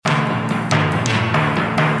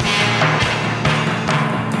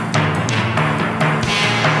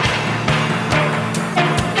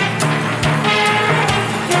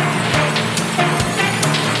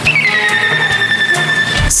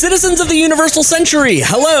Citizens of the Universal Century,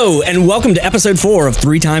 hello, and welcome to episode 4 of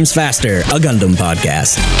 3 Times Faster, a Gundam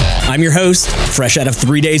podcast. I'm your host, fresh out of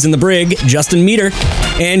 3 days in the brig, Justin Meter,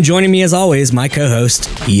 and joining me as always, my co-host,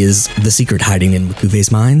 he is the secret hiding in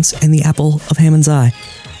Makuve's minds and the apple of Hammond's eye,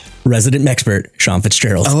 resident expert, Sean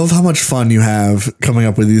Fitzgerald. I love how much fun you have coming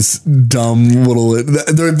up with these dumb little,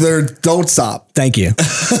 they're don't stop. Thank you.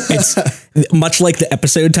 It's much like the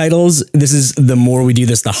episode titles. This is the more we do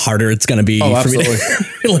this, the harder it's going to be. Oh, for me absolutely.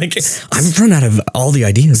 Like, I've run out of all the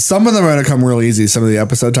ideas. Some of them are going to come real easy. Some of the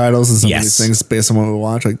episode titles and some Yes. of these things based on what we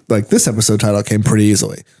watch. Like this episode title came pretty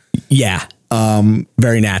easily. Yeah.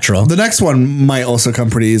 Very natural. The next one might also come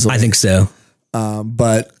pretty easily. I think so.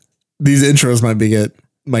 But these intros might get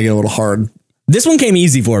a little hard. This one came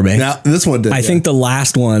easy for me. Now this one did. I think the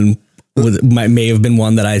last one may have been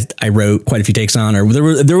one that I wrote quite a few takes on, or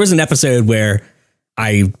there was an episode where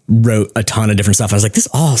I wrote a ton of different stuff. I was like, this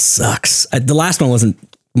all sucks. The last one wasn't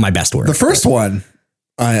my best work. The first one,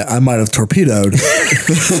 I might have torpedoed.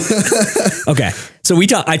 Okay. So we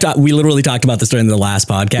literally talked about this during the last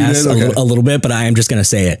podcast a little bit, but I am just going to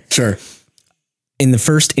say it. Sure. In the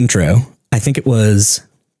first intro, I think it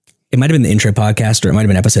might have been the intro podcast or it might have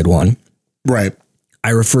been episode 1. Right. I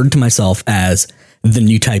referred to myself as the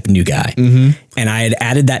new type new guy. Mm-hmm. And I had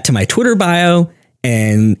added that to my Twitter bio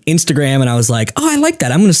and Instagram. And I was like, oh, I like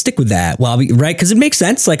that. I'm going to stick with that. Well, right. Cause it makes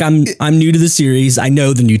sense. Like I'm new to the series. I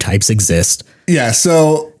know the new types exist. Yeah.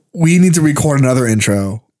 So we need to record another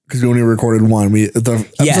intro because we only recorded one.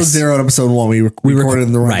 Episode 0 and episode 1, we recorded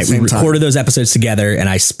in the same time. We recorded those episodes together and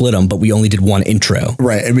I split them, but we only did one intro.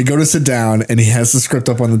 Right. And we go to sit down and he has the script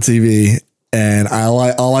up on the TV. And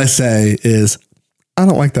all I say is, I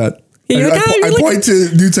don't like that. I point to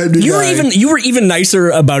new type new guy. You were even nicer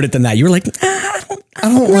about it than that. You were like, I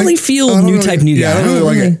don't really feel new type new guy. Yeah, I don't really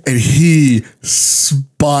like it. And he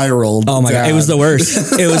spiraled. Oh my God. It was the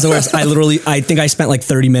worst. It was the worst. I think I spent like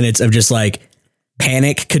 30 minutes of just like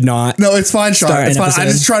panic could not. No, it's fine, Sean. It's fine. I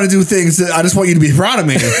just try to do things. I just want you to be proud of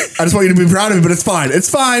me. I just want you to be proud of me, but it's fine. It's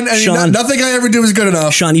fine. I mean, Sean, nothing I ever do is good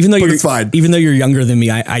enough. Sean, even though you're younger than me,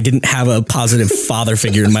 I didn't have a positive father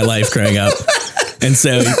figure in my life growing up. And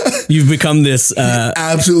so you've become this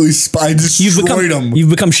absolutely I destroyed him.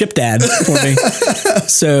 You've become ship dad for me.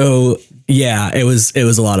 So yeah, it was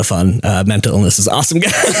a lot of fun. Mental illness is awesome,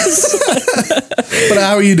 guys. But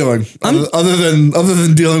how are you doing? Other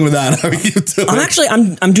than dealing with that, how are you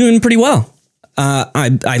doing? I'm doing pretty well.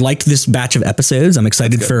 I liked this batch of episodes. I'm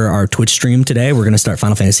excited for our Twitch stream today. We're going to start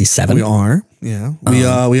Final Fantasy VII. We are. Yeah.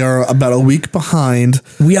 We are about a week behind.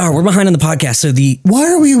 We're behind on the podcast.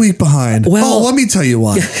 Why are we a week behind? Well, let me tell you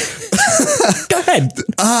why. Go ahead.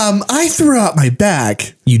 I threw out my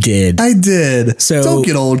back. You did. I did. So don't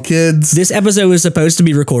get old, kids. This episode was supposed to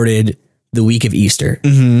be recorded the week of Easter,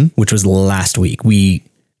 which was last week. We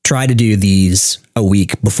try to do these a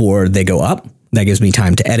week before they go up. That gives me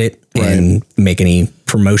time to edit and make any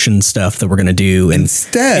promotion stuff that we're going to do. And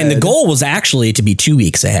the goal was actually to be 2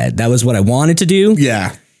 weeks ahead. That was what I wanted to do.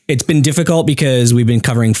 Yeah. It's been difficult because we've been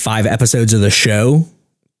covering 5 episodes of the show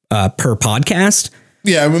per podcast.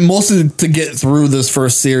 Yeah, mostly to get through this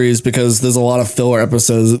first series because there's a lot of filler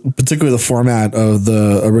episodes, particularly the format of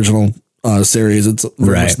the original series. It's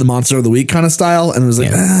very much the Monster of the Week kind of style. And it was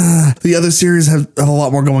like, the other series have a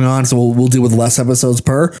lot more going on. So we'll deal with less episodes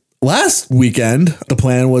per. Last weekend, the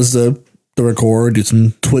plan was to record, do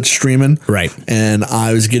some Twitch streaming. Right. And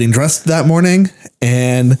I was getting dressed that morning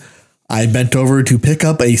and I bent over to pick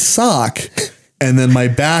up a sock. And then my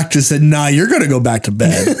back just said, nah, you're going to go back to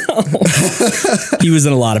bed. He was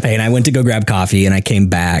in a lot of pain. I went to go grab coffee and I came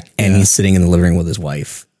back and he's sitting in the living room with his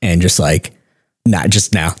wife and just like, not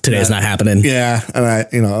just now. Today's not happening. Yeah. And I,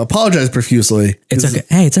 apologize profusely. It's okay.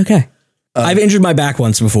 Hey, it's okay. I've injured my back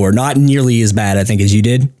once before. Not nearly as bad, I think, as you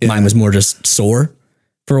did. Yeah. Mine was more just sore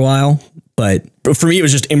for a while. But for me, it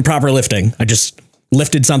was just improper lifting. I just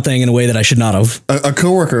lifted something in a way that I should not have. A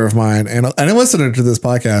coworker of mine and a listener to this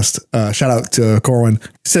podcast, shout out to Corwin,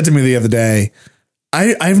 said to me the other day,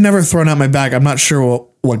 I've never thrown out my back. I'm not sure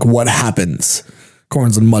what happens.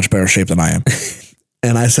 Corwin's in much better shape than I am.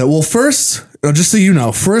 And I said, well, first, just so you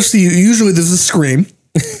know, usually there's a scream.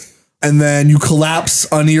 And then you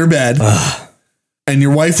collapse onto your bed and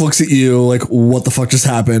your wife looks at you like, what the fuck just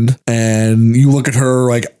happened? And you look at her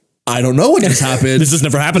like, I don't know what just happened. This has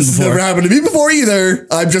never happened before. Never happened to me before either.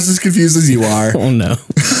 I'm just as confused as you are. Oh no.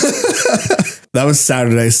 That was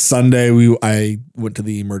Saturday. Sunday, I went to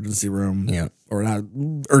the emergency room. Yeah. Or not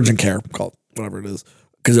urgent care, call it whatever it is.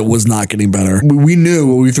 Because it was not getting better. We knew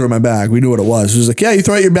when we threw my back. We knew what it was. She was like, yeah, you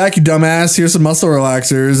throw out your back, you dumbass. Here's some muscle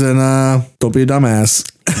relaxers and don't be a dumbass.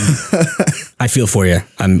 I feel for you.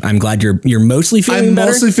 I'm glad you're mostly feeling better.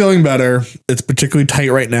 I'm mostly feeling better. It's particularly tight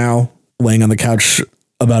right now. Laying on the couch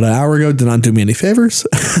about an hour ago did not do me any favors.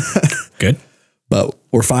 Good. But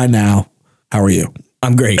we're fine now. How are you?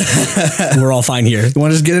 I'm great. We're all fine here. You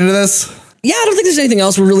want to just get into this? Yeah, I don't think there's anything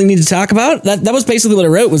else we really need to talk about. That was basically what I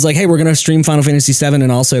wrote, was like, hey, we're going to stream Final Fantasy VII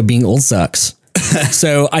and also Being Old Sucks.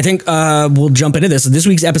 So I think we'll jump into this. This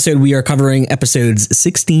week's episode, we are covering episodes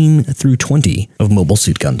 16 through 20 of Mobile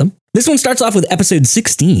Suit Gundam. This one starts off with episode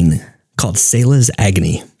 16 called Sayla's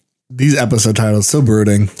Agony. These episode titles so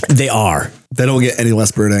brooding. They are. They don't get any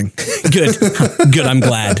less brooding. Good. Good. I'm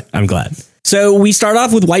glad. So we start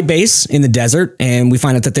off with White Base in the desert, and we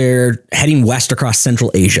find out that they're heading west across Central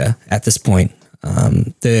Asia at this point.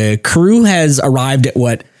 The crew has arrived at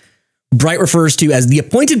what Bright refers to as the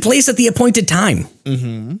appointed place at the appointed time.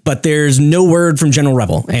 Mm-hmm. But there's no word from General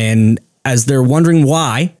Rebel. And as they're wondering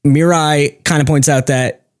why, Mirai kind of points out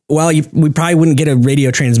that, well, we probably wouldn't get a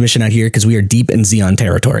radio transmission out here because we are deep in Zeon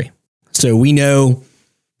territory. So we know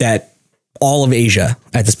that all of Asia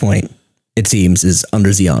at this point, it seems, is under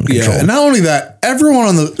Zeon control. Yeah, and not only that, everyone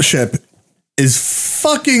on the ship is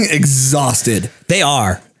fucking exhausted. They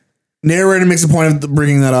are. Narrator makes a point of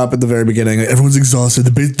bringing that up at the very beginning. Everyone's exhausted.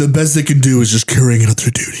 The best they can do is just carrying out their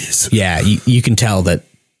duties. Yeah, you can tell that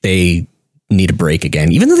they need a break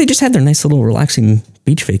again, even though they just had their nice little relaxing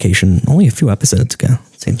beach vacation only a few episodes ago.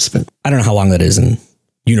 It seems, but I don't know how long that is in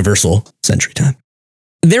Universal Century Time.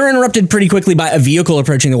 They're interrupted pretty quickly by a vehicle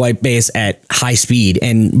approaching the White Base at high speed,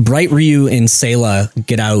 and Bright, Ryu, and Sayla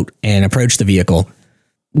get out and approach the vehicle,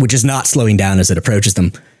 which is not slowing down as it approaches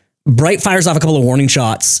them. Bright fires off a couple of warning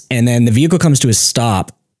shots, and then the vehicle comes to a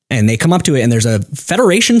stop, and they come up to it, and there's a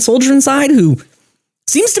Federation soldier inside who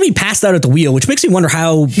seems to be passed out at the wheel, which makes me wonder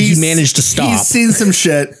how he managed to stop. He's seen some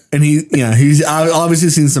shit, and he's obviously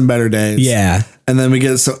seen some better days. Yeah. And then we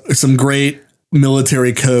get some great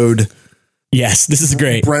military code. Yes, this is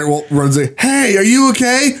great. Bright runs like, hey, are you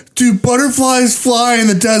okay? Do butterflies fly in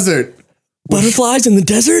the desert? Butterflies in the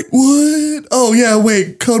desert? What? Oh, yeah,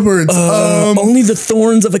 wait, code words. Only the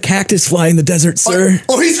thorns of a cactus fly in the desert, sir.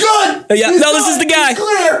 Oh, he's good! Yeah, he's no, this is the guy.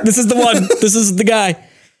 Clear. This is the one. This is the guy.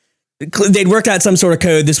 They'd worked out some sort of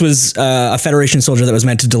code. This was a Federation soldier that was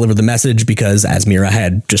meant to deliver the message because, as Mira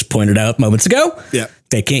had just pointed out moments ago,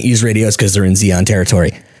 they can't use radios because they're in Zeon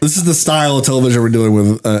territory. This is the style of television we're dealing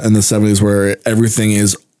with in the 70s where everything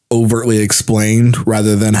is overtly explained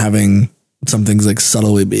rather than having some things like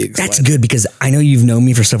subtly be explained. That's good because I know you've known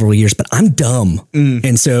me for several years, but I'm dumb.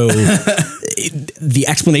 And so the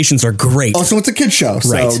explanations are great. Oh, so it's a kid show.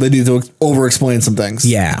 So they need to over-explain some things.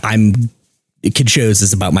 Yeah, kid shows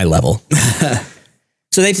is about my level.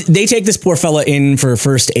 So they take this poor fella in for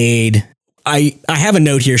first aid. I have a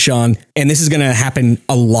note here, Sean, and this is going to happen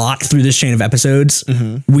a lot through this chain of episodes.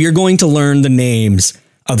 Mm-hmm. We are going to learn the names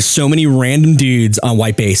of so many random dudes on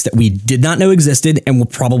White Base that we did not know existed and will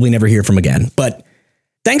probably never hear from again. But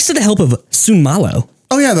thanks to the help of Sun Malo.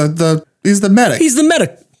 Oh yeah, he's the medic. He's the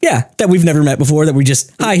medic. Yeah, that we've never met before. That we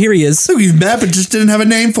just here he is. So we've met, but just didn't have a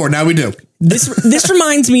name for. Now we do. This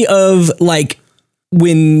reminds me of like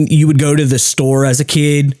when you would go to the store as a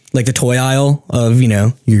kid, like the toy aisle of your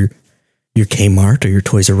Kmart or your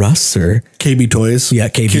Toys R Us or KB Toys. Yeah,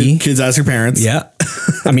 KB. Kids ask your parents. Yeah.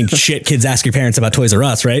 I mean, shit, kids ask your parents about Toys R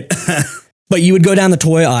Us, right? But you would go down the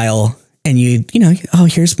toy aisle and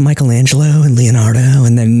here's Michelangelo and Leonardo.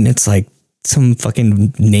 And then it's like some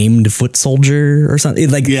fucking named foot soldier or something.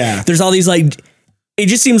 There's all these it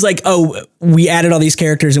just seems like, we added all these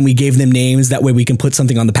characters and we gave them names. That way we can put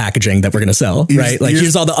something on the packaging that we're going to sell, right? Like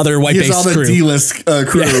here's all the other White Base crew. Here's all the D-list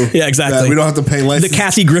crew. Yeah, exactly. We don't have to pay the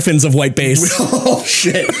Kathy Griffins of White Base. Oh,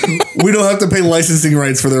 shit. We don't have to pay licensing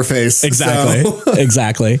rights for their face. Exactly. So.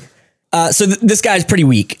 Exactly. So this guy's pretty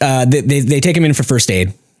weak. They take him in for first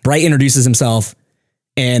aid. Bright introduces himself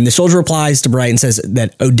and the soldier replies to Bright and says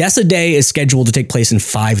that Odessa Day is scheduled to take place in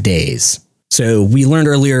 5 days. So we learned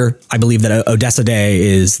earlier, I believe, that Odessa Day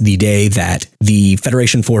is the day that the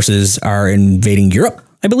Federation forces are invading Europe,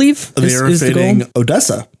 I believe. They are invading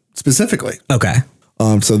Odessa, specifically. Okay.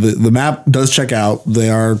 So the map does check out. They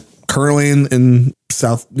are currently in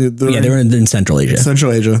South... They're in Central Asia.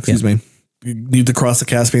 Central Asia, excuse me. You need to cross the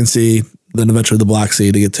Caspian Sea, then eventually the Black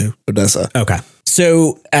Sea to get to Odessa. Okay.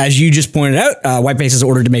 So as you just pointed out, White Base is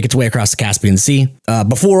ordered to make its way across the Caspian Sea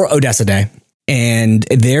before Odessa Day. And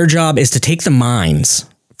their job is to take the mines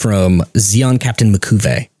from Zeon Captain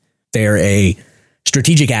Makuve. They're a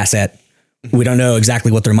strategic asset. We don't know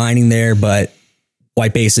exactly what they're mining there, but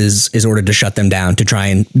White Base is ordered to shut them down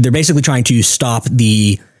they're basically trying to stop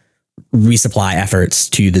the resupply efforts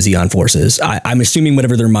to the Zeon forces. I'm assuming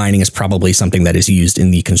whatever they're mining is probably something that is used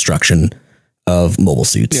in the construction of mobile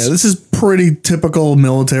suits. Yeah, this is pretty typical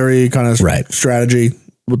military kind of strategy.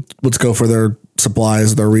 Let's go for their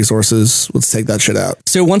supplies, their resources. Let's take that shit out.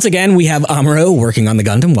 So once again, we have Amuro working on the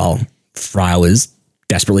Gundam while Frau is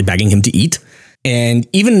desperately begging him to eat. And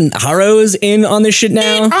even Haro is in on this shit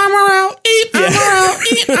now. Eat Amuro, eat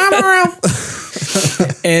Amuro, eat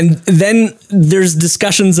Amuro. And then there's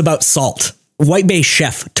discussions about salt. White Base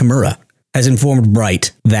chef Tamura has informed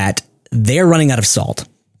Bright that they're running out of salt.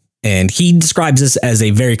 And he describes this as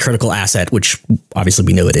a very critical asset, which obviously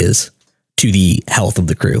we know it is, to the health of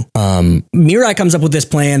the crew. Mirai comes up with this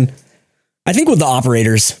plan, I think with the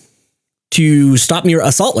operators, to stop near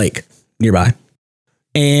a salt lake nearby.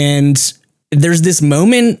 And there's this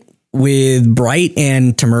moment with Bright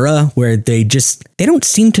and Tamura where they don't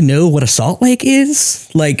seem to know what a salt lake is.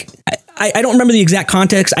 Like, I don't remember the exact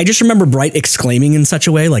context. I just remember Bright exclaiming in such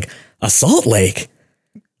a way, like, a salt lake?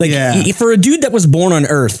 Like, for a dude that was born on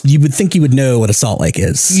Earth, you would think he would know what a salt lake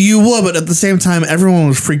is. You would, but at the same time, everyone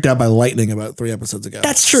was freaked out by lightning about 3 episodes ago.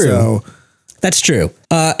 That's true. That's true.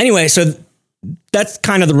 Anyway, so that's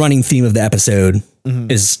kind of the running theme of the episode,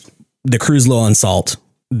 is the crew's low on salt.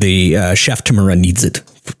 The chef Tamura needs it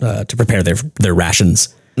to prepare their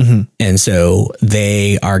rations. And so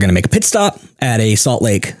they are going to make a pit stop at a salt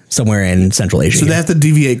lake somewhere in Central Asia. So they have to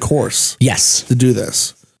deviate course. Yes. To do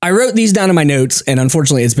this. I wrote these down in my notes, and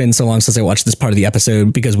unfortunately it's been so long since I watched this part of the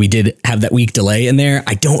episode because we did have that week delay in there.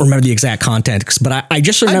 I don't remember the exact context, but I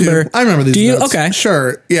just remember. I remember these. Do you? Notes. Okay.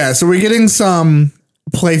 Sure. Yeah. So we're getting some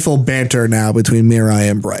playful banter now between Mirai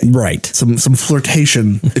and Bright. Right. Some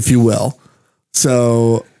flirtation, if you will.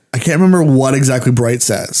 So I can't remember what exactly Bright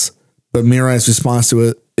says, but Mirai's response to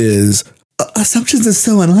it is, assumptions is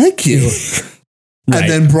so unlike you. Right. And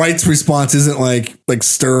then Bright's response isn't like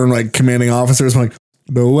stern, like commanding officers. I'm like,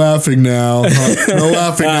 no laughing now. No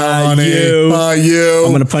laughing now, honey. You.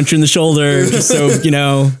 I'm going to punch you in the shoulder just so,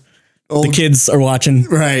 the kids are watching.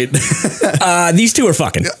 Right. These two are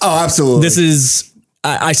fucking. Oh, absolutely. This is,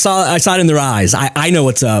 I saw it in their eyes. I know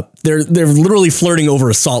what's up. They're literally flirting over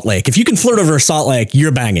a salt lake. If you can flirt over a salt lake,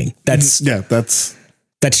 you're banging. That's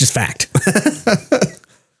just fact.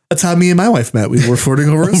 That's how me and my wife met. We were flirting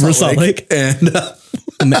over a salt lake. And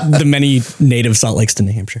the many native salt lakes to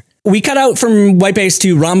New Hampshire. We cut out from White Base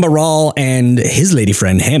to Ramba Ral and his lady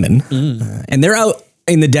friend Hammond. And they're out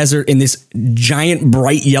in the desert in this giant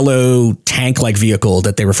bright yellow tank-like vehicle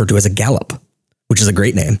that they refer to as a Gallop, which is a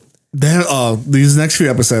great name. These next few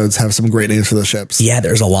episodes have some great names for the ships. Yeah,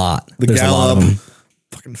 there's a lot. There's Gallop, a lot of them.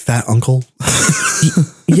 Fucking Fat Uncle.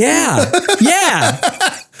 Yeah.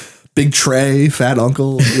 Big Tray, Fat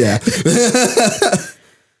Uncle. Yeah.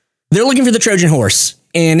 They're looking for the Trojan horse,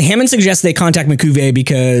 and Hammond suggests they contact M'Quve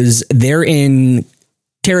because they're in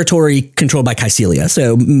territory controlled by Caecilia.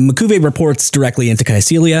 So M'Quve reports directly into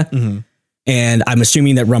Caecilia, and I'm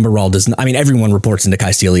assuming that Ramba Ral does not. I mean, everyone reports into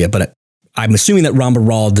Caecilia, but I'm assuming that Ramba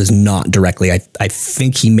Ral does not directly. I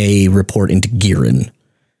think he may report into Giran,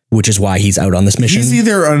 which is why he's out on this mission. He's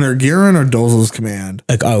either under Giran or Dozel's command.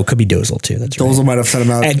 It could be Dozel too. That's right. Dozel might have sent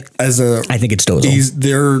him out as a. I think it's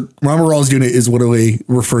Dozel. Ramba Ral's unit is literally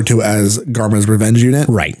referred to as Garma's revenge unit.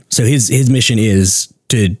 Right. So his mission is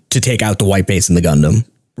to take out the White Base and the Gundam.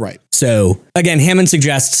 Right. So again, Hammond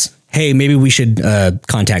suggests, hey, maybe we should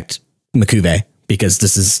contact M'Quve because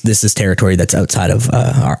this is territory that's outside of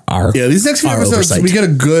our. Yeah, these next few episodes, we get a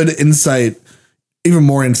good insight. Even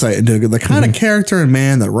more insight into the kind of character and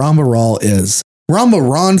man that Ramba Ral is. Ramba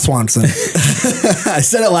Ron Swanson. I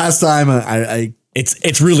said it last time.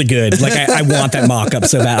 It's really good. Like I want that mock up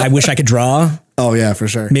so bad. I wish I could draw. Oh yeah, for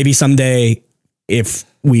sure. Maybe someday if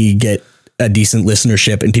we get a decent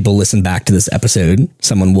listenership and people listen back to this episode,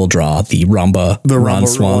 someone will draw the Ron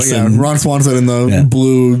Swanson. Ron Swanson in the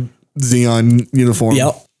blue Xeon uniform.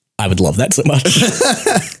 Yep. I would love that so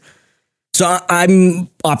much. So I'm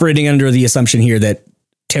operating under the assumption here that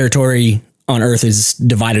territory on Earth is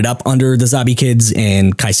divided up under the Zabi kids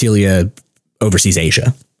and Caecilia oversees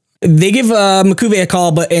Asia. They give M'Quve a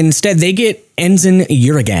call, but instead they get Ensign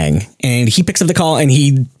Uragang, and he picks up the call and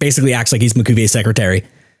he basically acts like he's M'Quve's secretary.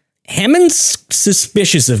 Hammond's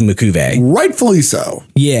suspicious of M'Quve. Rightfully so.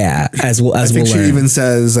 Yeah, as we'll learn. She even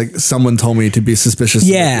says, like, someone told me to be suspicious of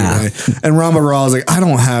M'Quve. And Ramba Ral is like, I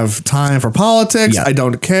don't have time for politics. I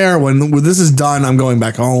don't care. When this is done, I'm going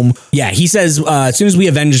back home. Yeah, he says, as soon as we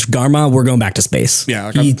avenge Garma, we're going back to space.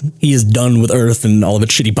 Yeah. He is done with Earth and all of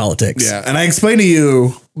its shitty politics. Yeah, and I explained to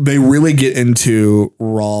you, they really get into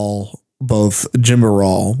Ral, both Jimba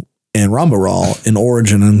Ral and Ramba Ral in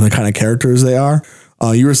origin and the kind of characters they are.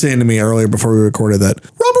 You were saying to me earlier before we recorded that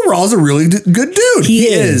Ramba Ral is a really good dude. He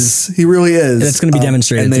is. He really is. That's going to be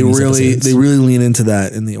demonstrated. And they through these really episodes. lean into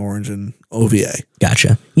that in the Origin OVA.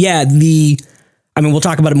 Gotcha. Yeah. We'll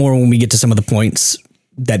talk about it more when we get to some of the points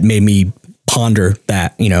that made me ponder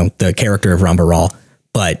that, the character of Ramba Ral.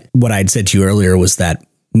 But what I had said to you earlier was that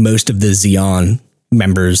most of the Zeon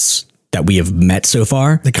members that we have met so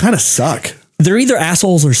far, They kind of suck. they're either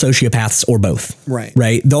assholes or sociopaths or both. Right.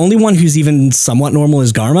 Right. The only one who's even somewhat normal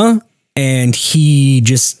is Garma, and he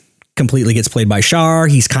just completely gets played by Char.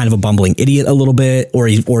 He's kind of a bumbling idiot a little bit, or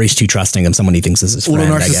he's too trusting of someone he thinks is his A friend.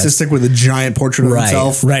 little I guess. narcissistic with a giant portrait of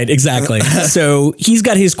himself. Right, exactly. So he's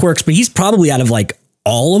got his quirks, but he's probably out of like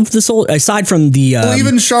all of the soul, aside from the. Well,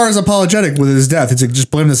 even Char is apologetic with his death. It's like, just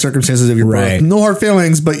blame the circumstances of your Right. birth. No hard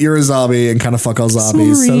feelings, but you're a zombie and kind of fuck all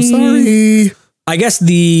zombies. So sorry. I guess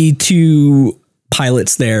the two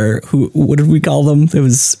pilots there, what did we call them? It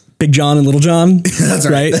was Big John and Little John. That's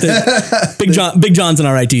right. Big John's an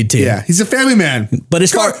alright dude too. Yeah, he's a family man. But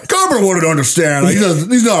as far Garber wouldn't understand. Like,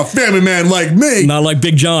 he's not a family man like me. not like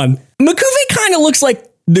Big John, M'Quve kind of looks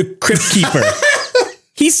like the Crypt Keeper.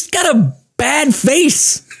 He's got a bad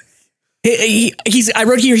face. I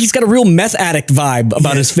wrote here, he's got a real meth addict vibe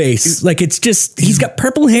about his face. Like it's just, he's got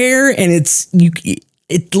purple hair and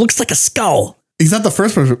it looks like a skull. He's not the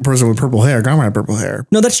first person with purple hair. Garber had purple hair.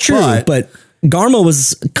 No, that's true. But Garma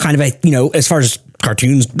was kind of as far as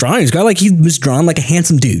cartoons drawing, he was drawn like a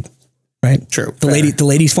handsome dude, right? True. The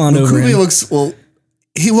ladies fawned over him. He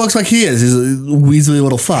looks like he is. He's a weaselly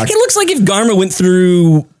little fuck. It looks like if Garma went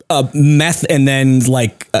through meth and then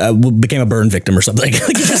became a burn victim or something.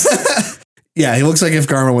 Yeah, he looks like if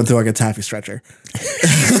Garma went through like a taffy stretcher.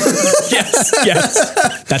 yes,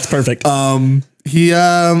 that's perfect. He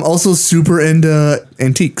also super into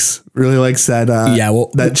antiques. Really likes that.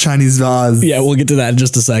 That Chinese vase. Yeah, we'll get to that in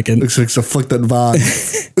just a second. Looks like a flick that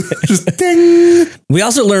vase. Just ding. We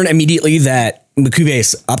also learn immediately that M'Quve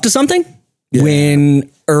is up to something when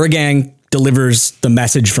Uragang delivers the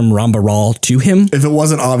message from Ramba Ral to him. If it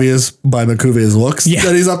wasn't obvious by M'Quve's looks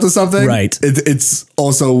that he's up to something, right? It's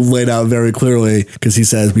also laid out very clearly because he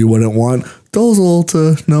says we wouldn't want Dozle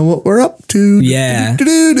to know what we're up to. Yeah,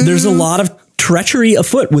 there's a lot of treachery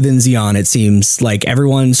afoot within Zeon. It seems like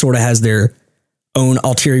everyone sort of has their own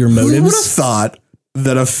ulterior motives. Who would have thought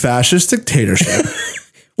that a fascist dictatorship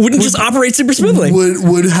wouldn't just operate super smoothly?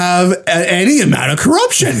 Would have any amount of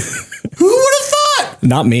corruption? Who would have thought?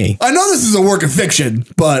 Not me. I know this is a work of fiction,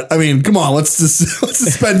 but I mean, come on, let's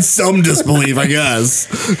suspend some disbelief, I guess.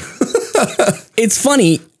 It's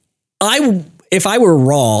funny. If I were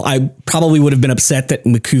Ral, I probably would have been upset that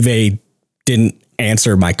M'Quve didn't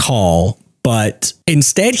answer my call, but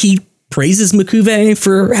instead he praises M'Quve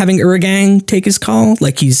for having Uragang take his call.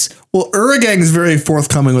 Uragang is very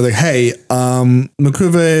forthcoming with hey,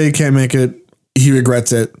 M'Quve can't make it. He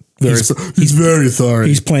regrets it. He's very sorry.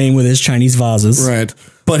 He's playing with his Chinese vases. Right.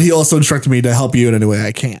 But he also instructed me to help you in any way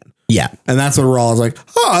I can. Yeah. And that's what Ral is like,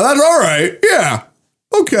 that's all right. Yeah.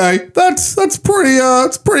 Okay. That's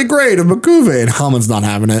pretty great of M'Quve. And Hamon's not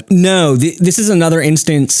having it. No, this is another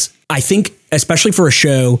instance, I think, especially for a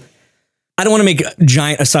show. I don't want to make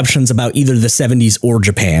giant assumptions about either the 70s or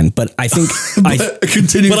Japan, but I think but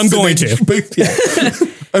I'm going to.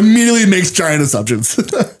 Immediately makes giant assumptions.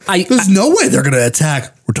 There's no way they're going to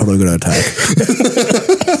attack. We're totally going to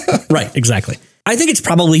attack. Right, exactly. I think it's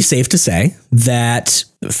probably safe to say that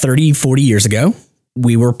 30, 40 years ago,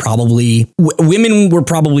 women were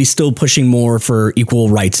probably still pushing more for equal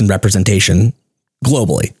rights and representation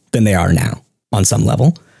globally than they are now on some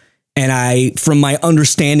level. And from my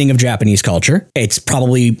understanding of Japanese culture, it's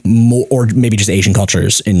probably more, or maybe just Asian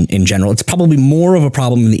cultures in general, it's probably more of a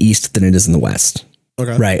problem in the East than it is in the West.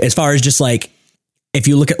 Okay. Right. As far as just if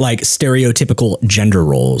you look at stereotypical gender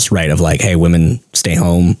roles, right, of hey, women stay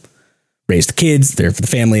home, raise the kids, they're for the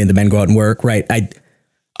family, and the men go out and work, right?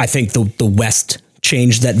 I think the West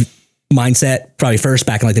changed that mindset probably first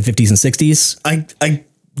back in the 50s and 60s.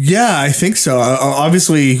 I think so.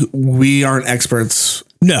 Obviously, we aren't experts.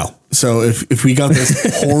 No. So if we got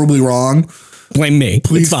this horribly wrong, blame me.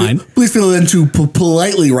 Please, fine. Please feel in to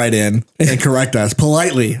politely write in and correct us.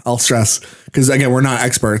 Politely, I'll stress. Because again, we're not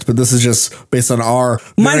experts, but this is just based on our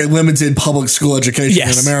very limited public school education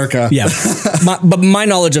in America. Yeah. But my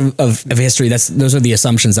knowledge of history, those are the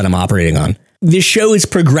assumptions that I'm operating on. This show is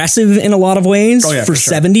progressive in a lot of ways for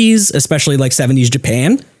 70s, especially 70s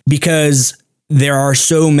Japan, because there are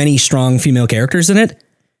so many strong female characters in it.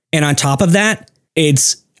 And on top of that,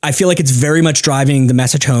 I feel like it's very much driving the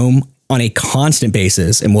message home on a constant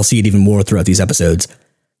basis, and we'll see it even more throughout these episodes,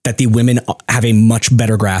 that the women have a much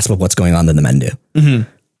better grasp of what's going on than the men do.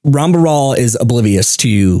 Mm-hmm. Ramba Ral is oblivious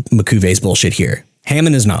to M'Quve's bullshit here.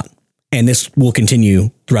 Hammond is not. And this will continue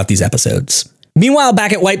throughout these episodes. Meanwhile,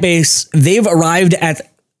 back at White Base, they've arrived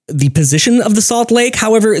at the position of the salt lake.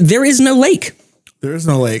 However, there is no lake. There is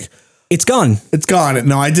no lake. It's gone. It's gone.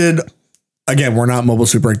 No, I did. Again, we're not Mobile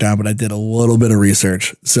Suit Breakdown, but I did a little bit of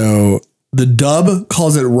research. So the dub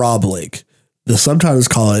calls it Rob Lake. The subtitles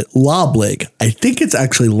call it Lob Lake. I think it's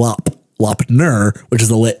actually Lopner, which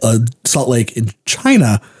is a salt lake in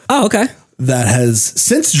China. Oh, okay. That has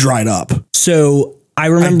since dried up. So I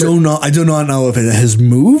remember. I do not know if it has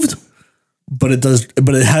moved, but it does.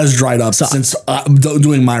 But it has dried up since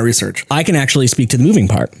doing my research. I can actually speak to the moving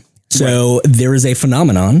part. So there is a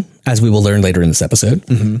phenomenon, as we will learn later in this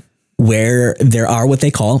episode, where there are what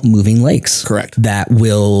they call moving lakes. Correct. That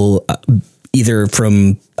will either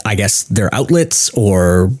from, I guess, their outlets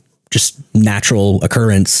or just natural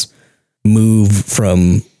occurrence move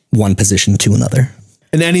from one position to another.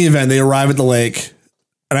 In any event, they arrive at the lake,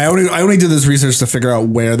 and I only did this research to figure out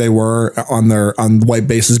where they were on White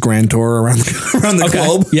Base's grand tour around the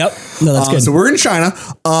globe. Yep. No, that's good. So we're in China.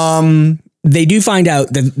 They do find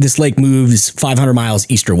out that this lake moves 500 miles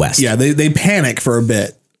east or west. Yeah, they panic for a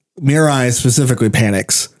bit. Mirai specifically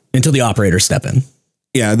panics until the operators step in.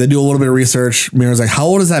 Yeah, they do a little bit of research. Mirai's like, how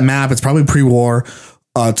old is that map? It's probably pre-war.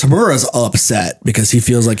 Tamura's upset because he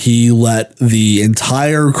feels like he let the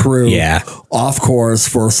entire crew off course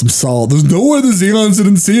for some salt. There's no way the Zeons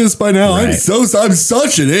didn't see us by now. Right. I'm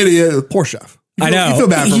such an idiot. Poor chef. I know. You feel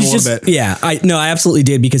bad for him a little bit. Yeah, I absolutely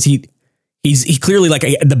did, because he's clearly like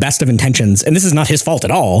the best of intentions, and this is not his fault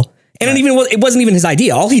at all. And it wasn't even his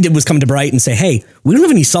idea. All he did was come to Bright and say, hey, we don't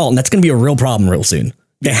have any salt, and that's going to be a real problem real soon.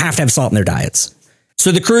 They have to have salt in their diets.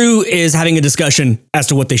 So the crew is having a discussion as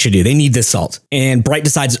to what they should do. They need this salt. And Bright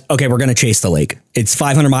decides, okay, we're going to chase the lake. It's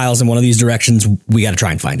 500 miles in one of these directions. We got to try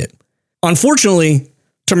and find it. Unfortunately,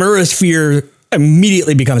 Tamura's fear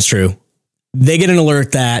immediately becomes true. They get an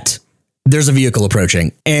alert that there's a vehicle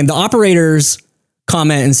approaching. And the operators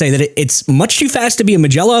comment and say that it's much too fast to be a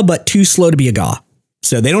Magella, but too slow to be a Ga.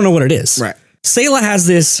 So they don't know what it is. Right. Sayla has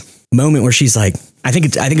this moment where she's like, I think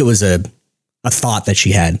it was a thought that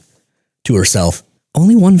she had to herself.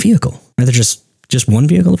 Only one vehicle. Are there just one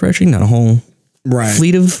vehicle approaching, not a whole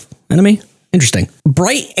fleet of enemy? Interesting.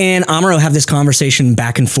 Bright and Amuro have this conversation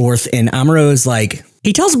back and forth, and Amuro is like,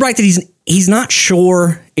 he tells Bright that he's not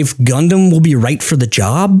sure if Gundam will be right for the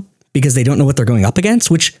job because they don't know what they're going up against,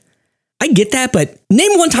 which I get that, but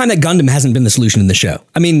name one time that Gundam hasn't been the solution in the show.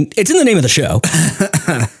 I mean, it's in the name of the show.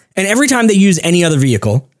 And every time they use any other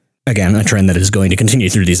vehicle, again, a trend that is going to continue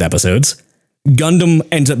through these episodes, Gundam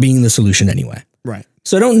ends up being the solution anyway. Right.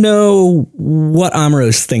 So I don't know what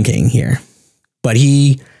Amuro's thinking here, but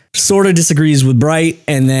he sort of disagrees with Bright,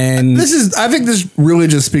 and then I think this really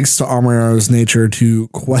just speaks to Amuro's nature to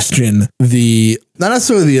question not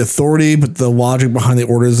necessarily the authority, but the logic behind the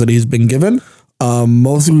orders that he's been given.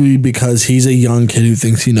 Mostly because he's a young kid who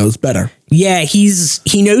thinks he knows better. Yeah, he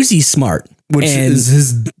knows he's smart, which is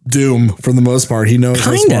his doom for the most part. He knows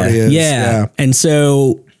how smart he is. Yeah. And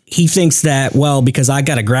so he thinks that, well, because I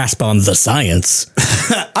got a grasp on the science.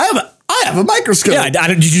 I have a microscope. Yeah,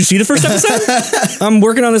 did you see the first episode? I'm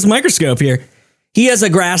working on this microscope here. He has a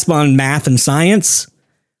grasp on math and science.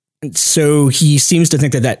 So he seems to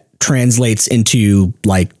think that translates into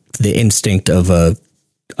like the instinct of a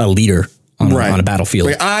leader on a battlefield.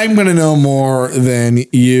 Like, I'm going to know more than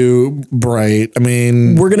you, Bright. I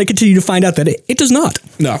mean, we're going to continue to find out that it does not.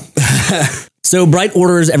 No. So Bright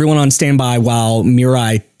orders everyone on standby while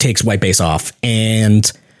Mirai takes White Base off. And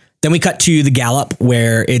then we cut to the Gallop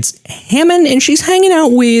where it's Hammond, and she's hanging out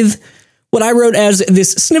with what I wrote as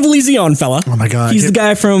this snivelly Zeon fella. Oh my God. He's the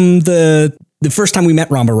guy from the first time we met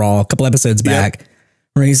Ramba Ral a couple episodes back. Yep.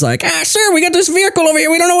 Where he's like, sir, we got this vehicle over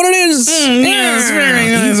here. We don't know what it is.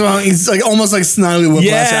 He's like almost like Snidely Whiplash.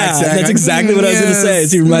 Yeah, that's exactly what I was going to say.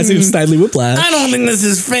 He reminds me of Snidely Whiplash. I don't think this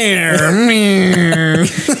is fair.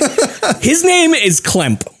 His name is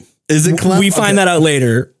Klemp. Is it Klemp? We find that out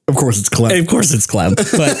later. Of course it's Klemp. Of course it's Klemp.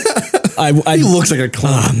 But he looks like a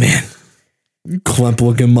Klemp. Oh, man. Klemp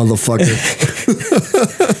looking motherfucker.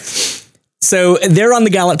 So they're on the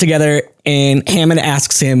Gallop together, and Hammond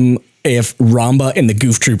asks him if Ramba and the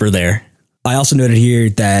Goof Troop are there. I also noted here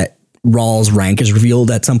that Ral's rank is revealed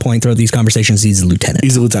at some point throughout these conversations. He's a lieutenant.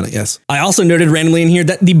 He's a lieutenant, yes. I also noted randomly in here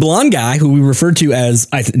that the blonde guy, who we referred to as,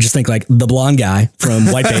 just think like the blonde guy from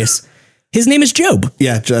White Base, his name is Job.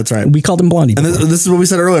 Yeah, that's right. We called him Blondie. And this is what we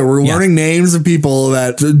said earlier. We're learning names of people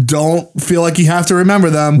that don't feel like you have to remember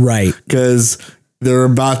them. Right. Because they're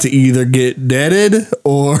about to either get deaded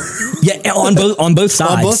or on both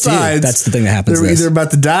sides. On both sides. That's the thing that happens. They're either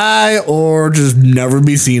about to die or just never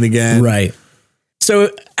be seen again. Right.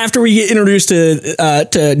 So after we get introduced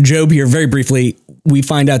to Job here very briefly, we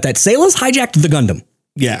find out that Sayla's hijacked the Gundam.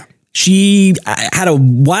 Yeah. She had a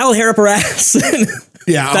wild hair up her ass.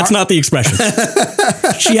 Yeah. That's not the expression.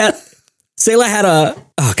 Sayla had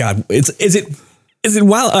is it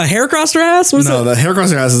wild, a hair across her ass? The hair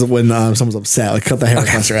across her ass is when someone's upset. Like cut the hair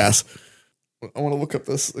across her ass. I want to look up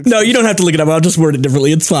this. No, you don't have to look it up. I'll just word it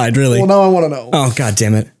differently. It's fine, really. Well, now I want to know. Oh, God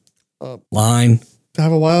damn it. Line. To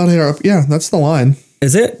have a wild hair up. Yeah, that's the line.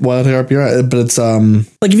 Is it? Wild hair up your ass. But it's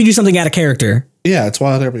like if you do something out of character. Yeah, it's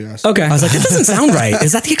wild hair up your ass. Okay. I was like, that doesn't sound right.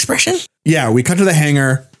 Is that the expression? Yeah, we cut to the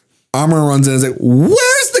hangar. Amuro runs in and is like,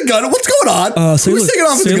 where's the gun? What's going on? Who's taking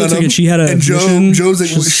off with the gun? She had a Joe's like,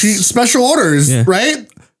 she special orders, right?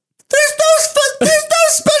 There's no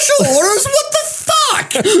special orders. What the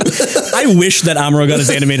fuck? I wish that Amuro got as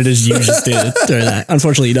animated as you just did during that.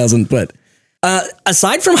 Unfortunately, he doesn't. But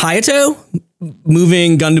aside from Hayato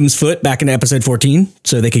moving Gundam's foot back into episode 14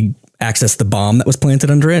 so they could access the bomb that was planted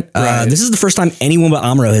under it, this is the first time anyone but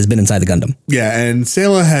Amuro has been inside the Gundam. Yeah, and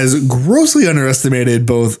Sayla has grossly underestimated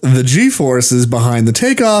both the G-forces behind the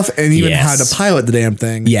takeoff and even how to pilot the damn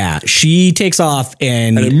thing. Yeah, she takes off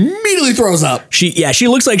and immediately throws up. She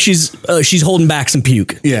looks like she's holding back some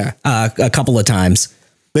puke. Yeah, a couple of times.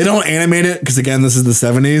 They don't animate it because again, this is the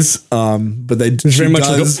 70s. But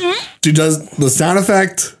she does the sound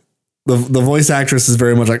effect. The voice actress is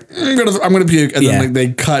very much like, I'm gonna puke, and then like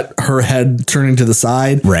they cut her head turning to the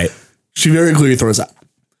side. Right. She very clearly throws up.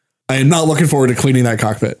 I am not looking forward to cleaning that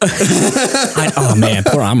cockpit. Oh man,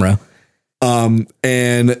 poor Amuro.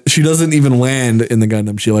 And she doesn't even land in the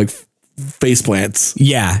Gundam. She like face plants.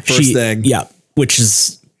 Yeah, first thing. Yeah, which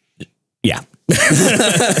is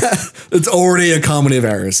it's already a comedy of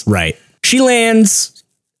errors. Right. She lands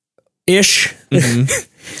ish. Mm-hmm.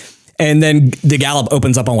 And then the Gallop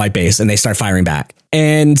opens up on White Base and they start firing back.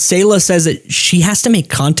 And Sayla says that she has to make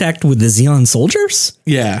contact with the Zeon soldiers.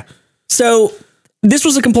 Yeah. So this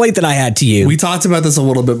was a complaint that I had to you. We talked about this a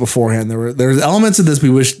little bit beforehand. There's elements of this we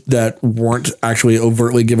wish that weren't actually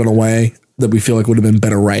overtly given away that we feel like would have been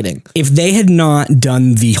better writing. If they had not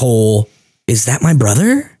done the whole, is that my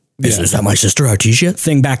brother? Is that my sister Artesia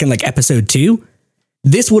thing back in like episode 2?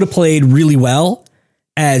 This would have played really well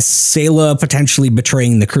as Sayla potentially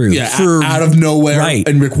betraying the crew. Yeah, out of nowhere. Right.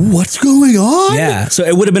 And Rick, what's going on? Yeah. So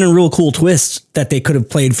it would have been a real cool twist that they could have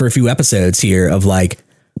played for a few episodes here of like,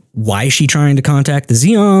 why is she trying to contact the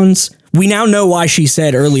Zeons? We now know why she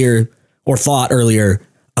said earlier or thought earlier,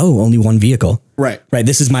 oh, only one vehicle. Right. Right.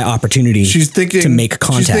 This is my opportunity to make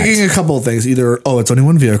contact. She's thinking a couple of things. Either, oh, it's only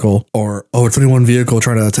one vehicle, or, oh, it's only one vehicle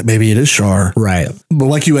trying to, maybe it is Char. Right. But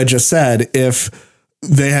like you had just said, if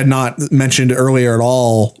they had not mentioned earlier at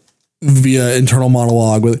all via internal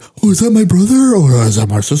monologue with, oh, is that my brother or is that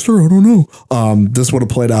my sister? I don't know. This would have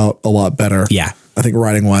played out a lot better. Yeah. I think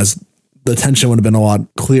writing wise, the tension would have been a lot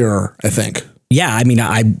clearer, I think. Yeah. I mean,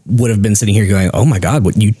 I would have been sitting here going, oh my God,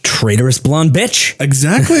 what you traitorous blonde bitch.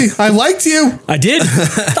 Exactly. I liked you. I did. I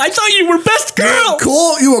thought you were best girl.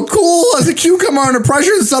 You were cool as a cucumber under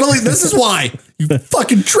pressure. And suddenly this is why. You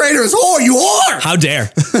fucking traitorous whore, you are. How dare.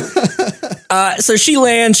 So she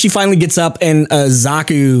lands, she finally gets up, and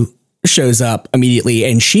Zaku shows up immediately,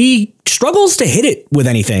 and she struggles to hit it with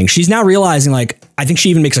anything. She's now realizing, like, I think she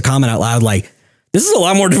even makes a comment out loud, like, this is a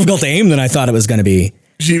lot more difficult to aim than I thought it was going to be.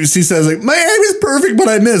 She says, like, my aim is perfect, but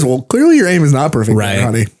I miss. Well, clearly your aim is not perfect, right,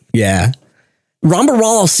 honey. Yeah. Ramba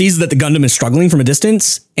Ral sees that the Gundam is struggling from a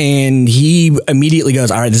distance, and he immediately goes,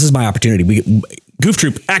 all right, this is my opportunity. Goof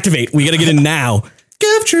Troop, activate. We got to get in now.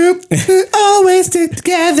 Goof Troop, always stick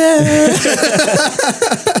together.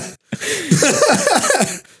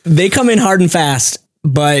 They come in hard and fast,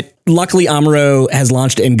 but luckily Amuro has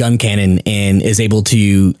launched in gun cannon and is able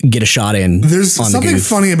to get a shot in. There's something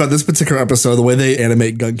funny about this particular episode, the way they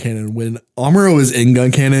animate gun cannon. When Amuro is in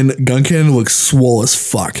gun cannon looks swole as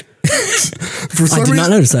fuck. I did not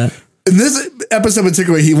notice that. In this episode in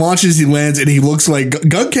particular, he launches, he lands, and he looks like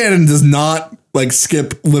gun cannon does not like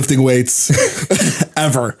skip lifting weights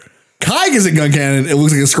ever. Kaig is a gun cannon. It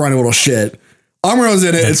looks like a scrawny little shit. Amuro's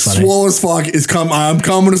in it. It's swole as fuck. I'm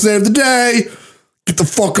coming to save the day. Get the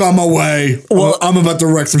fuck on my way. Well, I'm about to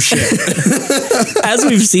wreck some shit. As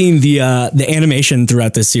we've seen, the animation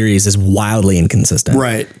throughout this series is wildly inconsistent.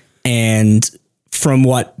 Right. And from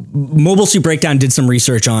what Mobile Suit Breakdown did some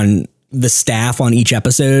research on the staff on each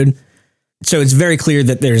episode. So it's very clear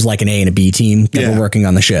that there's like an A and a B team that were working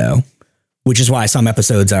on the show, which is why some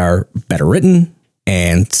episodes are better written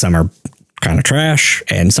and some are kind of trash,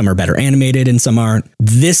 and some are better animated and some aren't.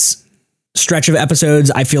 This stretch of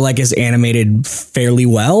episodes, I feel like, is animated fairly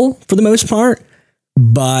well for the most part,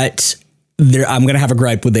 but I'm going to have a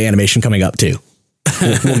gripe with the animation coming up too.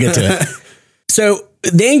 We'll get to it. So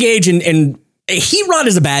they engage in Heat Rod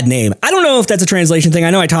is a bad name. I don't know if that's a translation thing. I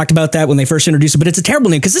know I talked about that when they first introduced it, but it's a terrible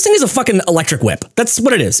name because this thing is a fucking electric whip. That's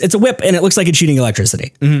what it is. It's a whip and it looks like it's shooting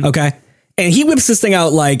electricity. Okay. And he whips this thing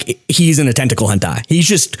out like he's in a tentacle hentai. He's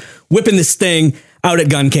just whipping this thing out at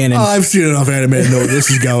gun cannon. I've seen enough anime to know where this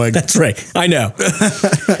is going. That's right. I know.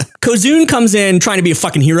 Kozun comes in trying to be a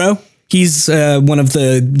fucking hero. He's one of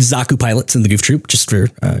the Zaku pilots in the Goof Troop, just for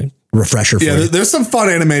refresher for you. There's some fun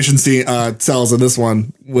animation cells in this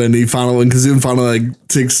one when Kozun finally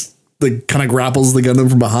takes kind of grapples the Gundam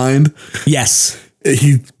from behind. Yes.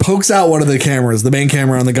 He pokes out one of the cameras, the main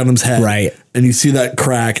camera on the Gundam's head. Right. And you see that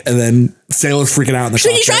crack, and then Sailor's freaking out in the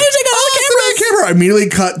cockpit. He's trying to take all the cameras. I immediately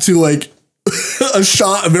cut to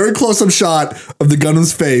a very close-up shot of the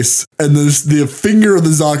Gundam's face, and the finger of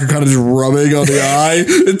the Zaku kind of just rubbing on the eye.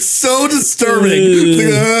 It's so disturbing.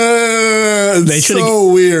 It's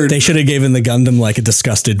so weird. They should have given the Gundam like a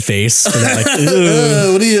disgusted face.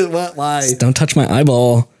 Why? Don't touch my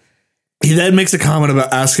eyeball. He then makes a comment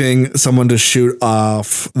about asking someone to shoot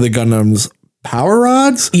off the Gundam's power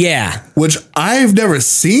rods. Yeah. Which I've never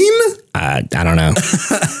seen. I don't know.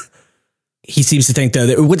 He seems to think, though,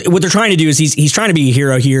 that what they're trying to do is he's trying to be a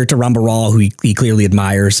hero here to Ramba Ral, who he clearly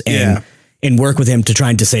admires, and work with him to try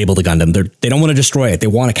and disable the Gundam. They don't want to destroy it. They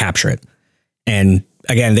want to capture it. And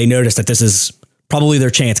again, they notice that this is probably their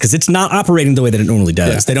chance because it's not operating the way that it normally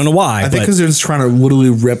does. Yeah. They don't know why. I think because they're just trying to literally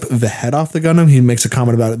rip the head off the Gundam. He makes a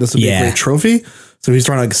comment about it. This would be a great trophy. So he's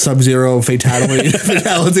trying to Sub-Zero fatality.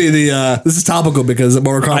 This is topical because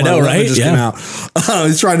Mortal Kombat just came out.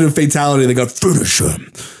 He's trying to do fatality. They go, finish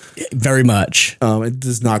him. Very much. It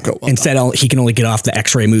does not go well. Instead, he can only get off the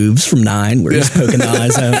X-ray moves from 9 where he's poking the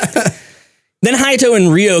eyes out. Then Hayato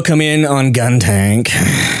and Ryo come in on Gun Tank.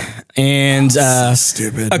 And so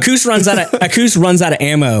stupid. Akuse runs out of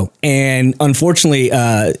ammo, and unfortunately,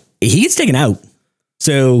 he gets taken out.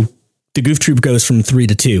 So the Goof Troop goes from 3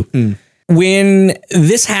 to 2. When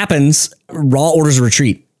this happens, Raw orders a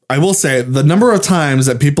retreat. I will say the number of times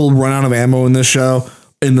that people run out of ammo in this show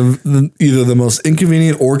in either the most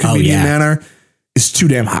inconvenient or convenient manner is too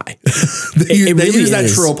damn high. they use that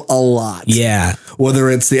trope a lot. Yeah. Whether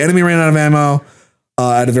it's the enemy ran out of ammo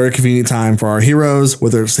at a very convenient time for our heroes,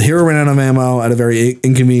 whether it's the hero ran out of ammo at a very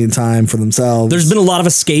inconvenient time for themselves. There's been a lot of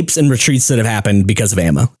escapes and retreats that have happened because of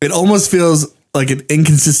ammo. It almost feels like an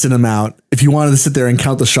inconsistent amount. If you wanted to sit there and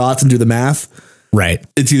count the shots and do the math, right?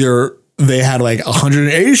 It's either they had like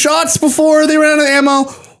 180 shots before they ran out of ammo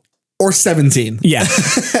or 17. Yeah.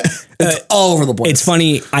 It's all over the place. It's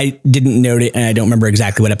funny. I didn't note it and I don't remember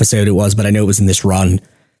exactly what episode it was, but I know it was in this run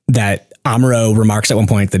that Amuro remarks at one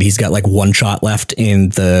point that he's got like 1 shot left in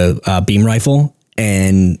the beam rifle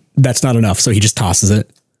and that's not enough. So he just tosses it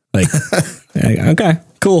like, okay,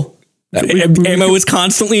 cool. Ammo was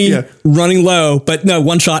constantly running low, but no,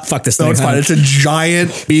 1 shot. Fuck this thing. No, it's fine. It's a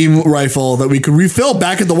giant beam rifle that we could refill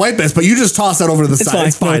back at the white base, but you just toss that over to the side.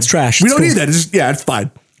 It's fine. No, it's trash. We don't need that. It's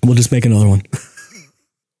fine. We'll just make another one.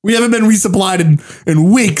 We haven't been resupplied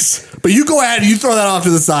in weeks, but you go ahead and you throw that off to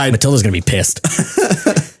the side. Matilda's going to be pissed.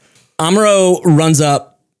 Amuro runs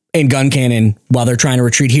up in gun cannon while they're trying to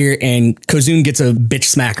retreat here, and Kozun gets a bitch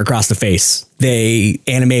smack across the face. They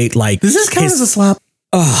animate like... Does this count as a slap?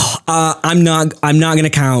 Oh, I'm not going to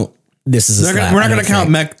count this as a slap. We're not going to count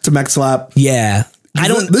mech to mech slap. Yeah.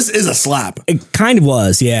 This is a slap. It kind of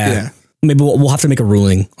was, yeah. Maybe we'll have to make a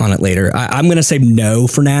ruling on it later. I'm going to say no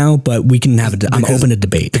for now, but we can have I'm open to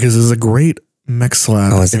debate. Because there's a great mech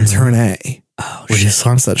slap in Turn A. Oh, where he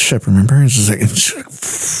slams that ship, remember? It's just like...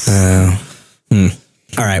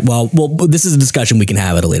 All right. Well, this is a discussion we can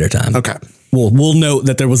have at a later time. Okay. We'll note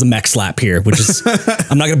that there was a mech slap here, which is...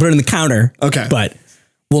 I'm not going to put it in the counter. Okay. But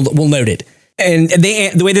we'll note it. And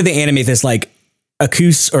the way that they animate this, like,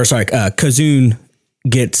 Kozun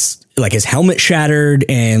gets... like his helmet shattered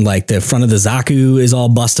and like the front of the Zaku is all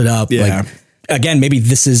busted up. Yeah. Like, again, maybe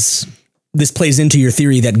this plays into your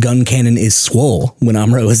theory that gun cannon is swole when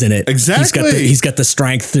Amuro is in it. Exactly. He's got the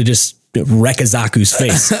strength to just wreck a Zaku's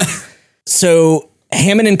face. So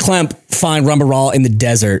Hammond and Klemp find Ramba Ral in the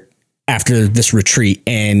desert after this retreat,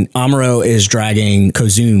 and Amuro is dragging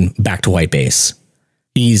Kozun back to White Base.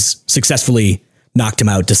 He's successfully knocked him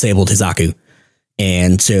out, disabled his Zaku.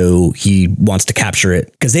 And so he wants to capture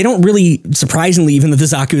it because they don't really, surprisingly, even though the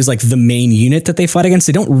Zaku is like the main unit that they fight against,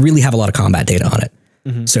 they don't really have a lot of combat data on it.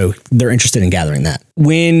 Mm-hmm. So they're interested in gathering that.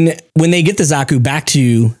 When they get the Zaku back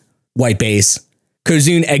to White Base,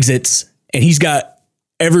 Kozun exits and he's got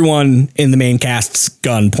everyone in the main cast's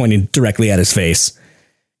gun pointed directly at his face.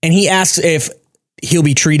 And he asks if he'll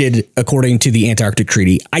be treated according to the Antarctic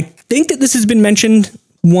Treaty. I think that this has been mentioned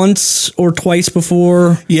once or twice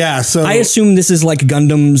before. Yeah, so I assume this is like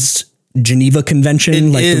Gundam's Geneva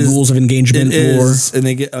Convention, like the rules of engagement war. And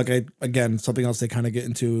they get, okay, again, something else they kind of get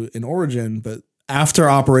into in Origin, but after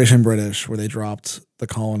Operation British, where they dropped the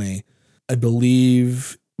colony, I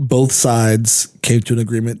believe both sides came to an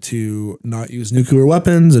agreement to not use nuclear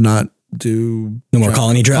weapons and not do no more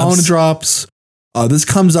colony drops. This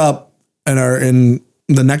comes up in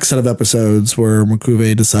the next set of episodes where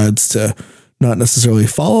M'Quve decides to not necessarily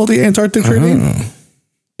follow the Antarctic Treaty.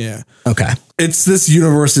 Yeah. Okay. It's this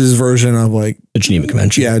universe's version of like the Geneva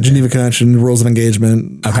Convention. Yeah, Geneva Convention, rules of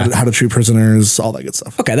engagement, how to treat prisoners, all that good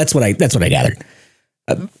stuff. Okay, that's what I gathered.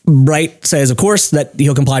 Bright says, of course, that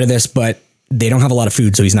he'll comply to this, but they don't have a lot of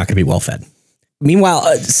food, so he's not going to be well fed. Meanwhile,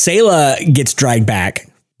 Sayla gets dragged back.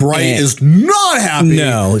 Bright is not happy.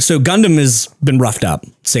 No, so Gundam has been roughed up.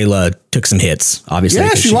 Sayla took some hits, obviously.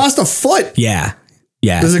 Yeah, she lost a foot. Yeah.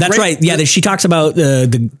 Yeah, that's right. Yeah, she talks about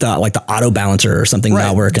the like the auto balancer or something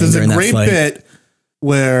not working during that fight. There's a great bit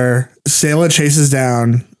where Sayla chases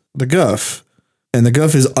down the Goof, and the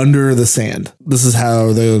Goof is under the sand. This is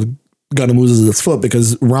how the Gundam loses its foot,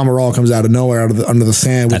 because Ramaral comes out of nowhere under the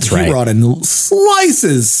sand with the heat rod and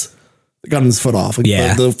slices the Gundam's foot off.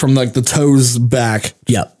 Like from like the toes back.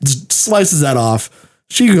 Yep, slices that off.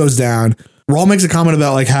 She goes down. Raul makes a comment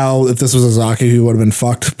about like how if this was Azaki, he would have been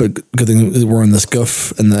fucked, but good thing we're in this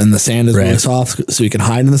Goof and the sand is really soft, so he can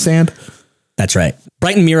hide in the sand. That's right.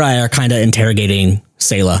 Bright and Mirai are kind of interrogating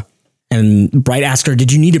Sayla, and Bright asks her,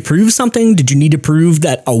 "Did you need to prove something? Did you need to prove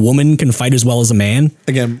that a woman can fight as well as a man?"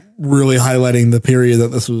 Again, really highlighting the period that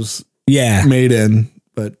this was made in.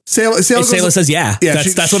 But Sayla says, yeah,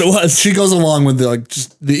 that's what it was. She goes along with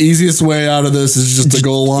just the easiest way out of this is just to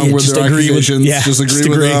go along with their accusations. Just agree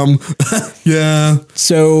with them. Yeah.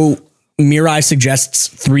 So Mirai suggests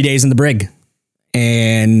 3 days in the brig,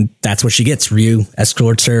 and that's what she gets. Ryu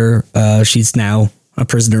escorts her. She's now a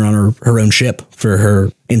prisoner on her own ship for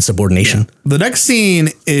her insubordination. Yeah. The next scene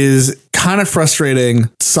is kind of frustrating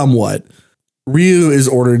somewhat. Ryu is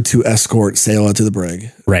ordered to escort Sayla to the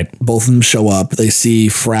brig. Right. Both of them show up. They see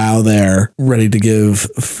Frau there ready to give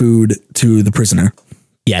food to the prisoner.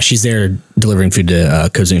 Yeah, she's there delivering food to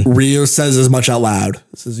Kozun. Ryu says as much out loud.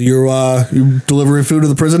 Says, you're delivering food to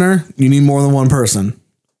the prisoner? You need more than one person.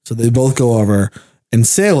 So they both go over. And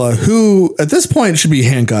Sayla, who at this point should be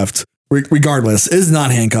handcuffed, regardless, is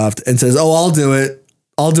not handcuffed, and says, oh, I'll do it.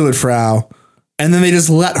 I'll do it, Frau. And then they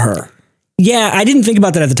just let her. Yeah, I didn't think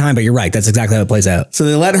about that at the time, but you're right. That's exactly how it plays out. So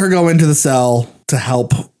they let her go into the cell to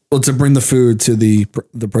help, to bring the food to the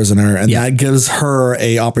prisoner. And that gives her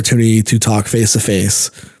a opportunity to talk face to face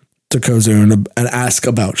to Kozun and ask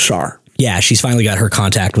about Char. Yeah, she's finally got her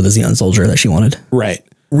contact with the Zeon soldier that she wanted. Right.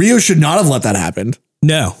 Ryu should not have let that happen.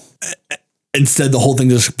 No. Instead, the whole thing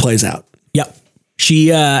just plays out. Yep.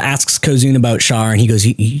 She asks Kozun about Char, and he goes,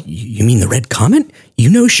 you mean the Red Comet? You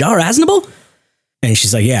know Char Aznable? And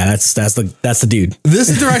she's like, yeah, that's the dude. This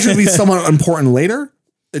interaction will be somewhat important later.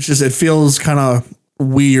 It's just, it feels kind of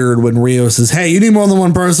weird when Ryu says, hey, you need more than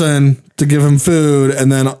one person to give him food.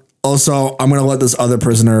 And then also, I'm going to let this other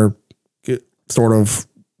prisoner, I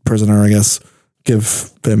guess,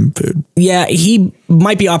 give him food. Yeah, he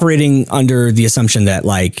might be operating under the assumption that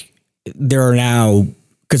like there are now,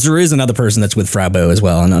 because there is another person that's with Frau Bow as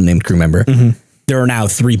well, an unnamed crew member. Mm-hmm. There are now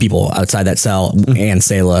 3 people outside that cell and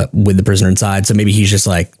Sayla with the prisoner inside. So maybe he's just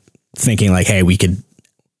like thinking like, hey, we got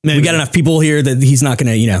enough people here that he's not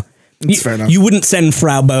going to, It's fair enough. You wouldn't send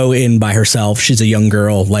Frau Bow in by herself. She's a young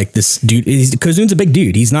girl. Like this dude, Kozun's a big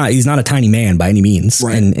dude. He's not a tiny man by any means.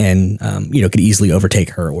 Right. And could easily overtake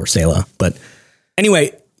her or Sayla. But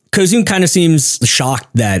anyway, Kozun kind of seems shocked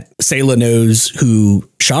that Sayla knows who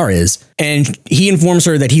Char is. And he informs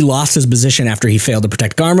her that he lost his position after he failed to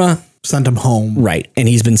protect Garma. Sent him home. Right. And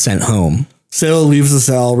he's been sent home. Sayla leaves the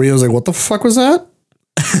cell. Rio's like, what the fuck was that?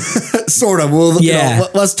 Sort of. Well,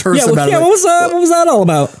 less terse about it. Yeah, what was that all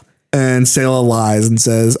about? And Sayla lies and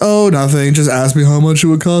says, oh, nothing. Just ask me how much it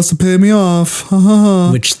would cost to pay me off.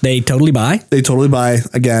 Which they totally buy. They totally buy.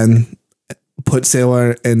 Again, put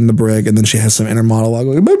Sayla in the brig, and then she has some inner monologue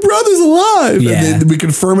like, my brother's alive. Yeah. And we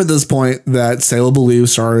confirm at this point that Sayla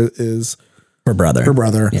believes Char is her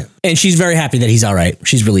brother. Yeah. And she's very happy that he's all right.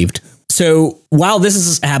 She's relieved. So while this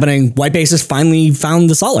is happening, White Base has finally found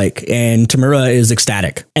the Salt Lake, and Tamura is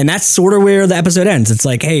ecstatic. And that's sort of where the episode ends. It's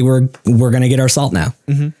like, hey, we're going to get our salt now.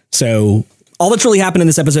 Mm-hmm. So all that's really happened in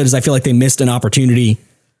this episode is I feel like they missed an opportunity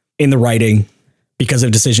in the writing because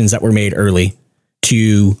of decisions that were made early.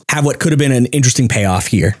 to have what could have been an interesting payoff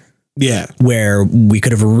here. Yeah. Where we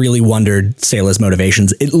could have really wondered Sayla's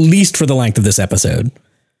motivations, at least for the length of this episode.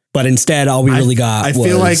 But instead, all we really got I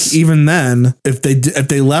feel like even then, if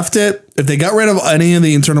they left it, if they got rid of any of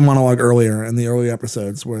the internal monologue earlier in the early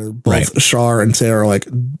episodes where both Char and Sayla are like,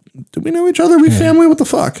 do we know each other? We family? What the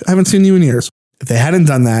fuck? I haven't seen you in years. If they hadn't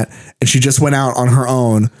done that and she just went out on her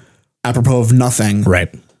own, apropos of nothing.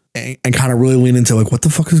 Right. And kind of really lean into like, what the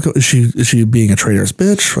fuck is she being a traitor's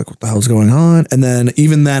bitch? Like, what the hell's going on? And then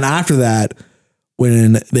even then after that,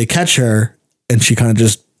 when they catch her and she kind of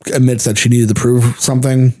just admits that she needed to prove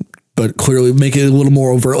something, but clearly make it a little more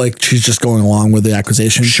overt, like she's just going along with the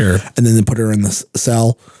accusation. Sure. And then they put her in the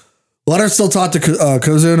cell. Let her still talk to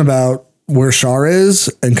Kozun about where Char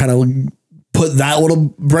is and kind of put that little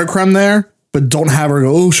breadcrumb there. But don't have her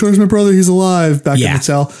go, oh, Char's my brother, he's alive, back in the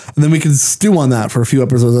cell. And then we can stew on that for a few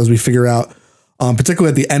episodes as we figure out, particularly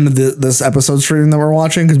at the end of this episode stream that we're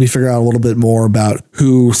watching, because we figure out a little bit more about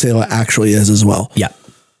who Sayla actually is as well. Yeah.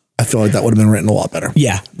 I feel like that would have been written a lot better.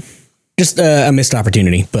 Yeah. Just a missed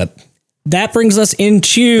opportunity. But that brings us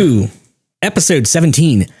into episode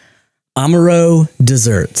 17, Amuro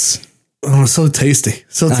Desserts. Oh, so tasty.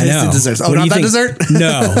 So tasty desserts. Oh, what not that dessert?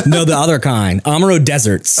 No, the other kind. Amuro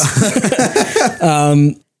Deserts.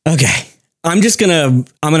 Okay. I'm going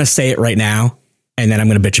to say it right now, and then I'm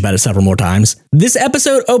going to bitch about it several more times. This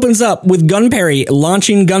episode opens up with Gunperry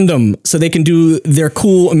launching Gundam so they can do their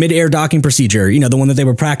cool mid-air docking procedure. You know, the one that they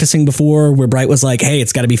were practicing before where Bright was like, hey,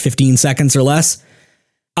 it's got to be 15 seconds or less.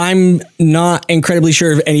 I'm not incredibly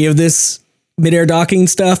sure if any of this mid-air docking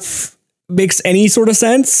stuff makes any sort of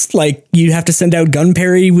sense. Like, you have to send out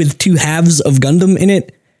Gunperry with 2 halves of Gundam in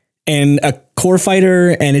it and a core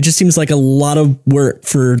fighter, and it just seems like a lot of work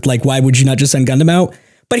for, like, why would you not just send Gundam out?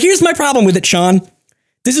 But here's my problem with it, Sean.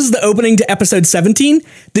 This is the opening to episode 17.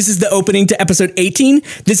 This is the opening to episode 18.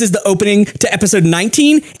 This is the opening to episode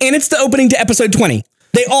 19. And it's the opening to episode 20.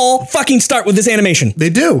 They all fucking start with this animation. They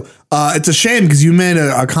do. It's a shame because you made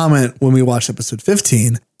a comment when we watched episode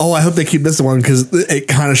 15. Oh, I hope they keep this one because it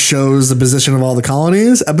kind of shows the position of all the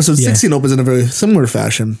colonies. Episode 16 opens in a very similar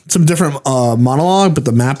fashion. Some different monologue, but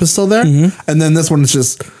the map is still there. Mm-hmm. And then this one is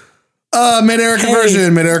just mid-air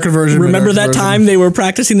conversion. Remember that time they were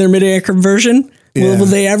practicing their mid-air conversion? Yeah. Will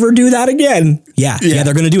they ever do that again? Yeah,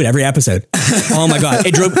 they're going to do it every episode. Oh my God.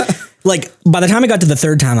 It drove... Like, by the time I got to the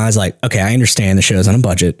third time, I was like, okay, I understand the show's on a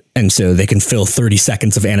budget, and so they can fill 30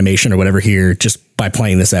 seconds of animation or whatever here just by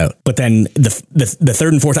playing this out. But then the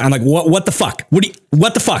third and fourth, I'm like, what the fuck?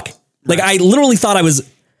 What the fuck? Like, I literally thought I was,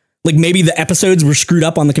 like, maybe the episodes were screwed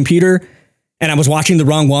up on the computer, and I was watching the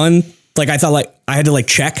wrong one. Like, I thought, like, I had to, like,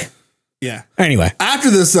 check. Yeah. Anyway. After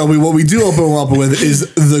this, though, what we do open up with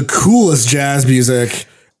is the coolest jazz music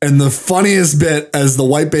and the funniest bit as the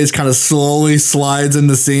white bass kind of slowly slides in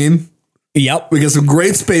the scene. Yep. We get some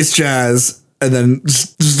great space jazz and then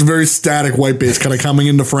just a very static white bass kind of coming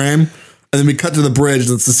into frame. And then we cut to the bridge.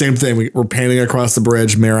 It's the same thing. We're painting across the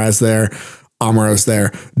bridge. Mirai's there. Amuro's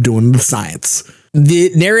there doing the science.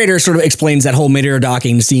 The narrator sort of explains that whole mid-air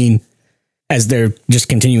docking scene as they're just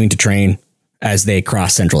continuing to train as they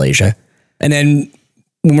cross Central Asia. And then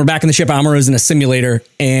when we're back in the ship, Amuro's in a simulator.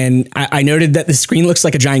 And I noted that the screen looks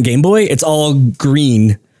like a giant Game Boy. It's all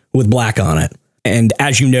green with black on it. And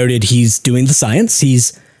as you noted, he's doing the science.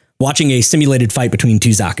 He's watching a simulated fight between 2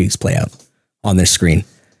 Zaku's play out on this screen.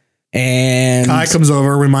 And Kai comes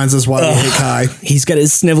over, reminds us why we hate Kai. He's got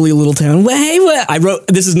his snivelly little tone. Well, hey, what? I wrote,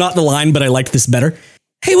 this is not the line, but I liked this better.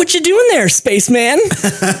 Hey, what you doing there, spaceman?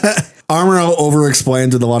 Amuro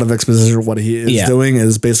over-explained with a lot of exposition of what he is doing.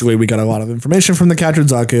 Is basically we got a lot of information from the captured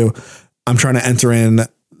Zaku. I'm trying to enter in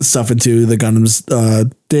stuff into the Gundam's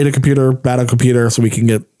data computer, battle computer, so we can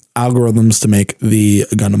get algorithms to make the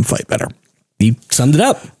Gundam fight better. He summed it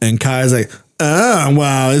up. And Kai's like, oh,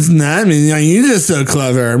 wow, isn't that mean? You're just so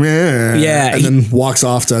clever. Yeah. And then walks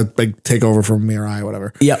off to like take over from Mirai or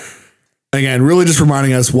whatever. Yep. Again, really just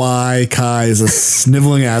reminding us why Kai is a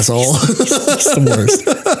sniveling asshole. He's the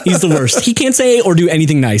worst. He's the worst. He can't say or do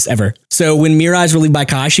anything nice ever. So when Mirai's relieved by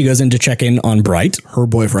Kai, she goes in to check in on Bright. Her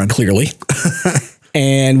boyfriend. Clearly.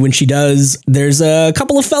 And when she does, there's a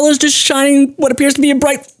couple of fellas just shining what appears to be a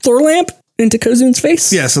bright floor lamp into Kozun's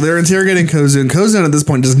face. Yeah, so they're interrogating Kozun. Kozun at this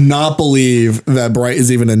point does not believe that Bright is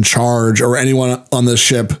even in charge or anyone on this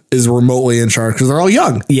ship is remotely in charge because they're all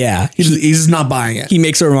young. Yeah. He's just not buying it. He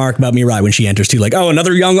makes a remark about Mirai when she enters too, like, oh,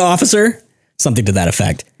 another young officer? Something to that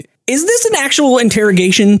effect. Is this an actual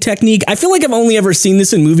interrogation technique? I feel like I've only ever seen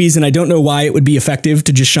this in movies and I don't know why it would be effective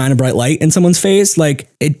to just shine a bright light in someone's face. Like,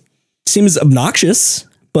 it seems obnoxious,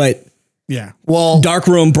 but Yeah. Well, Dark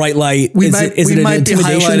room, bright light. Is it an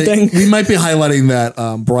intimidation thing? We might be highlighting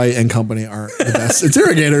that Bright and company aren't the best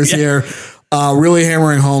interrogators here. Really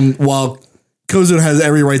hammering home while Kozun has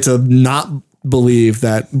every right to not believe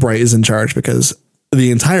that Bright is in charge because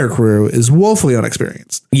the entire crew is woefully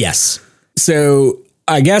unexperienced. Yes. So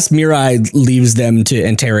I guess Mirai leaves them to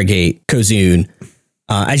interrogate Kozun.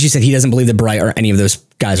 As you said, he doesn't believe that Bright or any of those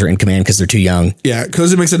guys are in command because they're too young. Yeah.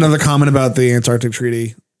 Kozun makes another comment about the Antarctic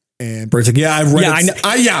Treaty. And Bright's like, yeah, I've read it.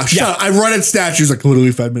 I've read it statues like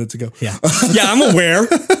literally 5 minutes ago. Yeah. Yeah, I'm aware.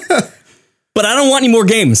 But I don't want any more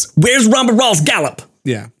games. Where's Ramba Rawl's Gallop?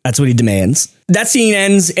 Yeah. That's what he demands. That scene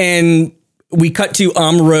ends and we cut to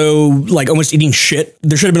Amuro like almost eating shit.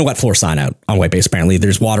 There should have been a wet floor sign out on White Base. Apparently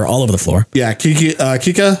there's water all over the floor. Yeah. Kika, I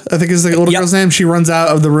think is the little girl's name. She runs out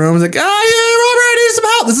of the room. Like, yeah, Robert, I need some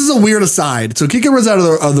help. This is a weird aside. So Kika runs out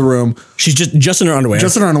of the room. She's just in her underwear.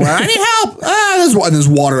 I need help. There's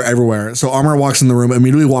water everywhere. So Amuro walks in the room,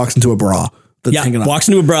 immediately walks into a bra. That's hanging up. Walks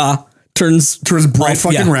into a bra, turns bright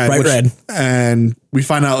fucking red. Bright red. And we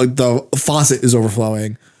find out like the faucet is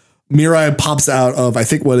overflowing. Mirai pops out of, I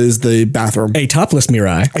think, what is the bathroom. A topless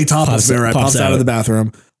Mirai. Pops out of the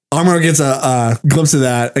bathroom. Amuro gets a glimpse of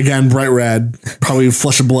that. Again, bright red, probably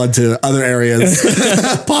flush of blood to other areas.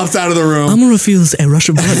 Pops out of the room. Amuro feels a rush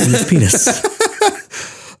of blood in his penis.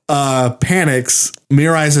 Panics.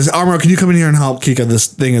 Mirai says, Amuro, can you come in here and help Kika? This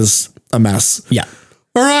thing is a mess. Yeah.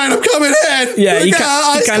 All right, I'm coming in. Yeah, he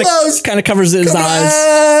kind of covers his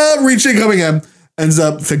eyes. Reaching, coming in. Ends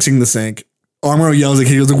up fixing the sink. Amuro yells at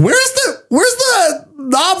Kika. Goes like, where's the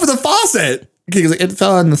knob for the faucet? Kika's like, it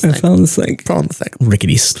fell in the sink.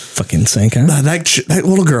 Rickety fucking sink, huh? That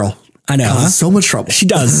little girl. I know. Causes so much trouble. She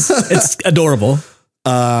does. It's adorable.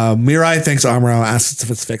 Mirai thanks Amuro, asks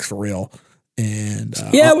if it's fixed for real. And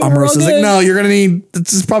Amuro says like, no,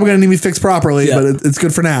 this is probably gonna need to be fixed properly, but it's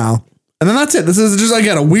good for now. And then that's it. This is just,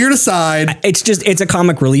 again, a weird aside. It's a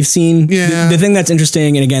comic relief scene. Yeah. The thing that's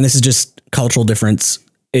interesting, and again, this is just cultural difference,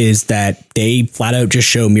 is that they flat out just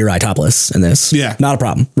show Mirai topless in this. Yeah. Not a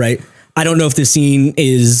problem, right? I don't know if this scene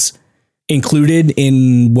is included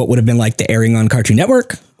in what would have been like the airing on Cartoon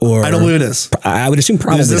Network, or I don't believe it is. I would assume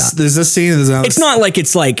probably not. There's this scene. It's not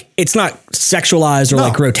sexualized or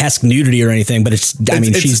like grotesque nudity or anything, but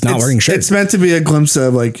she's not wearing a shirt. It's meant to be a glimpse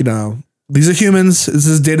of like, these are humans. This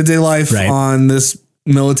is day-to-day life on this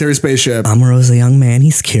military spaceship. Amuro's a young man.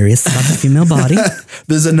 He's curious about the female body.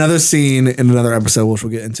 There's another scene in another episode, which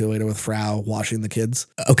we'll get into later, with Frau washing the kids.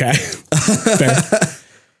 Okay. Fair.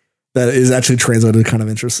 That is actually translated kind of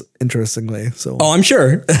interestingly. So, I'm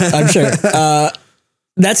sure.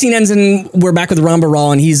 That scene ends and we're back with Ramba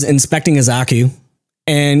Rawl and he's inspecting Izaku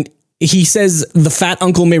and he says the fat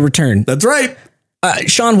uncle may return. That's right.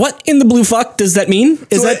 Sean, what in the blue fuck does that mean?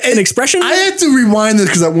 Is that an expression? I had to rewind this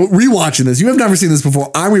because I'm rewatching this. You have never seen this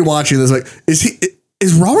before. I'm rewatching this. Like,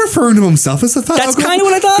 is Raw referring to himself as the fat uncle? That's kind of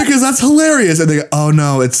what I thought. Because that's hilarious. And they go, oh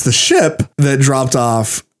no, it's the ship that dropped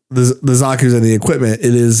off the Zaku's and the equipment.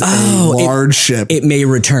 It is a large ship. It may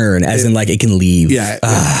return, as in like it can leave. Yeah.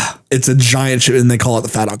 It's a giant ship and they call it the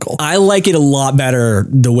fat uncle. I like it a lot better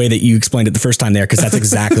the way that you explained it the first time there, because that's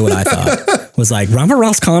exactly what I thought. Was like, Ramba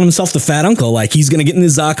Rawl's calling himself the fat uncle. Like he's going to get in the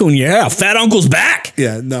Zaku and fat uncle's back.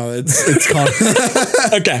 Yeah, no, it's called.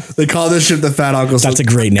 Okay. They call this ship the fat uncle. That's a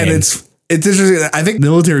great name. And it's interesting. I think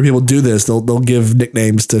military people do this. They'll give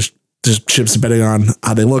nicknames to ships depending on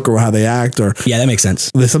how they look or how they act. Or yeah, that makes sense.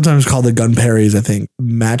 They sometimes call the gun Perrys, I think,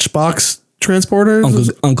 matchbox transporters.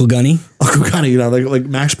 Uncle Gunny. Uncle Gunny, like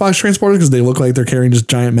matchbox transporters because they look like they're carrying just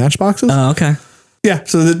giant matchboxes. Oh, okay. Yeah,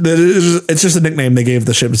 so it's just a nickname they gave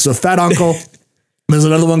the ship. So Fat Uncle. There's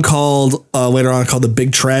another one called later on called the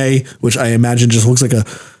Big Tray, which I imagine just looks like a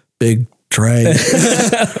big tray.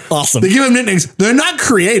 Awesome. They give them nicknames. They're not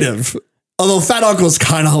creative. Although Fat Uncle is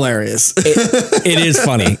kind of hilarious. It is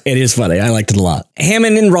funny. It is funny. I liked it a lot.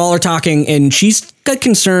 Hammond and Rawl are talking, and she's got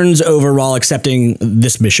concerns over Rawl accepting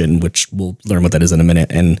this mission, which we'll learn what that is in a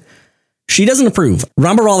minute. And she doesn't approve.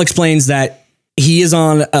 Ramba Rawl explains that he is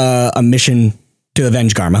on a mission to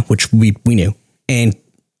avenge Garma, which we knew. And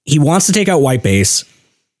he wants to take out White Base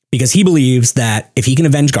because he believes that if he can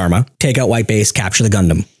avenge Garma, take out White Base, capture the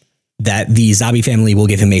Gundam, that the Zabi family will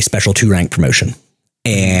give him a special 2-rank promotion.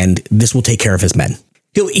 And this will take care of his men.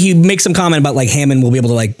 He makes some comment about like Hammond will be able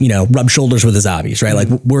to rub shoulders with the Zabis, right? Like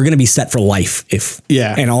we're going to be set for life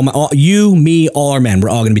and all you, me, all our men, we're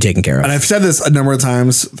all going to be taken care of. And I've said this a number of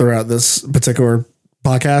times throughout this particular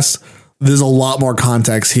podcast. There's a lot more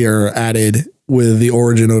context here added with the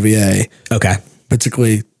Origin OVA. Okay.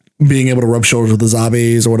 Particularly being able to rub shoulders with the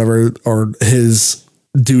Zabis or whatever, or his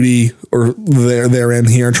duty, or they're in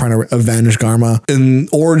here trying to avenge Garma. In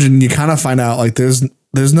Origin, you kind of find out like there's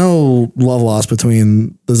no love lost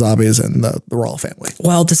between the Zabis and the royal family.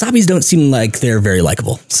 Well, the Zabis don't seem like they're very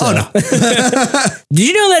likable. So. Oh, no. Did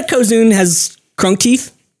you know that Kozun has crunk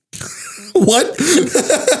teeth? What?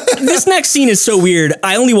 This next scene is so weird.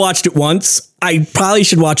 I only watched it once. I probably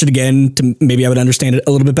should watch it again to maybe I would understand it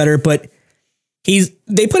a little bit better. But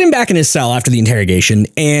they put him back in his cell after the interrogation,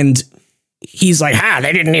 and he's like,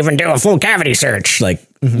 they didn't even do a full cavity search, like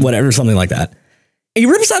whatever, something like that. And he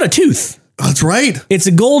rips out a tooth. That's right. It's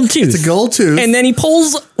a gold tooth. It's a gold tooth. And then he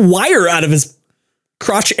pulls wire out of his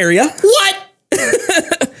crotch area. What?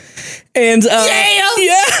 And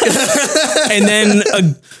yeah. And then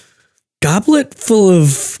a goblet full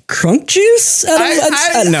of crunk juice. No,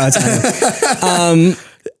 it's fine.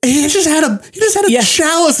 He just had a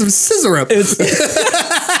chalice of scissorup. It's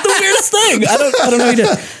the weirdest thing. I don't know what he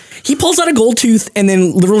did. He pulls out a gold tooth and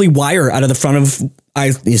then literally wire out of the front of, I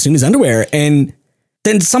assume, his underwear, and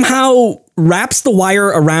then somehow wraps the wire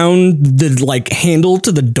around the like handle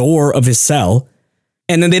to the door of his cell.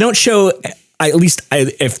 And then they don't show,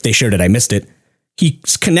 if they showed it, I missed it.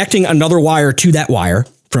 He's connecting another wire to that wire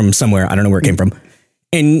from somewhere. I don't know where it came from.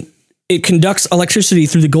 And it conducts electricity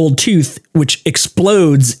through the gold tooth, which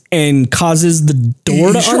explodes and causes the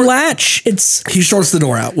door to unlatch. He shorts the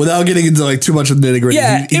door out without getting into like too much of the nitty gritty.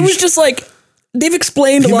 Yeah, it was just like, they've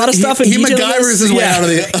explained a lot of stuff. He MacGyvers his way out of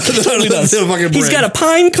the fucking bridge. He's got a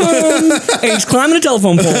pine cone and he's climbing a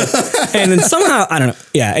telephone pole. And then somehow, I don't know.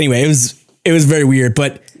 Yeah, anyway, it was very weird,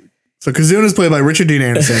 but. So Kozun is played by Richard Dean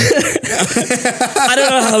Anderson. I don't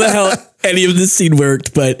know how the hell any of this scene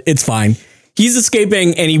worked, but it's fine. He's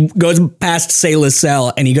escaping and he goes past Sayla's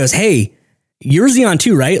cell and he goes, "Hey, you're Zeon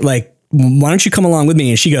too, right? Like, why don't you come along with me?"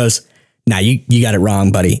 And she goes, "Nah, you got it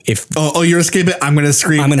wrong, buddy. If you're escaping, I'm going to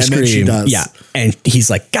scream." I'm going to scream. She does. Yeah. And he's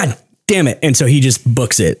like, "God damn it." And so he just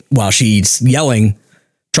books it while she's yelling,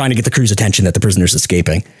 trying to get the crew's attention that the prisoner's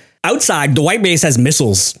escaping. Outside, the White Base has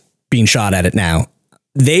missiles being shot at it now.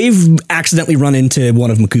 They've accidentally run into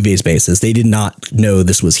one of M'Quve's bases. They did not know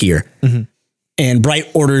this was here. Mm-hmm. And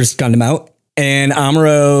Bright orders Gundam out, and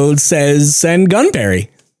Amuro says, "Send Gunberry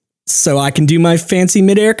so I can do my fancy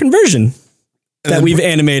midair conversion that we've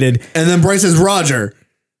animated." And then Bright says, "Roger."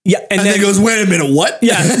 Yeah. And then he goes, "Wait a minute, what?"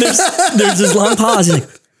 Yeah. There's this long pause. He's like,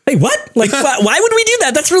 "Hey, what? Like, why would we do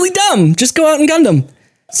that? That's really dumb. Just go out and Gundam."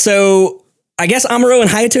 So I guess Amuro and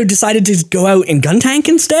Hayato decided to go out and gun tank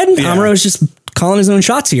instead. Yeah. Amuro's just calling his own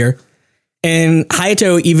shots here. And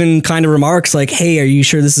Hayato even kind of remarks like, "Hey, are you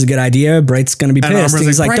sure this is a good idea? Bright's going to be pissed." And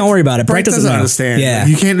he's like, "Don't worry about it. Bright doesn't understand. Yeah.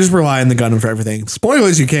 You can't just rely on the Gundam for everything.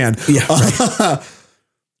 Spoilers, you can." Yeah. Right.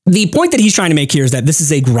 The point that he's trying to make here is that this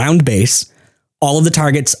is a ground base. All of the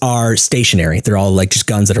targets are stationary. They're all like just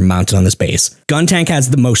guns that are mounted on this base. Gun tank has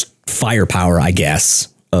the most firepower, I guess.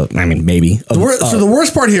 Maybe. So the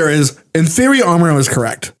worst part here is, in theory, Amuro is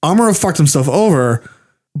correct. Amuro fucked himself over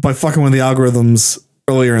by fucking with the algorithms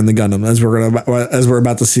earlier in the Gundam, as we're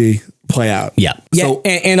about to see play out. Yeah. So,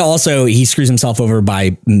 and also he screws himself over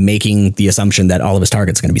by making the assumption that all of his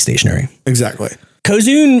targets are going to be stationary. Exactly.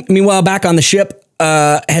 Kozun, meanwhile, back on the ship,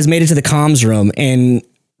 has made it to the comms room, and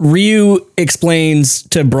Ryu explains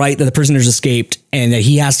to Bright that the prisoner's escaped and that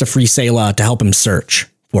he has to free Sayla to help him search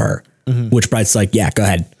for her, which Bright's like, "Yeah, go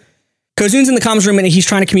ahead." Kozun's in the comms room and he's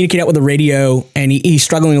trying to communicate out with the radio, and he's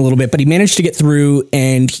struggling a little bit, but he managed to get through,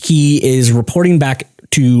 and he is reporting back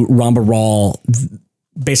to Ramba Ral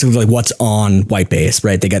basically like what's on White Base,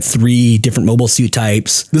 right? They got 3 different mobile suit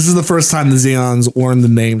types. This is the first time the Zeons learned the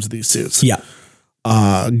names of these suits. Yeah.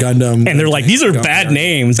 Gundam. And they're like, these are bad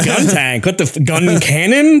names. Gun tank. What the gun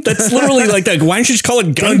cannon? That's literally like, why don't you just call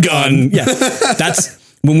it gun? Yeah. That's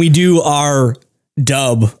when we do our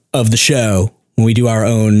dub of the show, when we do our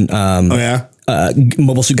own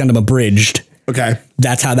Mobile Suit Gundam Abridged. Okay.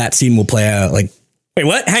 That's how that scene will play out. Like, wait,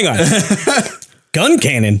 what? Hang on. Gun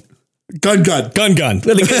cannon. Gun.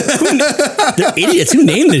 They're idiots. Who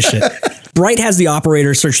named this shit? Bright has the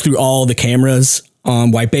operator search through all the cameras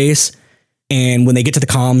on White Base. And when they get to the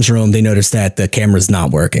comms room, they notice that the camera's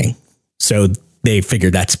not working. So they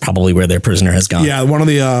figured that's probably where their prisoner has gone. Yeah, one of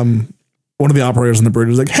the operators on the bridge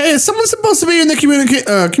was like, "Hey, is someone supposed to be in the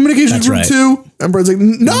communications room too?" And Bright's like,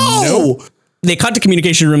 "No." Nope. They cut to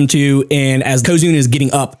communication room 2, and as Kozun is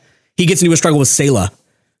getting up, he gets into a struggle with Sayla,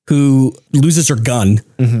 who loses her gun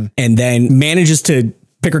and then manages to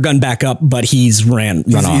pick her gun back up, but he's run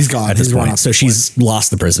off. He's gone at this point. So she's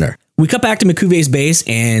lost the prisoner. We cut back to M'Quve's base,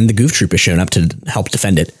 and the Goof Troop has shown up to help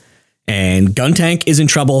defend it. And Gun Tank is in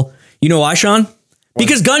trouble. You know why, Sean?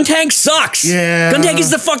 Because Gun Tank sucks. Yeah. Gun Tank is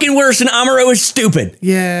the fucking worst, and Amuro is stupid.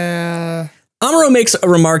 Yeah. Amuro makes a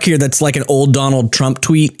remark here that's like an old Donald Trump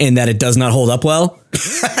tweet in that it does not hold up well.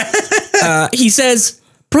 He says,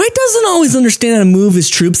 Bright doesn't always understand how to move his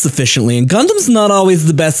troops efficiently, and Gundam's not always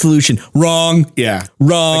the best solution. Wrong. Yeah.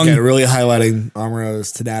 Wrong. Again, really highlighting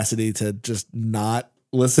Amuro's tenacity to just not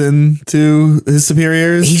listen to his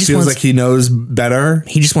superiors. He just feels wants- like he knows better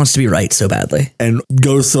He just wants to be right so badly. and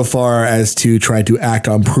goes so far as to try to act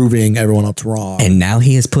on proving everyone else wrong. And now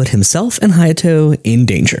he has put himself and Hayato in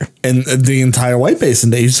danger. And the entire white base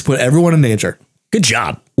in danger. He just put everyone in danger. Good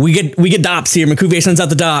job. We get DOPS here. Makuve sends out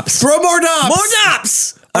the DOPS. Throw more dops. More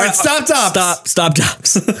DOPS. All right, stop DOPS. Stop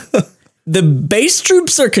DOPS. The base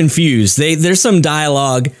troops are confused. There's some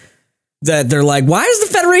dialogue that they're like, why is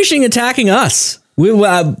the Federation attacking us?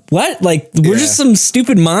 What? Like, we're just some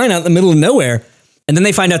stupid mine out in the middle of nowhere. And then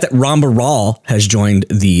they find out that Ramba Ral has joined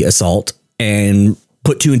the assault and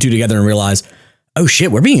put 2 and 2 together and realize, oh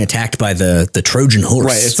shit, we're being attacked by the Trojan horse.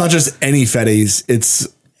 Right. It's not just any Fetties. It's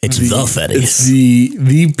the Fetties. It's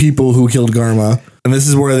the people who killed Garma. And this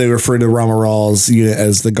is where they refer to Ramba Ral's unit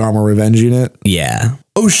as the Garma Revenge Unit. Yeah.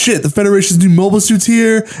 Oh shit, the Federation's new mobile suit's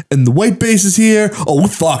here, and the white base is here. Oh, we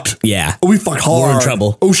fucked. Yeah. Oh, we fucked hard. We're in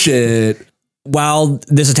trouble. Oh shit. While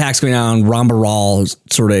this attack's going on, Ramba Ral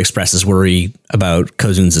sort of expresses worry about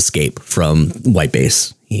Kozun's escape from White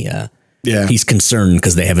Base. He's concerned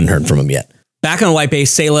because they haven't heard from him yet. Back on White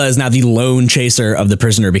Base, Sayla is now the lone chaser of the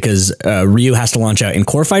prisoner because Ryu has to launch out in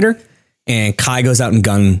Core Fighter, and Kai goes out in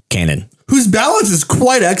Gun Cannon. Whose balance is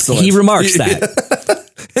quite excellent. He remarks that.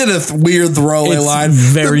 In a weird throwaway line.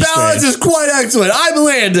 Very the balance strange. is quite excellent. I'm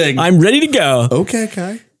landing. I'm ready to go. Okay,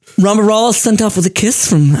 Kai. Ramba Ral is sent off with a kiss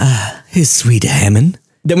from his sweet Hammond.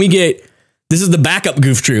 Then we get, this is the backup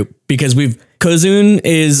goof troop because Kozun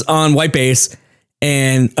is on White Base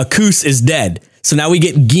and Akus is dead. So now we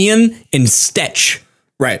get Gian and Stetch.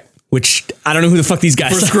 Right. Which I don't know who the fuck these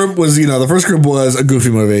guys First are. group was, the first group was a goofy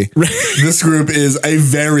movie. This group is a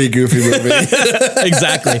very goofy movie.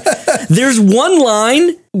 Exactly. There's one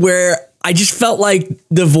line where I just felt like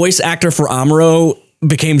the voice actor for Amuro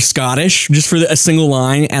became Scottish just for a single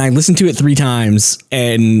line. And I listened to it 3 times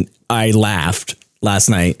and I laughed last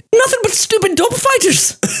night. Nothing but stupid dope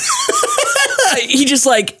fighters. He just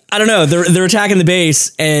I don't know. They're attacking the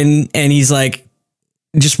base and he's like,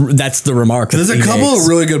 that's the remark. There's a couple of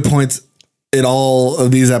really good points in all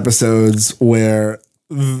of these episodes where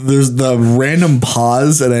there's the random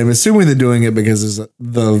pause, and I'm assuming they're doing it because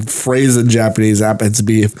the phrase in Japanese happens to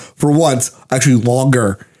be, for once, actually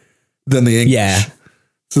longer than the English. Yeah.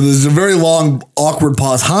 So there's a very long, awkward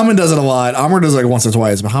pause. Hammond does it a lot. Amuro does it once or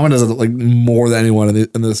twice, but Hammond does it more than anyone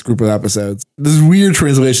in this group of episodes. There's weird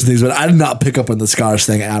translation things, but I did not pick up on the Scottish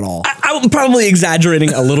thing at all. I'm probably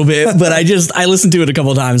exaggerating a little bit, but I listened to it a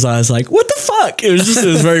couple of times. And I was like, what the fuck? It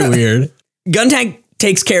was very weird. Gun Tank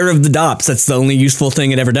takes care of the DOPS. That's the only useful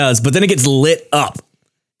thing it ever does. But then it gets lit up.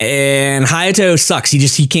 And Hayato sucks.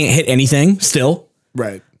 He can't hit anything still.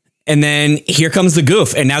 Right. And then here comes the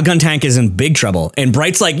goof. And now Gun Tank is in big trouble. And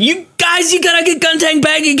Bright's like, you guys, you gotta get Gun Tank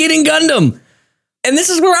back and get in Gundam. And this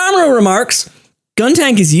is where Amuro remarks, Gun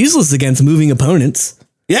Tank is useless against moving opponents.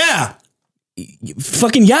 Yeah.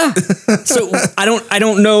 Fucking yeah. So I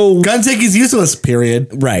don't know. Gun Tank is useless,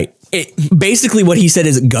 period. Right. Basically what he said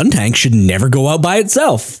is Gun Tank should never go out by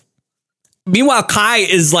itself. Meanwhile, Kai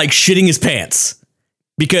is shitting his pants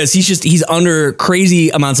because he's under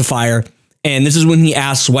crazy amounts of fire. And this is when he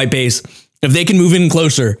asks White Base if they can move in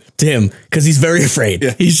closer to him because he's very afraid.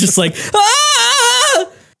 Yeah. He's just like, ah!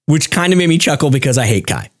 Which kind of made me chuckle because I hate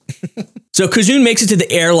Kai. So Kozun makes it to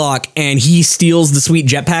the airlock and he steals the sweet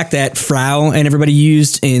jetpack that Frau and everybody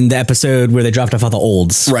used in the episode where they dropped off all the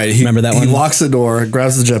olds. Right. Remember that one? He locks the door,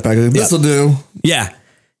 grabs the jetpack. This'll do. Yeah.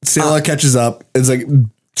 Sayla catches up. It's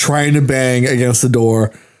trying to bang against the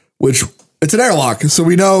door, which it's an airlock. So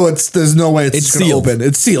we know there's no way it's going to open.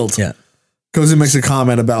 It's sealed. Yeah. Kozun makes a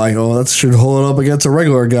comment about that should hold it up against a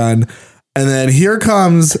regular gun. And then here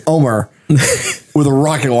comes Omer with a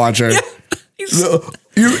rocket launcher. Yeah. So,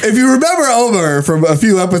 if you remember Omer from a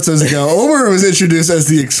few episodes ago, Omer was introduced as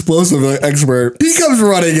the explosive expert. He comes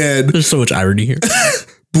running in. There's so much irony here.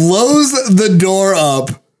 Blows the door up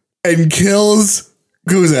and kills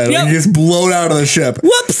Kuzen. Yep. He gets blown out of the ship.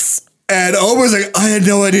 Whoops. And Omer's like, I had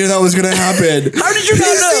no idea that was going to happen. How did you not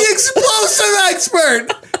know? He's the explosive expert.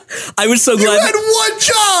 I was so glad. You had one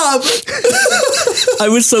job. I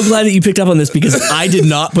was so glad that you picked up on this because I did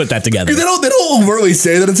not put that together. They don't overtly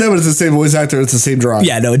say that it's him, but it's the same voice actor. It's the same drama.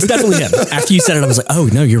 Yeah, no, it's definitely him. After you said it, I was like, oh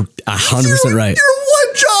no, you're 100% right. Your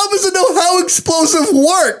one job is to know how explosives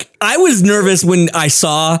work. I was nervous when I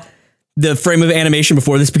saw the frame of animation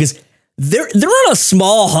before this because they're on a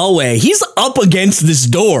small hallway. He's up against this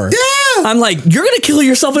door. Yeah. I'm like, you're gonna kill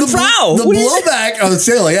yourself in Frau. The blowback,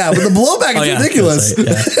 Sayla, yeah, but the blowback is ridiculous.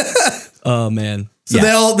 Yeah. Oh man.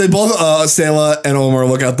 So they both Sayla and Omar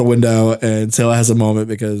look out the window, and Sayla has a moment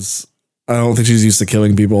because I don't think she's used to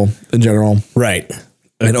killing people in general. Right.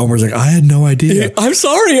 And Omar's like, I had no idea. I'm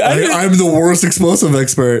sorry. I'm the worst explosive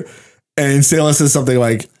expert. And Sayla says something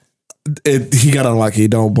like, he got unlucky.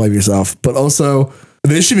 Don't blame yourself. But also,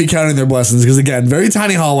 they should be counting their blessings because, again, very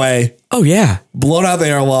tiny hallway. Oh, yeah. Blown out the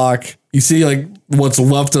airlock. You see, like, what's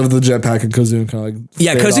left of the jetpack, and Kozun kind of like.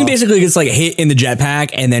 Yeah, Kozun basically gets like hit in the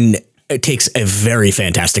jetpack and then it takes a very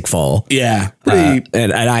fantastic fall. Yeah.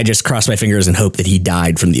 And I just crossed my fingers and hope that he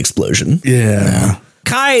died from the explosion. Yeah.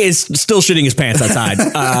 Kai is still shitting his pants outside.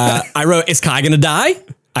 I wrote, is Kai going to die?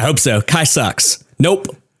 I hope so. Kai sucks. Nope.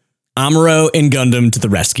 Amuro and Gundam to the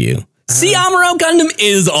rescue. See, Amuro, Gundam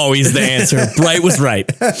is always the answer. Bright was right.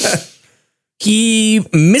 He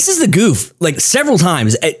misses the goof like several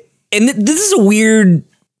times. And this is a weird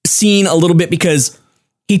scene a little bit because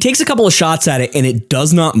he takes a couple of shots at it and it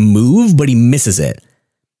does not move, but he misses it.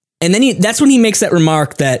 And then that's when he makes that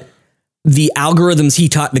remark that the algorithms he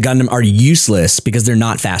taught the Gundam are useless because they're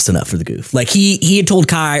not fast enough for the goof. Like he had told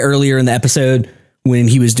Kai earlier in the episode when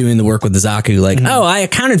he was doing the work with the Zaku, like, oh, I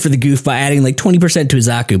accounted for the goof by adding like 20% to a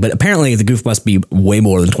Zaku, but apparently the goof must be way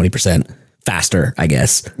more than 20% faster, I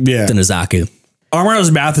guess, than a Zaku.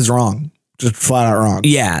 Amuro's math is wrong. Just flat out wrong.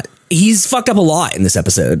 Yeah. He's fucked up a lot in this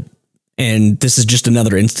episode. And this is just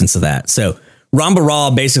another instance of that. So Ramba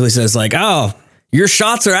Ral basically says like, oh, your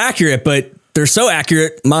shots are accurate, but they're so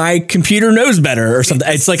accurate, my computer knows better or something.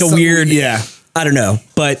 It's like a weird, I don't know,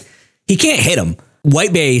 but he can't hit him.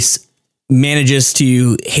 White Base manages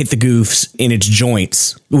to hit the goofs in its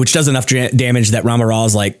joints, which does enough damage that Ramba Ral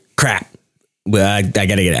is like, crap, well, I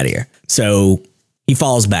got to get out of here. So he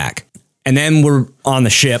falls back. And then we're on the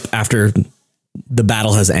ship after the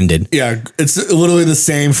battle has ended. Yeah, it's literally the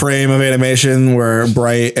same frame of animation where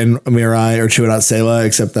Bright and Mirai are chewing out Sayla,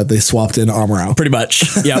 except that they swapped in Amuro. Pretty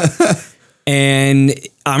much. Yep. And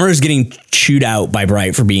Amuro's getting chewed out by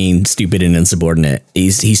Bright for being stupid and insubordinate.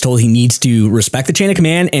 He's told he needs to respect the chain of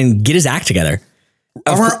command and get his act together.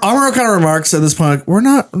 Amuro kind of remarks at this point, like, we're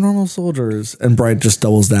not normal soldiers. And Bright just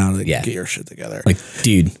doubles down and get your shit together. Like,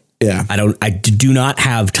 dude, I do not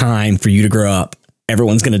have time for you to grow up.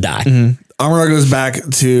 Everyone's going to die. Mm-hmm. Amuro goes back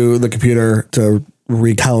to the computer to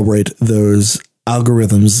recalibrate those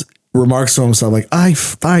algorithms, remarks to himself like, I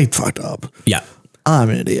fucked up. Yeah. I'm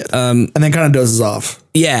an idiot. And then kind of dozes off.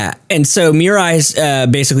 Yeah. And so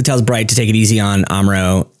Mirai basically tells Bright to take it easy on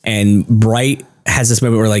Amuro. And Bright has this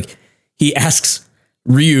moment where like he asks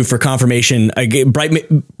Ryu for confirmation.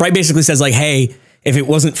 Bright basically says like, hey, if it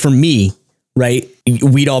wasn't for me, right,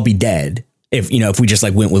 we'd all be dead. If we just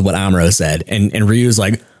like went with what Amuro said. And Ryu's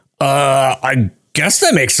like, I guess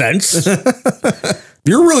that makes sense.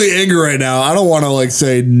 You're really angry right now. I don't want to like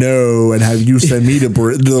say no and have you send me to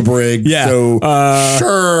the brig. Yeah. So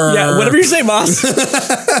sure. Yeah. Whatever you say, boss.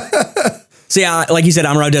 So yeah, like you said,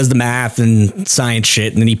 Amuro does the math and science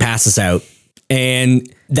shit, and then he passes out.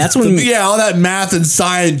 And that's when all that math and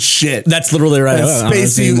science shit. That's literally right.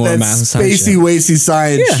 Spacey wacy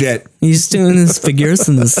science shit. He's doing his figures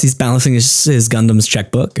and he's balancing his Gundam's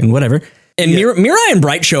checkbook and whatever. And Mirai and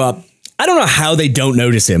Bright show up. I don't know how they don't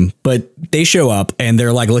notice him, but they show up and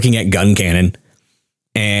they're like looking at gun cannon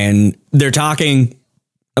and they're talking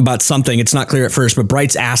about something. It's not clear at first, but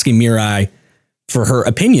Bright's asking Mirai for her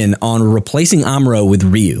opinion on replacing Amuro with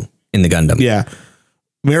Ryu in the Gundam. Yeah.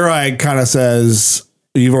 Mirai kind of says,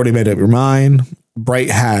 you've already made up your mind.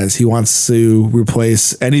 Bright has. He wants to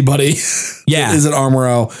replace anybody that isn't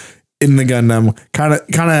Amuro in the Gundam.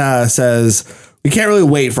 Kind of says, we can't really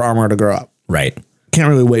wait for Amuro to grow up. Right. Can't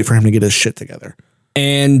really wait for him to get his shit together.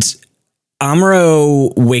 And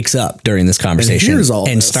Amuro wakes up during this conversation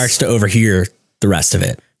and starts to overhear the rest of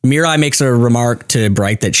it. Mirai makes a remark to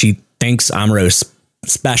Bright that she thinks Amuro's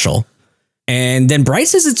special. And then Bright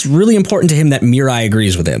says it's really important to him that Mirai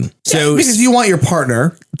agrees with him. So because you want your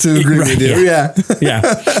partner to agree with you. Yeah.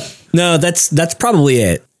 No, that's probably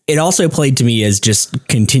it. It also played to me as just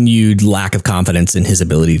continued lack of confidence in his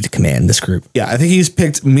ability to command this group. Yeah, I think he's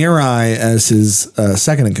picked Mirai as his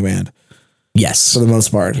second in command. Yes. For the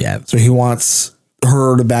most part. Yeah. So he wants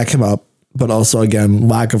her to back him up, but also, again,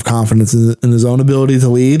 lack of confidence in his own ability to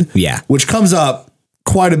lead. Yeah. Which comes up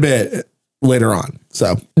quite a bit later on.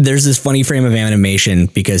 So there's this funny frame of animation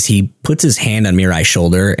because he puts his hand on Mirai's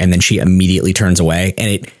shoulder and then she immediately turns away.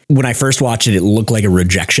 And when I first watched it, it looked like a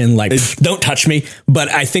rejection, like don't touch me. But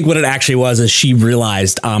I think what it actually was is she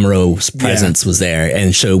realized Amuro's presence was there.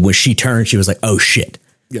 And so when she turned, she was like, oh shit.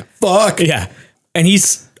 Yeah. Fuck. Yeah. And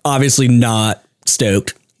he's obviously not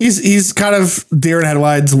stoked. He's kind of deer in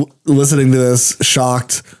headlights listening to this,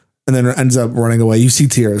 shocked, and then ends up running away. You see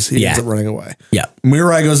tears. He ends up running away. Yeah.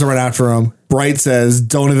 Mirai goes to run after him. Bright says,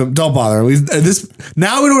 don't bother.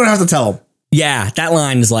 Now we don't have to tell him. Yeah, that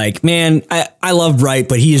line is like, man, I love Bright,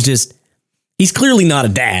 but he's clearly not a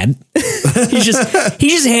dad. he's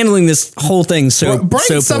just handling this whole thing Bright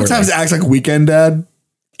so sometimes acts like weekend dad.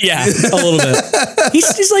 Yeah, a little bit.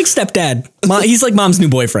 He's like stepdad. He's like mom's new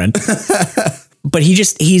boyfriend. But he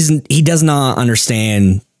does not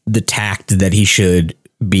understand the tact that he should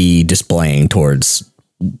be displaying towards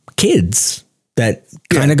kids that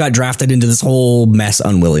kind of got drafted into this whole mess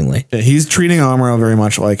unwillingly. Yeah, he's treating Amuro very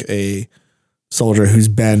much like a soldier who's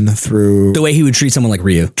been through the way he would treat someone like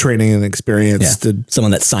Ryu, training and experience,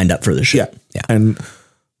 someone that signed up for this shit. Yeah. And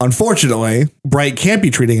unfortunately, Bright can't be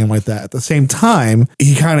treating him like that. At the same time,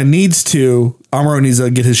 he kind of needs to. Amuro needs to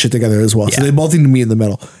get his shit together as well. Yeah. So they both need to meet in the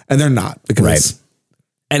middle, and they're not because,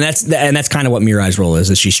 and that's kind of what Mirai's role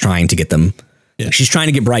is she's trying to get them. Yeah. She's trying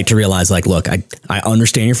to get Bright to realize, like, look, I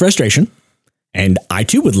understand your frustration, and I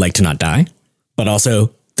too would like to not die, but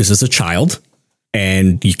also this is a child,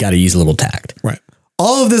 and you've got to use a little tact. Right.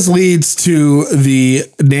 All of this leads to the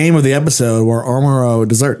name of the episode where Amuro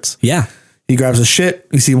deserts. Yeah. He grabs his shit.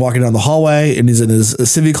 You see him walking down the hallway, and he's in his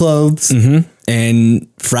civvy clothes. Mm-hmm. And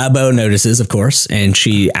Frau Bow notices, of course, and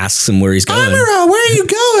she asks him where he's going. Amuro, where are you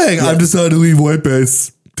going? I've decided to leave White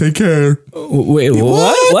Base. Take care. Wait,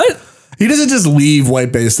 what? He doesn't just leave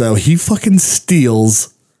White Base, though. He fucking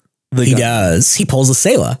steals the gun. He does. He pulls a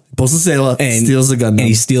Sayla. And steals the Gundam. And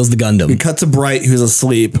he steals the Gundam. We cut to Bright, who's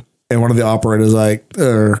asleep. And one of the operators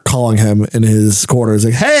calling him in his quarters,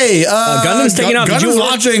 like, "Hey, Gundam's taking off. Gundam's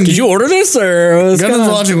launching. Did you order this or Gundam's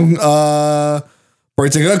launching?"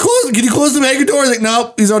 Bright's like, "Can you close the hangar door?" He's like,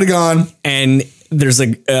 "Nope, he's already gone." And there's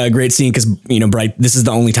a great scene because Bright. This is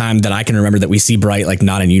the only time that I can remember that we see Bright like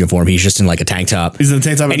not in uniform. He's just in like a tank top. He's in a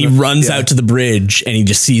tank top, and he runs out to the bridge and he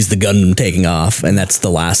just sees the Gundam taking off, and that's the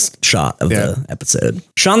last shot of the episode.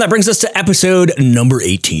 Sean, that brings us to episode number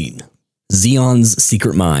 18. Zeon's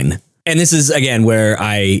Secret Mine. And this is, again, where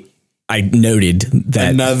I noted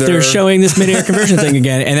that they're showing this mid-air conversion thing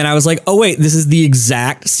again. And then I was like, oh, wait, this is the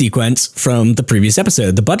exact sequence from the previous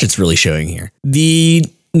episode. The budget's really showing here. The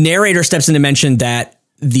narrator steps in to mention that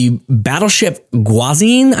the battleship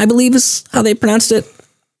Guazine, I believe is how they pronounced it.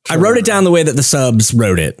 Sure. I wrote it down the way that the subs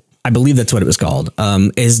wrote it. I believe that's what it was called.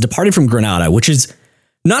 Is departed from Granada, which is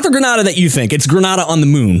not the Granada that you think. It's Granada on the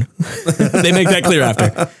moon. They make that clear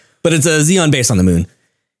after. But it's a Zeon base on the moon.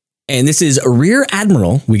 And this is Rear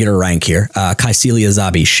Admiral, we get a rank here, Kycilia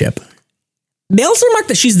Zabi's ship. They also remark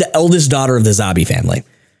that she's the eldest daughter of the Zabi family,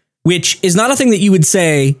 which is not a thing that you would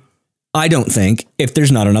say, I don't think, if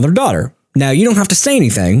there's not another daughter. Now, you don't have to say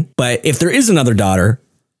anything, but if there is another daughter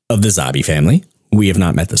of the Zabi family, we have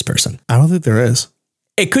not met this person. I don't think there is.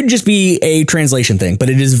 It could just be a translation thing,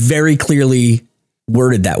 but it is very clearly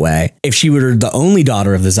worded that way. If she were the only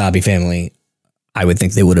daughter of the Zabi family, I would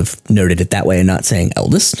think they would have noted it that way and not saying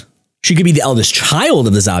eldest. She could be the eldest child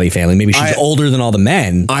of the Zabi family. Maybe she's older than all the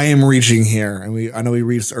men. I am reaching here. And I know we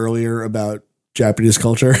reached earlier about Japanese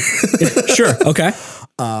culture. Sure. Okay.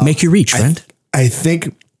 Make your reach, friend. I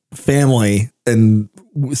think family and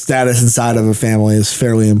status inside of a family is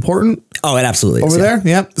fairly important. Oh, it absolutely is. Over there.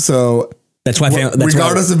 Yep. So that's why,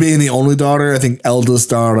 regardless of being the only daughter, I think eldest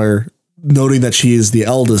daughter, noting that she is the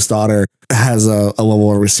eldest daughter, has a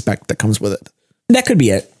level of respect that comes with it. That could be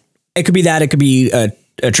it. It could be that. It could be a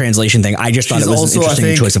translation thing. I just thought it was an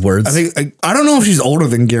interesting choice of words. I don't know if she's older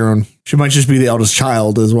than Giron. She might just be the eldest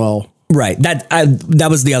child as well. Right. That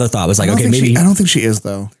was the other thought. Was like, okay, maybe. I don't think she is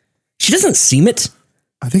though. She doesn't seem it.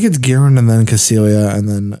 I think it's Giron and then Kycilia and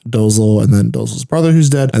then Dozel and then Dozel's brother who's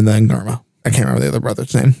dead and then Garma. I can't remember the other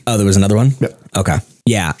brother's name. Oh, there was another one? Yep. Okay.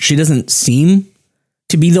 Yeah. She doesn't seem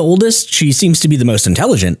to be the oldest. She seems to be the most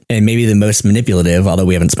intelligent and maybe the most manipulative, although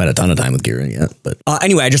we haven't spent a ton of time with Giron yet. But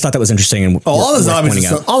anyway, I just thought that was interesting. And all the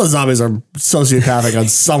zombies are sociopathic on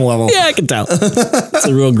some level. Yeah, I can tell. It's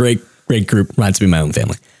a real great group. Reminds me of my own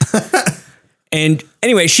family. And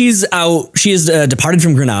anyway, she is departed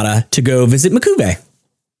from Granada to go visit Makube.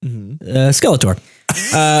 Skeletor.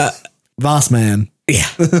 Voss man. Yeah.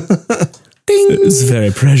 Ding. It's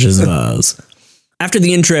very precious vase. After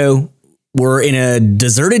the intro, we're in a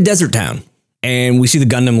deserted desert town, and we see the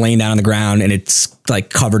Gundam laying down on the ground, and it's like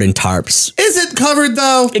covered in tarps. Is it covered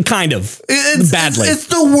though? Kind of. Badly. It's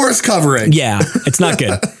the worst covering. Yeah, it's not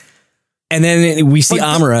good. And then we see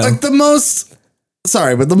Amuro. The most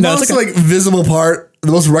visible part,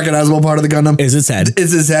 the most recognizable part of the Gundam is its head.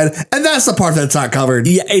 And that's the part that's not covered.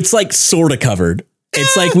 Yeah, it's like sort of covered.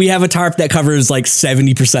 It's like we have a tarp that covers like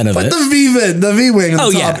 70% of But it. the V-wing. Oh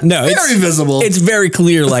yeah, no, very visible. It's very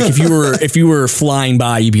clear. Like if you were flying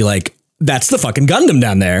by, you'd be like, "That's the fucking Gundam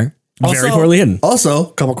down there." Very poorly hidden. Also,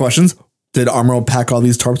 a couple questions. Did Amuro pack all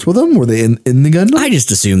these tarps with him? Were they in the Gundam? I just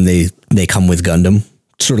assume they come with Gundam,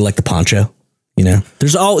 sort of like the poncho. You know,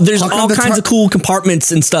 there's all kinds of cool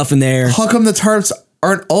compartments and stuff in there. How come the tarps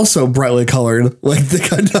aren't also brightly colored like the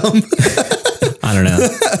Gundam? I don't know.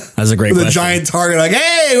 That's a great question. The giant target, like,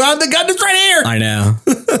 hey, well, the Gundam's right here. I know.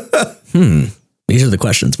 These are the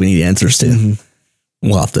questions we need answers to. Mm-hmm.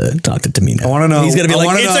 We'll have to talk to Tamino. I want to know. He's gonna be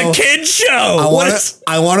like, it's a kid show.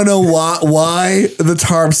 I want to know why the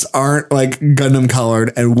tarps aren't like Gundam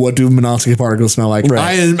colored, and what do Minovsky particles smell like?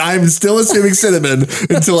 Right. I'm still assuming cinnamon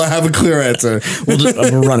until I have a clear answer.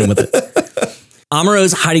 We're running with it.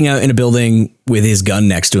 Amuro's hiding out in a building with his gun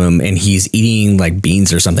next to him, and he's eating like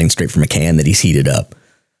beans or something straight from a can that he's heated up.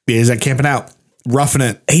 He's like camping out, roughing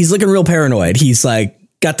it. He's looking real paranoid. He's like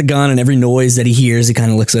got the gun, and every noise that he hears, he kind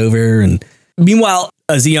of looks over. And meanwhile,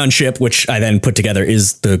 a Zeon ship, which I then put together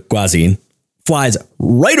is the Guazine, flies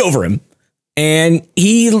right over him. And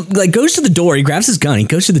he like goes to the door. He grabs his gun. He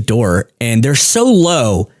goes to the door, and they're so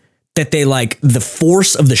low that they like the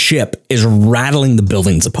force of the ship is rattling the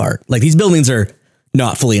buildings apart. Like these buildings are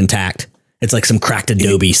not fully intact. It's like some cracked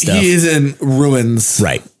adobe stuff. He is in ruins.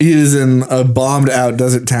 Right. He is in a bombed out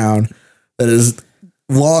desert town that is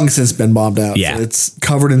long since been bombed out. Yeah. So it's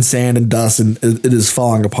covered in sand and dust, and it is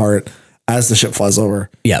falling apart as the ship flies over.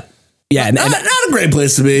 Yep. Yeah. Not a great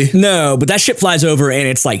place to be. No, but that ship flies over and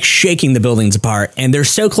it's like shaking the buildings apart. And they're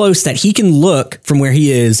so close that he can look from where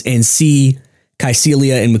he is and see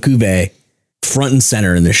Kycilia and Mikube front and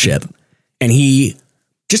center in the ship. And he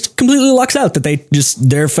just completely lucks out that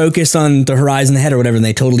they're focused on the horizon ahead or whatever, and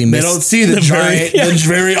they totally miss. They don't see the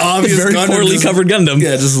very obvious, very Gundam poorly covered Gundam.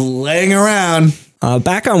 Yeah, just laying around.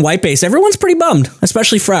 Back on White Base, everyone's pretty bummed,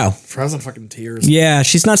 especially Frau. Frau's in fucking tears. Yeah,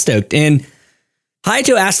 she's not stoked. And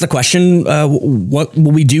Hayato asks the question, what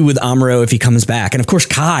will we do with Amuro if he comes back? And of course,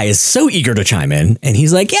 Kai is so eager to chime in. And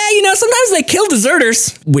he's like, yeah, sometimes they kill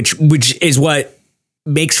deserters, which is what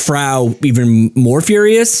makes Frau even more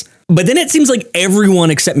furious. But then it seems like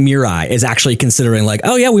everyone except Mirai is actually considering like,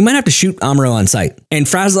 oh yeah, we might have to shoot Amuro on sight. And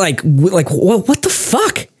Frau's like what the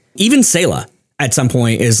fuck? Even Sayla at some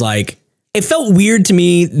point is like, it felt weird to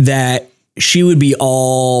me that she would be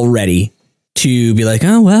all ready to be like,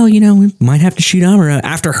 oh, well, we might have to shoot Amuro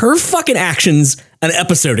after her fucking actions an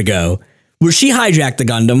episode ago where she hijacked the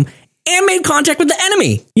Gundam and made contact with the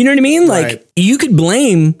enemy. You know what I mean? Like, you could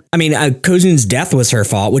blame, Kozun's death was her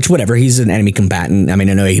fault, which whatever, he's an enemy combatant. I mean,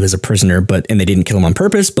 I know he was a prisoner, and they didn't kill him on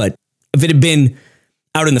purpose, but if it had been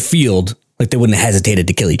out in the field, like they wouldn't have hesitated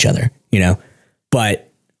to kill each other,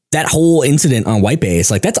 But that whole incident on White Base,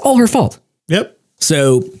 like that's all her fault. Yep.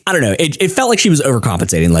 So I don't know. It felt like she was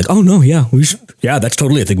overcompensating. Like, oh no, yeah, that's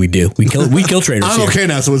totally a thing we do. We kill traitors. I'm here. Okay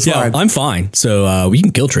now, so it's fine. I'm fine. So we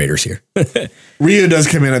can kill traitors here. Ryu does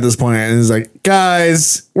come in at this point and is like,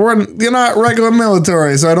 guys, you're not regular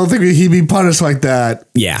military, so I don't think he'd be punished like that.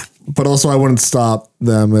 Yeah. But also, I wouldn't stop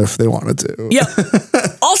them if they wanted to. Yeah.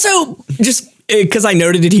 Also, just because I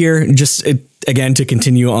noted it here, again, to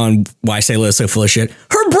continue on why Sayla is so full of shit.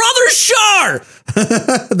 Her brother's Char!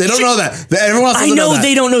 They don't know that. Everyone else doesn't know that.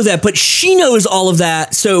 They don't know that, but she knows all of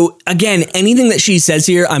that. So again, anything that she says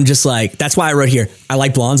here, I'm just like, that's why I wrote here, I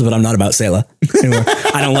like blondes, but I'm not about Sayla anymore.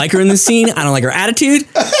 I don't like her in this scene. I don't like her attitude.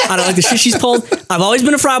 I don't like the shit she's pulled. I've always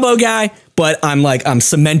been a Fraubo guy, but I'm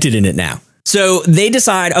cemented in it now. So they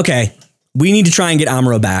decide, okay, we need to try and get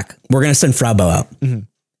Amuro back. We're going to send Fraubo out. Mm-hmm.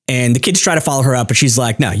 And the kids try to follow her up, but she's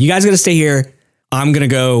like, no, you guys got to stay here. I'm going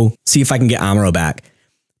to go see if I can get Amuro back.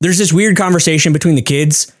 There's this weird conversation between the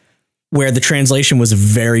kids where the translation was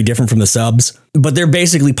very different from the subs, but they're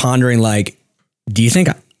basically pondering like, do you think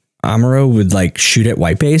Amuro would like shoot at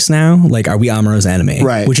White Base now? Like, are we Amuro's enemy?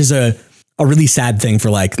 Right. Which is a really sad thing for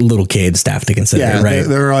like little kids to have to consider. Yeah, right.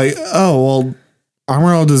 They're like, oh, well,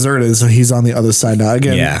 Amuro deserted, so he's on the other side now.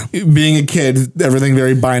 Again, being a kid, everything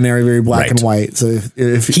very binary, very black and white. So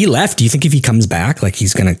if he left, do you think if he comes back, like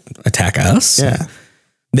he's going to attack us? Yeah.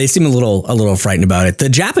 They seem a little frightened about it. The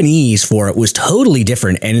Japanese for it was totally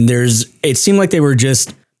different. And it seemed like they were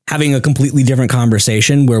just having a completely different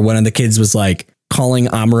conversation where one of the kids was like calling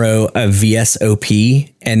Amuro a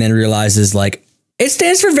VSOP and then realizes like, it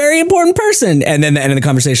stands for very important person. And then the end of the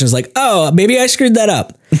conversation is like, oh, maybe I screwed that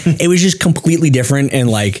up. It was just completely different. And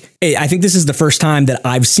like, I think this is the first time that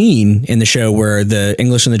I've seen in the show where the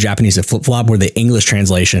English and the Japanese have flip-flop, where the English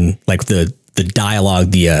translation, like the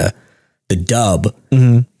dialogue, the dub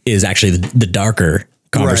is actually the darker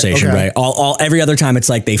conversation, right? Every other time it's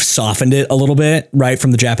like they've softened it a little bit, right?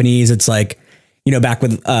 From the Japanese, it's like, back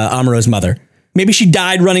with Amuro's mother. Maybe she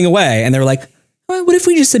died running away, and they're like, what if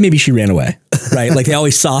we just said maybe she ran away, right? Like they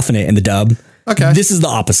always soften it in the dub. Okay. This is the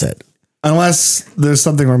opposite. Unless there's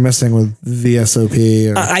something we're missing with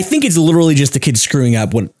VSOP. I think it's literally just the kid screwing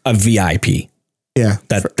up with a VIP. Yeah.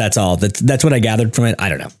 That's all. That's what I gathered from it. I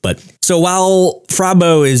don't know. But so while Frau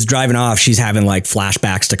Bow is driving off, she's having like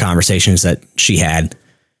flashbacks to conversations that she had.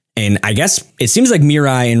 And I guess it seems like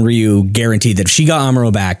Mirai and Ryu guaranteed that if she got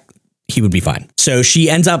Amuro back, he would be fine. So she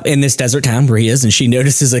ends up in this desert town where he is, and she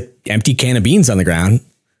notices an empty can of beans on the ground.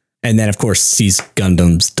 And then, of course, sees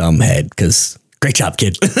Gundam's dumb head because great job,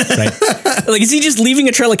 kid. Right? Like, is he just leaving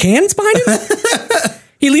a trail of cans behind him?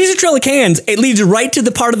 He leaves a trail of cans. It leads right to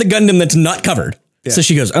the part of the Gundam that's not covered. Yeah. So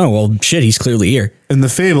she goes, oh, well, shit, he's clearly here. In the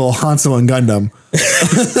fable, Hanzo and Gundam.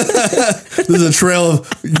 There's a trail of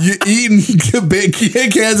eating big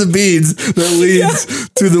cans of beans that leads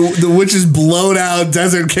to the witch's blown out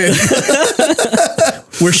desert camp.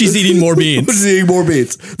 Where she's eating more beans. She's eating more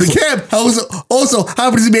beans. The camp also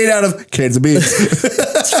happens to be made out of cans of beans.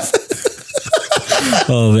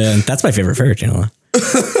 Oh, man. That's my favorite fairy tale.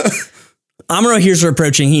 Amuro hears her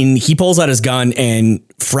approaching. He pulls out his gun, and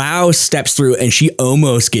Frau steps through, and she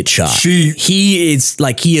almost gets shot. The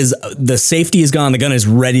safety is gone. The gun is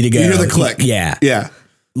ready to go. You hear the click. Yeah.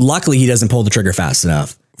 Luckily, he doesn't pull the trigger fast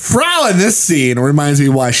enough. Frau in this scene reminds me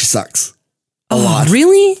why she sucks a lot.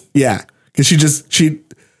 Really? Yeah, because she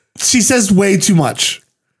says way too much,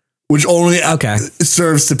 which only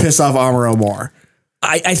serves to piss off Amuro more.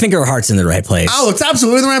 I think her heart's in the right place. Oh, it's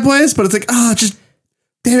absolutely in the right place, but it's like, just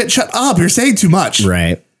damn it, shut up. You're saying too much.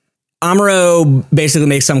 Right. Amuro basically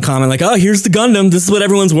makes some comment like, oh, here's the Gundam. This is what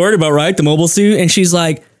everyone's worried about, right? The mobile suit. And she's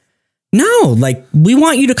like, no, like, we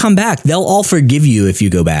want you to come back. They'll all forgive you if you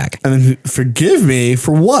go back. And then forgive me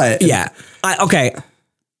for what? Yeah. Okay.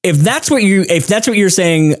 If that's what you're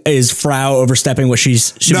saying is Frau overstepping what she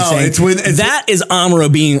should be saying, that is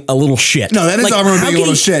Amuro being a little shit. No, that is Amuro being a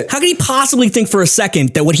little shit. How could he possibly think for a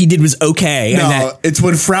second that what he did was okay? No, it's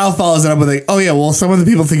when Frau follows it up with like, oh yeah, well, some of the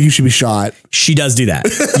people think you should be shot. She does do that.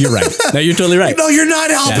 You're right. No, you're totally right. No, you're not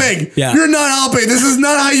helping. Yeah. You're not helping. This is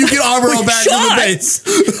not how you get Amuro back to the base.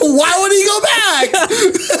 Why would he go back?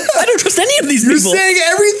 I don't trust any of these people. You're saying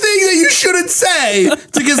everything that you shouldn't say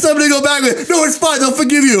to get somebody to go back with. No, it's fine. They'll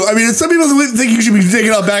forgive you. I mean, some people think you should be taken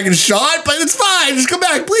out back and shot, but it's fine. Just come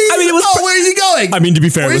back, please. I mean, where are you going? I mean, to be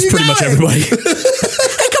fair, it was pretty much everybody. Hey,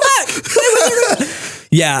 come back.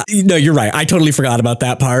 Yeah, no, you're right. I totally forgot about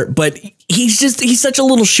that part, but he's such a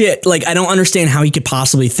little shit. Like, I don't understand how he could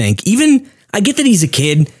possibly think. Even, I get that he's a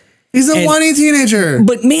kid. He's a whiny teenager.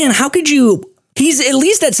 But man, how could you... He's at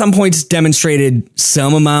least at some points demonstrated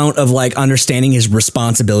some amount of like understanding his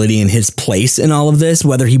responsibility and his place in all of this,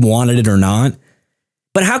 whether he wanted it or not.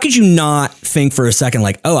 But how could you not think for a second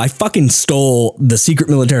like, oh, I fucking stole the secret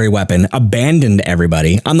military weapon, abandoned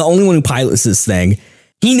everybody. I'm the only one who pilots this thing.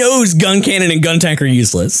 He knows gun cannon and gun tank are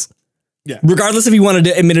useless. Yeah. Regardless if he wanted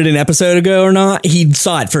to admit it an episode ago or not, he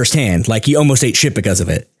saw it firsthand. Like he almost ate shit because of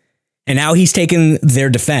it. And now he's taken their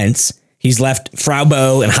defense. He's left Frau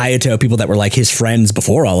Bow and Hayato, people that were like his friends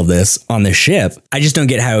before all of this, on this ship. I just don't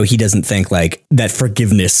get how he doesn't think like that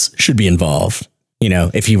forgiveness should be involved. You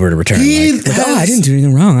know, if he were to return, I didn't do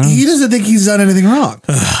anything wrong. He doesn't think he's done anything wrong.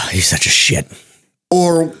 He's such a shit.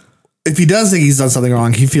 Or if he does think he's done something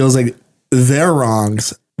wrong, he feels like their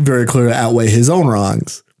wrongs very clearly outweigh his own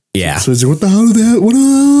wrongs. Yeah. So he's like, what the hell what do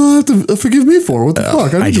I have to forgive me for? What the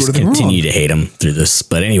fuck? I just continue to hate him through this.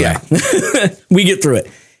 But anyway, we get through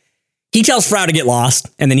it. He tells Frau to get lost,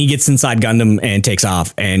 and then he gets inside Gundam and takes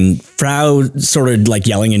off. And Frau sort of like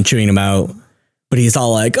yelling and chewing him out. But he's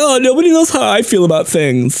all like, oh, nobody knows how I feel about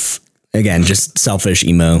things. Again, just selfish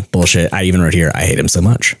emo bullshit. I even wrote here, I hate him so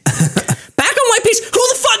much. Back on White Piece. Who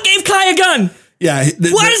the fuck gave Kai a gun? Yeah.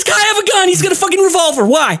 Why does Kai have a gun? He's got a fucking revolver.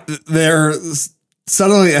 Why? They're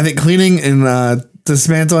suddenly, I think, cleaning and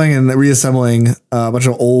dismantling and reassembling a bunch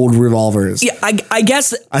of old revolvers. Yeah, I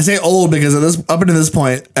guess. I say old because up until this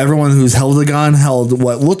point, everyone who's held a gun held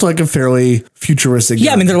what looked like a fairly futuristic gun.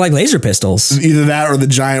 I mean, they're like laser pistols. Either that or the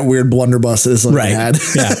giant weird blunderbuss that this one had.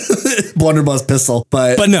 Yeah. Blunderbuss pistol.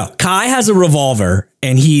 But no, Kai has a revolver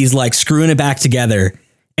and he's like screwing it back together.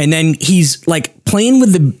 And then he's like playing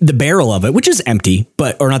with the barrel of it, which is empty,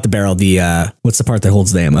 or not the barrel, what's the part that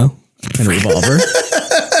holds the ammo in a revolver?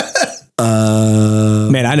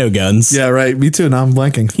 Man, I know guns. Yeah, right. Me too. Now I'm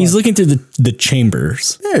blanking. He's looking through the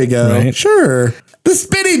chambers. There you go. Right? Sure. The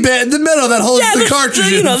spinny bit in the middle that holds the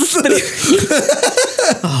cartridges.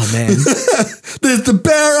 Oh, man. There's the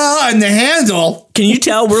barrel and the handle. Can you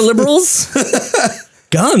tell we're liberals?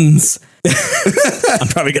 guns. I'm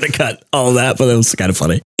probably going to cut all of that, but it was kind of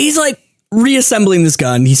funny. He's like reassembling this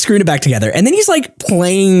gun. He's screwing it back together. And then he's like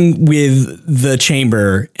playing with the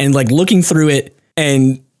chamber and like looking through it.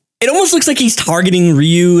 And it almost looks like he's targeting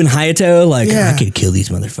Ryu and Hayato. Like, I could kill these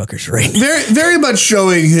motherfuckers right now. Very, very much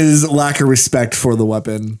showing his lack of respect for the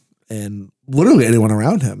weapon and literally anyone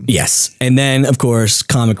around him. Yes. And then, of course,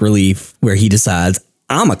 comic relief where he decides,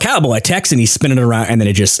 I'm a cowboy Tex, and he's spinning it around and then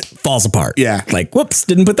it just falls apart. Yeah. Like, whoops,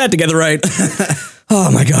 didn't put that together right.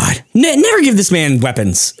 Oh my God. Never give this man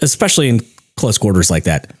weapons, especially in close quarters like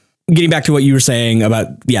that. Getting back to what you were saying about,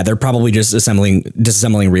 they're probably just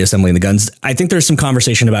disassembling, reassembling the guns. I think there's some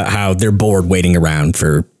conversation about how they're bored waiting around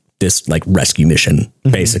for this like rescue mission,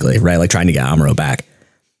 basically, right? Like trying to get Amuro back.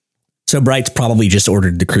 So Bright's probably just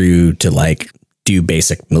ordered the crew to like do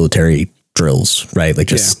basic military drills, right? Like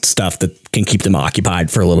just stuff that can keep them occupied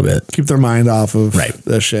for a little bit. Keep their mind off of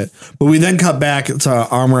this shit. But we then cut back to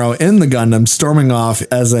Amuro in the Gundam storming off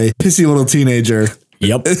as a pissy little teenager.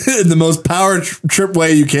 Yep. In the most power trip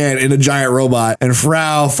way you can in a giant robot, and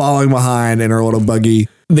Frau following behind in her little buggy.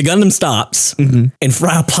 The Gundam stops and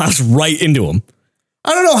Frau plows right into him.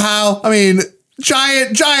 I don't know how. I mean,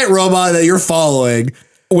 giant robot that you're following.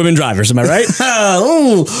 Women drivers, am I right?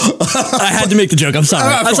 I had to make the joke. I'm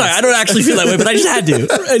sorry. I'm sorry. I don't actually feel that way, but I just had to.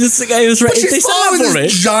 I was right. They saw it for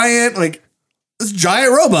me. This giant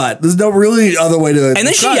robot. There's no really other way to. And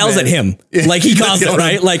then she yells at him, like he caused it,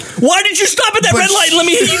 right? Like, why did you stop at that red light and let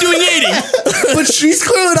me hit you doing 80? But she's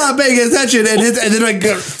clearly not paying attention, and then like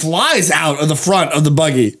flies out of the front of the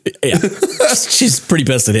buggy. Yeah, she's pretty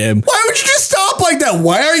pissed at him. Why would you just stop like that?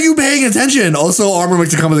 Why are you paying attention? Also, Armor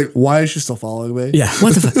makes a comment like, "Why is she still following me?" Yeah,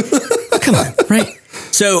 what the fuck? Come on, right?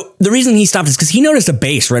 So the reason he stopped is because he noticed a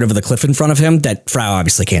base right over the cliff in front of him that Frau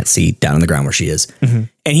obviously can't see down on the ground where she is, and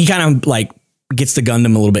he kind of like gets the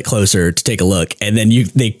Gundam a little bit closer to take a look, and then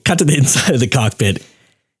they cut to the inside of the cockpit,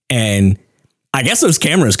 and I guess those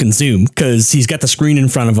cameras can zoom because he's got the screen in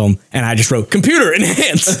front of him, and I just wrote computer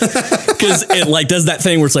enhance because it like does that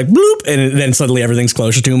thing where it's like bloop, and then suddenly everything's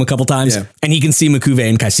closer to him a couple times, and he can see M'Quve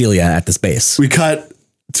and Kycilia at the space. We cut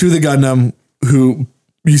to the Gundam, who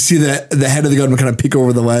you see the head of the Gundam kind of peek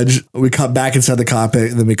over the ledge. We cut back inside the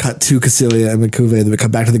cockpit, and then we cut to Kycilia and M'Quve, and then we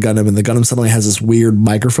cut back to the Gundam, and the Gundam suddenly has this weird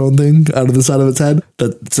microphone thing out of the side of its head,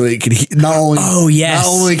 so it can not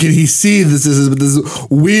only can he see this, but this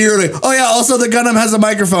weird. Like, also the Gundam has a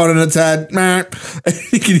microphone in its head. And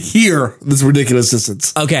he can hear this ridiculous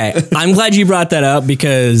distance. Okay, I'm glad you brought that up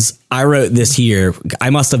because I wrote this here.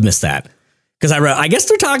 I must have missed that. Because I wrote, I guess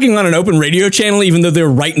they're talking on an open radio channel, even though they're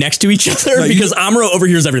right next to each other, because Amuro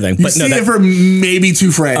overhears everything. You see it for maybe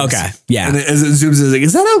 2 frames. Okay, yeah. And as it zooms in, it's like,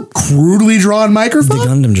 is that a crudely drawn microphone? The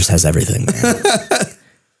Gundam just has everything.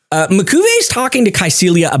 M'Quve is talking to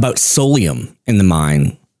Kycilia about solium in the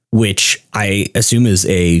mine, which I assume is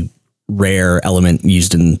a rare element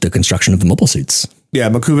used in the construction of the mobile suits. Yeah,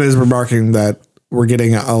 M'Quve is remarking that we're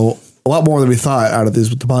getting a lot more than we thought out of these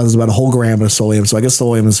deposits, about a whole gram of solium. So I guess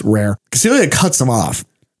solium is rare. Kycilia cuts them off.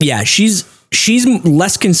 Yeah, she's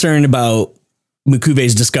less concerned about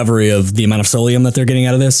M'Quve's discovery of the amount of solium that they're getting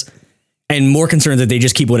out of this, and more concerned that they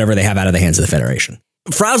just keep whatever they have out of the hands of the Federation.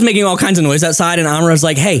 Frau's making all kinds of noise outside, and Amuro's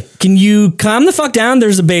like, hey, can you calm the fuck down?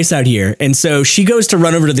 There's a base out here. And so she goes to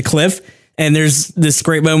run over to the cliff, and there's this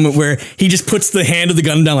great moment where he just puts the hand of the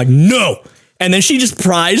gun down like, no! And then she just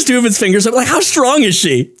pries 2 of its fingers up. Like, how strong is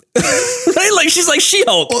she? Right? Like, she's like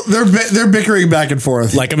She-Hulk. Well, they're bickering back and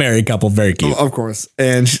forth. Like a married couple. Very cute. Of course.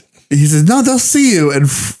 And he says, no, they'll see you. And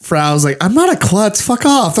Frau's like, I'm not a klutz. Fuck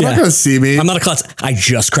off. They're not going to see me. I'm not a klutz. I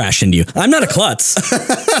just crashed into you. I'm not a klutz.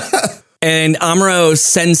 And Amuro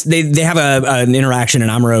sends, they have an interaction,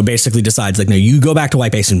 and Amuro basically decides, like, no, you go back to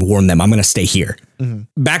White Base and warn them. I'm going to stay here.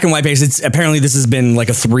 Mm-hmm. Back in White Base, apparently this has been like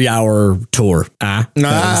a 3-hour tour. That was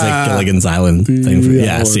like Gilligan's Island thing.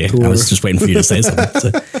 I was just waiting for you to say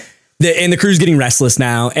something. And the crew's getting restless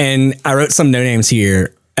now. And I wrote some no names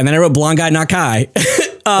here. And then I wrote Blonde Guy, Not Kai.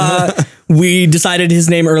 We decided his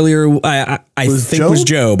name earlier. I think was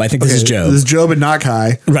Job. I think this is Job. This is Job and Not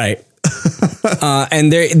Kai. Right.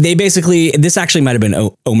 And they basically, this actually might have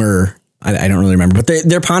been Omer. I don't really remember, but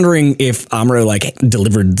they're pondering if Amuro like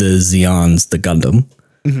delivered the Zeons the Gundam.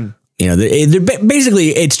 Mm-hmm. You know, they're basically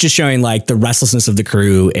it's just showing like the restlessness of the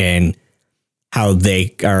crew and how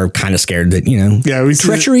they are kind of scared that, you know,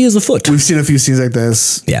 treachery is afoot. We've seen a few scenes like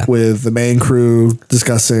this with the main crew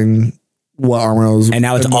discussing what Amuro's, and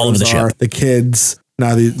now it's all of the ship. The kids,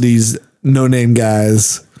 now these no-name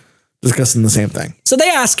guys discussing the same thing. So they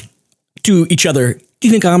ask to each other, do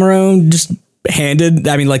you think Amuro just handed,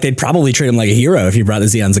 I mean, like they'd probably treat him like a hero if he brought the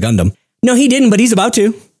Zeons a Gundam. No, he didn't, but he's about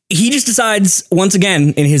to. he just decides once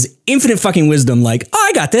again in his infinite fucking wisdom, like, oh,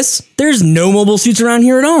 I got this. There's no mobile suits around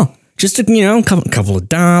here at all. Just a, couple of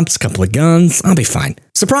dumps, couple of guns. I'll be fine.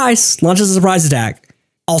 Surprise! Launches a surprise attack.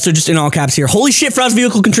 Also, just in all caps here, holy shit, Frost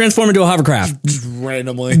vehicle can transform into a hovercraft. Just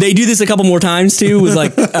randomly. They do this a couple more times too, with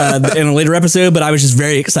like in a later episode, but I was just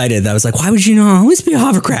very excited. I was like, why would you not always be a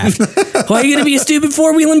hovercraft? Why are you going to be a stupid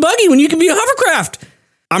four-wheeling buggy when you can be a hovercraft?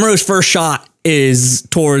 Amuro's first shot is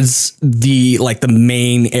towards the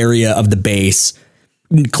main area of the base,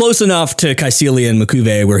 close enough to Kycilia and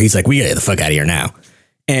M'Quve where he's like, we gotta get the fuck out of here now.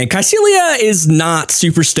 And Kycilia is not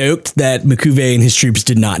super stoked that M'Quve and his troops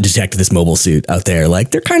did not detect this mobile suit out there.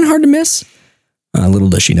 Like, they're kind of hard to miss. Little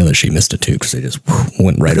does she know that she missed it too, because they just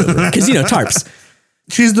went right over it. Because, tarps.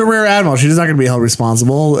 She's the rear admiral. She's not going to be held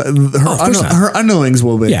responsible. Her underlings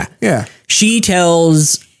will be. Yeah. She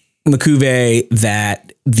tells M'Quve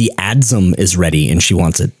that the Adzum is ready and she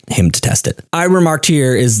wants him to test it. I remarked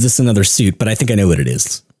here, is this another suit? But I think I know what it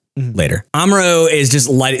is. Later. Amuro is just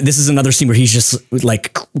this is another scene where he's just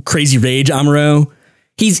like crazy rage Amuro.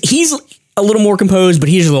 He's a little more composed, but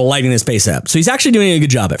he's just lighting this pace up. So he's actually doing a good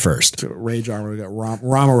job at first. Rage Amuro, we got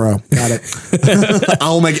Romero. Got it.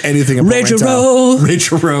 I'll make anything a Rage-a-row.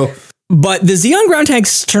 But the Zeon ground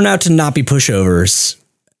tanks turn out to not be pushovers,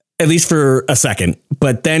 at least for a second.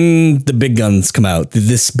 But then the big guns come out.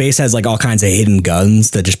 This base has like all kinds of hidden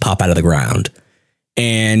guns that just pop out of the ground.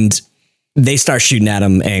 And they start shooting at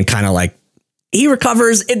him and kind of like he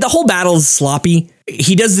recovers. The whole battle's sloppy.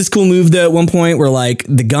 He does this cool move though at one point where like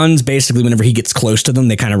the guns basically, whenever he gets close to them,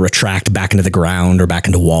 they kind of retract back into the ground or back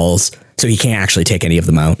into walls. So he can't actually take any of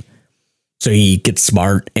them out. So he gets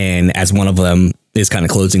smart. And as one of them is kind of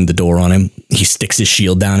closing the door on him, he sticks his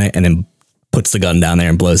shield down it and then puts the gun down there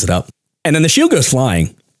and blows it up. And then the shield goes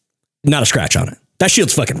flying. Not a scratch on it. That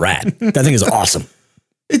shield's fucking rad. That thing is awesome.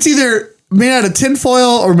 It's either made out of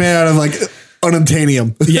tinfoil or made out of like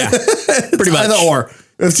unobtainium. Yeah, pretty much. Either or.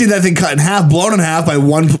 I've seen that thing cut in half, blown in half by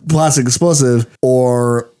one plastic explosive,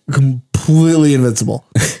 or completely invincible.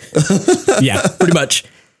 Yeah, pretty much.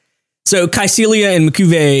 So Kycilia and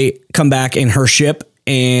M'Quve come back in her ship,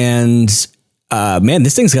 and man,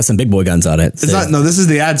 this thing's got some big boy guns on it. So. It's not. No, this is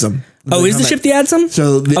the Adzum. Oh, is the ship the Adzum?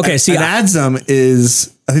 So an Adzum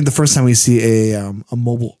is, I think, the first time we see a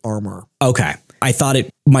mobile armor. Okay. I thought it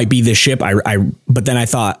might be this ship. But then I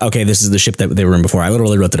thought, okay, this is the ship that they were in before. I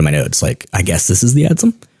literally wrote that in my notes. Like, I guess this is the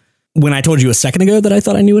Adzum. When I told you a second ago that I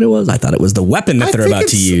thought I knew what it was, I thought it was the weapon that they're about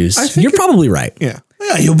to use. You're probably right. Yeah.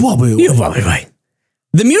 Yeah, you're probably right.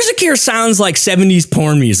 The music here sounds like 70s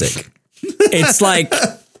porn music. It's like,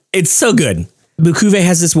 it's so good. M'Quve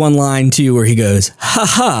has this one line too where he goes, ha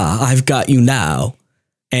ha, I've got you now.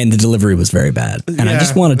 And the delivery was very bad. And I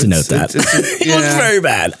just wanted to note that. It was very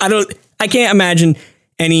bad. I can't imagine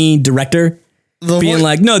any director being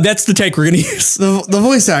like, no, that's the take we're going to use. The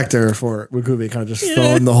voice actor for M'Quve kind of just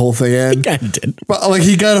phoned the whole thing in. He kind of did. But like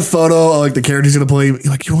he got a photo of like the character he's going to play.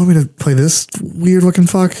 Like, you want me to play this weird looking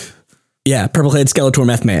fuck? Yeah, purple-headed Skeletor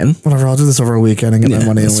meth man. Whatever, I'll do this over a weekend and get my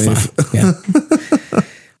money and leave. Yeah.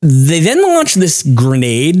 They then launch this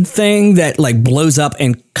grenade thing that like blows up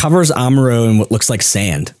and covers Amuro in what looks like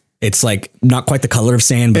sand. It's like not quite the color of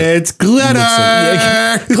sand, but it's glitter.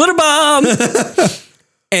 Glitter bomb.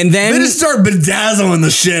 And then they just start bedazzling the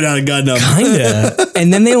shit out of Gundam. Kinda.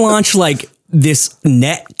 And then they launch like this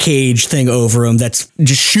net cage thing over him that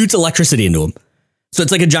just shoots electricity into him. So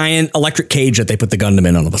it's like a giant electric cage that they put the Gundam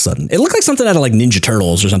in all of a sudden. It looked like something out of like Ninja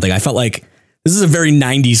Turtles or something. I felt like this is a very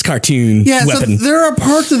 90s cartoon weapon. So there are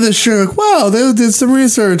parts of this show like, wow, they did some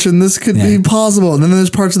research and this could be possible. And then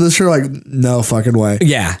there's parts of this show like, no fucking way.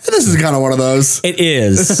 Yeah. And this is kind of one of those. It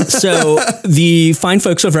is. So the fine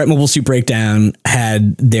folks over at Mobile Suit Breakdown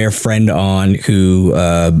had their friend on who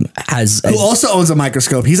also owns a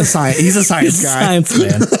microscope. He's a science guy. Science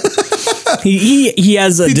man. He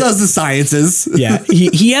does the sciences. Yeah.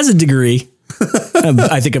 He has a degree.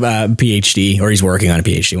 I think about a PhD, or he's working on a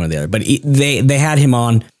PhD, one or the other. But they had him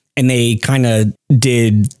on, and they kind of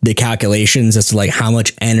did the calculations as to like how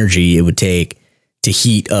much energy it would take to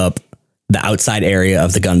heat up the outside area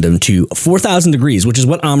of the Gundam to 4,000 degrees, which is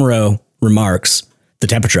what Amuro remarks the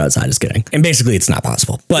temperature outside is getting. And basically, it's not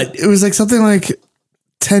possible. But it was like something like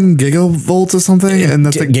 10 gigavolts or something, and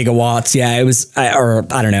that's gigawatts. Yeah, it was, or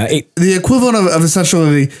I don't know, the equivalent of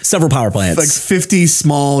essentially several power plants, like 50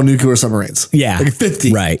 small nuclear submarines. Yeah, like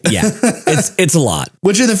 50. Right. Yeah, it's a lot.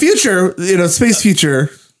 Which in the future, space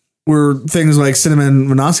future, where things like cinnamon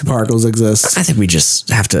Minovsky particles exist, I think we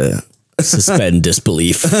just have to suspend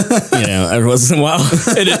disbelief. Every once in a while,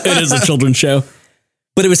 it is a children's show,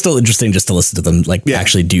 but it was still interesting just to listen to them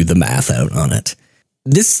actually do the math out on it.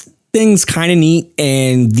 This thing's kind of neat,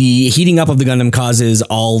 and the heating up of the Gundam causes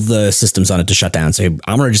all the systems on it to shut down. So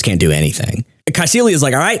Amuro just can't do anything. Caecilia is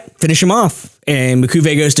like, all right, finish him off. And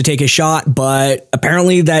M'Quve goes to take a shot, but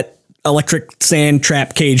apparently that electric sand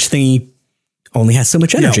trap cage thingy only has so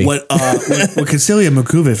much energy. Yeah, what Caecilia and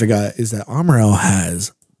M'Quve forgot is that Amuro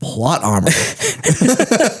has plot armor,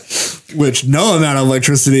 which no amount of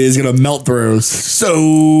electricity is going to melt through. So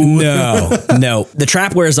no. The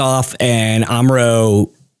trap wears off, and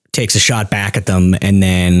Amuro takes a shot back at them, and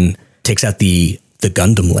then takes out the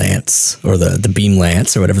Gundam Lance, or the Beam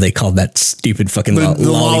Lance, or whatever they called that stupid fucking the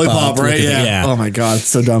lollipop, right? Yeah. Oh my god, it's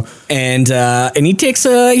so dumb. And he takes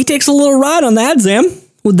a little ride on that, Zam,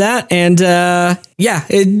 with that, and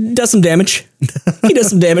it does some damage. He does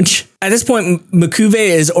some damage. At this point, M'Quve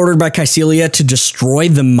is ordered by Caecilia to destroy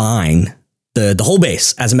the mine, the whole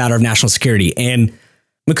base, as a matter of national security. And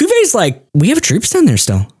M'Quve is like, we have troops down there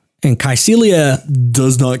still. And Caecilia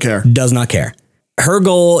does not care. Her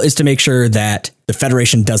goal is to make sure that the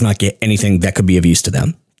Federation does not get anything that could be of use to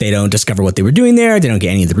them. They don't discover what they were doing there. They don't get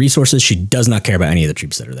any of the resources. She does not care about any of the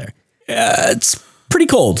troops that are there. It's pretty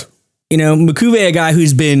cold. You know, M'Quve, a guy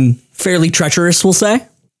who's been fairly treacherous, we'll say,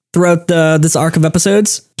 throughout this arc of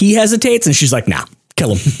episodes, he hesitates, and she's like, nah,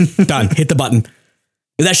 kill him. Done. Hit the button.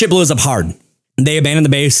 That shit blows up hard. They abandon the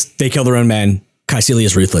base. They kill their own men. Caecilia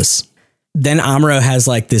is ruthless. Then Amuro has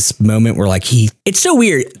like this moment where like it's so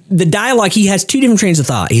weird. The dialogue, he has two different trains of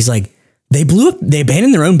thought. He's like, they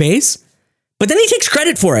abandoned their own base, but then he takes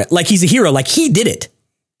credit for it. Like he's a hero. Like he did it.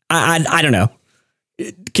 I don't know.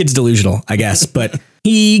 Kid's delusional, I guess. But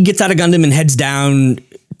he gets out of Gundam and heads down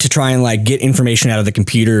to try and like get information out of the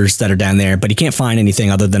computers that are down there. But he can't find anything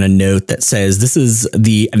other than a note that says this is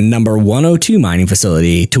the number 102 mining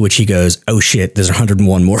facility, to which he goes, oh shit, there's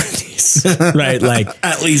 101 more of these. Right? Like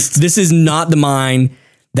at least this is not the mine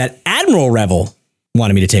that Admiral Revel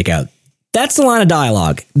wanted me to take out. That's the line of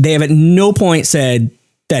dialogue. They have at no point said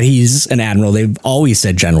that he's an admiral. They've always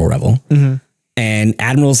said General Revel. Mm-hmm. And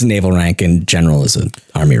admiral's a naval rank and general is an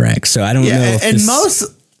army rank. So I don't know. And most, at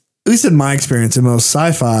least in my experience, in most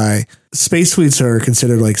sci-fi, space fleets are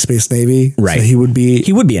considered like space navy. Right. So he would be an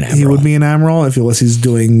admiral. He would be an admiral if he's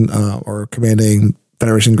doing or commanding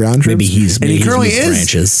Federation ground troops. Maybe he currently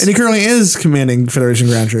is. And he currently is commanding Federation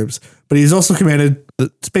ground troops, but he's also commanded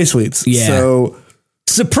the space fleets. Yeah. So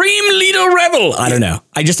Supreme Leader Revel. I don't know.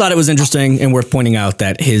 I just thought it was interesting and worth pointing out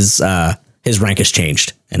that his rank has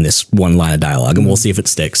changed in this one line of dialogue, and we'll see if it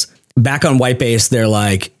sticks. Back on White Base, they're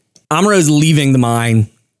like, Amuro's leaving the mine,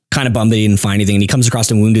 kind of bummed that he didn't find anything, and he comes across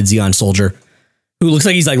a wounded Zeon soldier who looks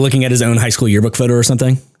like he's like looking at his own high school yearbook photo or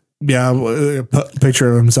something. Yeah, a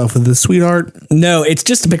picture of himself with his sweetheart. No, it's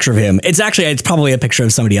just a picture of him. It's probably a picture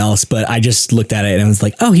of somebody else, but I just looked at it and I was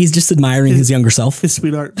like, oh, he's just admiring his younger self. His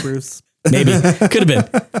sweetheart, Bruce. Maybe. Could have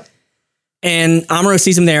been. And Amuro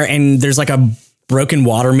sees him there, and there's like a broken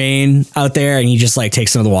water main out there, and he just like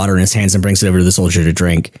takes some of the water in his hands and brings it over to the soldier to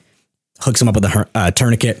drink. Hooks him up with a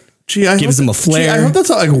tourniquet. Gives him a flare. I hope that's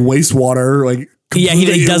not like wastewater. Like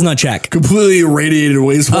he does not check. Completely irradiated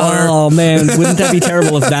wastewater. Oh man, wouldn't that be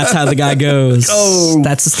terrible if that's how the guy goes? Oh,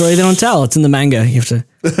 that's the story they don't tell. It's in the manga. You have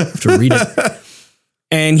to read it.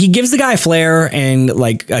 And he gives the guy a flare and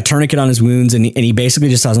like a tourniquet on his wounds, and he basically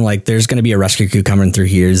just tells him like, there's going to be a rescue crew coming through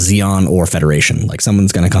here, Zeon or Federation. Like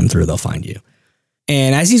someone's going to come through. They'll find you.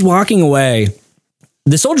 And as he's walking away,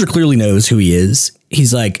 the soldier clearly knows who he is.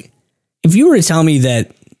 He's like, if you were to tell me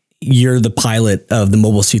that you're the pilot of the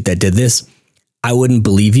mobile suit that did this, I wouldn't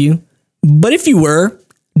believe you. But if you were,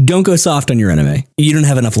 don't go soft on your enemy. You don't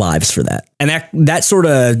have enough lives for that. And that sort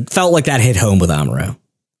of felt like that hit home with Amuro.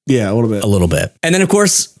 Yeah, a little bit. And then, of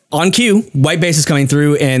course, on cue, White Base is coming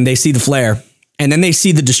through and they see the flare. And then they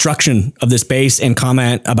see the destruction of this base and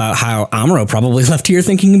comment about how Amuro probably left here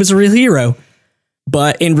thinking he was a real hero.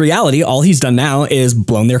 But in reality, all he's done now is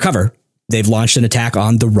blown their cover. They've launched an attack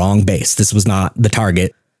on the wrong base. This was not the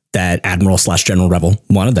target that Admiral/General Revel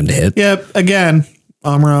wanted them to hit. Yep. Again,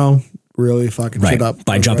 Amuro really fucking shit up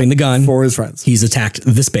by jumping the gun for his friends. He's attacked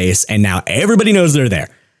this base, and now everybody knows they're there.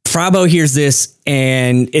 Frabo hears this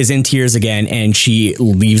and is in tears again, and she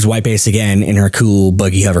leaves White Base again in her cool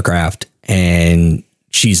buggy hovercraft, and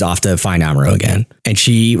she's off to find Amuro again. And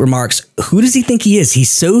she remarks, who does he think he is?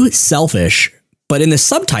 He's so selfish. But in the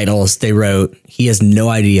subtitles, they wrote, he has no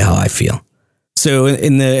idea how I feel. So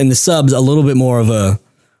in the subs, a little bit more of a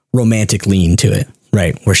romantic lean to it,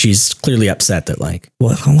 right? Where she's clearly upset that like,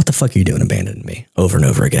 well, what the fuck are you doing abandoning me over and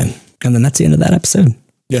over again? And then that's the end of that episode.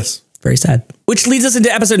 Yes. Very sad. Which leads us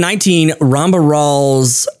into episode 19, Ramba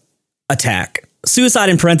Ral's attack. Suicide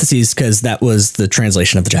in parentheses, because that was the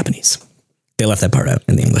translation of the Japanese. They left that part out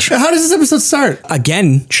in the English. How does this episode start?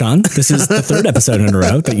 Again, Sean, this is the third episode in a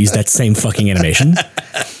row that used that same fucking animation.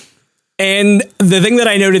 And the thing that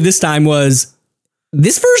I noted this time was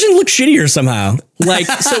this version looks shittier somehow. Like,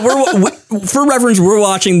 so we're for reference, we're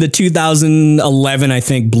watching the 2011, I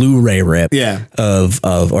think, Blu-ray rip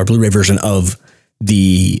or Blu-ray version of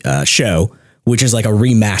the show, which is like a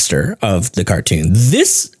remaster of the cartoon.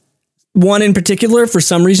 This one in particular, for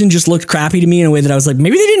some reason, just looked crappy to me in a way that I was like,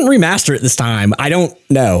 maybe they didn't remaster it this time. I don't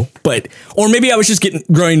know, or maybe I was just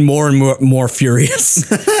growing more and more furious.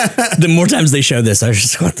 The more times they showed this, I was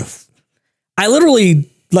just what the. I literally,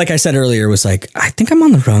 like I said earlier, was like, I think I'm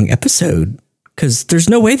on the wrong episode because there's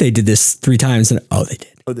no way they did this 3 times. And they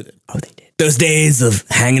did. Those days of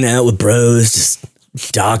hanging out with bros, just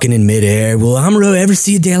talking in midair. Will Amuro ever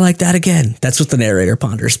see a day like that again? That's what the narrator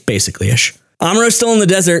ponders, basically-ish. Amuro's still in the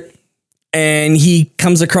desert. And he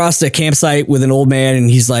comes across a campsite with an old man and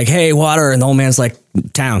he's like, hey, water. And the old man's like,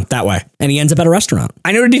 town, that way. And he ends up at a restaurant.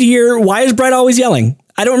 I noted here, why is Bright always yelling?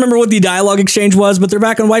 I don't remember what the dialogue exchange was, but they're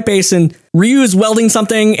back on White Base and Ryu is welding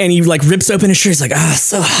something and he like rips open his shirt. He's like,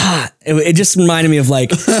 so hot. It just reminded me of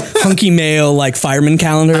like hunky male, like fireman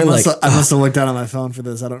calendar. I must have looked down on my phone for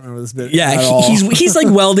this. I don't remember this bit. Yeah, he's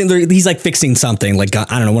like welding. He's like fixing something, like, I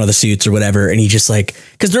don't know, one of the suits or whatever. And he just like,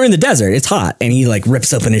 because they're in the desert, it's hot. And he like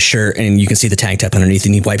rips open his shirt and you can see the tank top underneath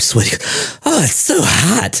and he wipes sweat. Oh, it's so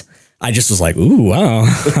hot. I just was like, ooh, wow.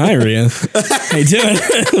 Hi, Ryu. How you doing?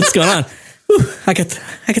 What's going on? Ooh, I got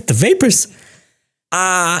the vapors.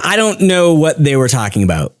 I don't know what they were talking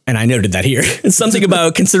about, and I noted that here. It's something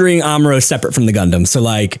about considering Amuro separate from the Gundam. So,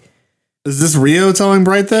 like, is this Ryu telling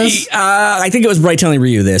Bright this? I think it was Bright telling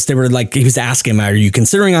Ryu this. They were like, he was asking him, "Are you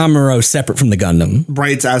considering Amuro separate from the Gundam?"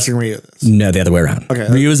 Bright's asking Ryu this. No, the other way around.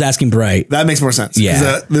 Okay, Ryu was asking Bright. That makes more sense.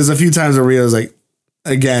 Yeah, there's a few times where Ryu's like,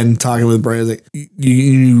 again, talking with Bright, like,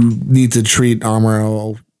 you need to treat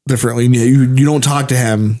Amuro differently. You don't talk to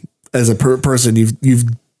him as a person. You've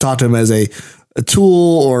talked to him as a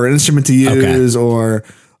tool or an instrument to use, or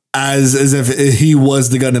as if he was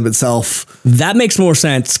the Gundam itself. That makes more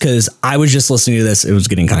sense because I was just listening to this. It was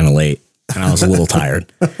getting kind of late and I was a little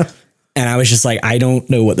tired. And I was just like, I don't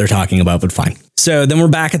know what they're talking about, but fine. So then we're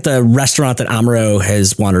back at the restaurant that Amuro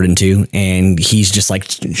has wandered into and he's just like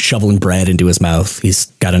shoveling bread into his mouth. He's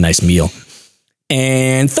got a nice meal.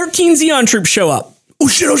 And 13 Zeon troops show up. Oh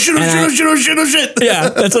shit, oh shit, oh shit, oh shit, oh shit. Yeah,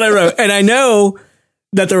 that's what I wrote. And I know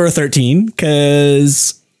that there were 13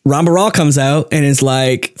 because Ramba Ral comes out and is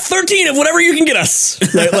like, 13 of whatever you can get us.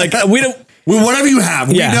 Right? Like whatever you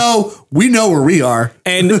have. Yeah. We know where we are.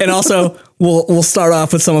 And also we'll start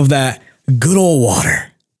off with some of that good old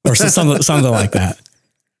water or something like that.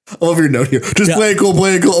 All of your note here. Just play it cool.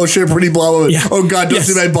 Oh shit, pretty blah, blah, blah. Yeah. Oh god, don't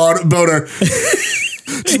see my boner.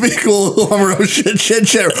 Just be cool. Amuro, shit.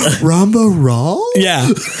 Ramba Ral? Yeah.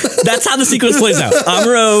 That's how the sequence plays out.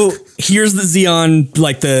 Amuro hears the Zeon,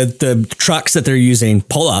 like the trucks that they're using,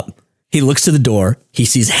 pull up. He looks to the door. He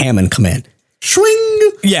sees Hammond come in.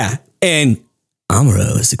 Swing! Yeah. And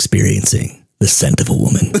Amuro is experiencing the scent of a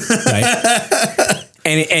woman. Right?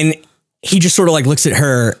 and he just sort of like looks at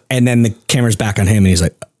her and then the camera's back on him and he's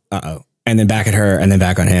like, uh-oh. And then back at her and then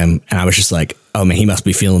back on him. And I was just like, oh man, he must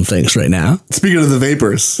be feeling things right now. Speaking of the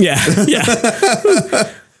vapors. Yeah.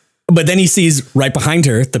 But then he sees right behind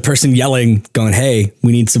her, the person yelling, going, hey,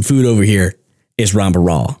 we need some food over here, is Ramba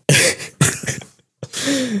Ral.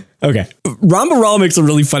 Okay. Ramba Ral makes a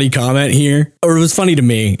really funny comment here, or it was funny to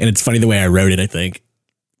me. And it's funny the way I wrote it, I think.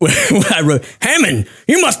 When I wrote, Hammond,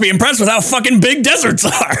 you must be impressed with how fucking big deserts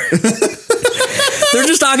are. They're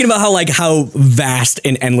just talking about how vast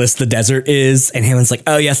and endless the desert is. And Hammond's like,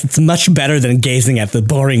 oh, yes, it's much better than gazing at the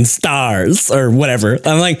boring stars or whatever.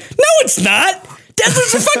 I'm like, no, it's not.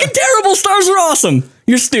 Deserts are fucking terrible. Stars are awesome.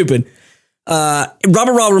 You're stupid.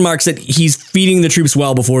 Ramba Ral remarks that he's feeding the troops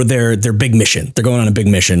well before their big mission. They're going on a big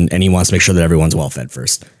mission and he wants to make sure that everyone's well fed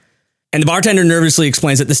first. And the bartender nervously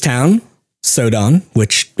explains that this town, Sodon,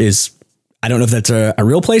 which is, I don't know if that's a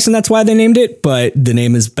real place and that's why they named it, but the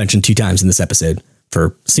name is mentioned 2 times in this episode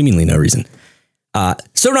for seemingly no reason.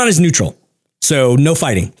 Sodon is neutral, so no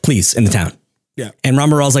fighting, please, in the town. Yeah. And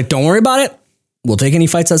Ramba Ral's like, don't worry about it. We'll take any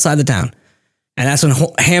fights outside the town. And that's when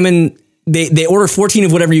Hammond, they order 13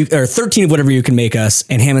 of whatever you can make us.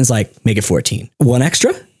 And Hammond's like, make it 14. 1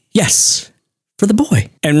 extra? Yes, for the boy.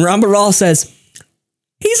 And Ramba Ral says,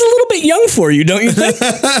 he's a little bit young for you, don't you think?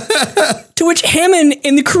 To which Hammond,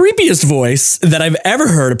 in the creepiest voice that I've ever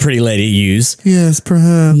heard a pretty lady use. Yes,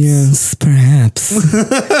 perhaps. Yes, perhaps.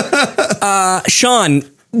 Sean,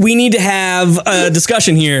 we need to have a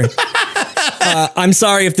discussion here. I'm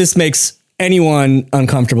sorry if this makes anyone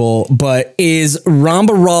uncomfortable, but is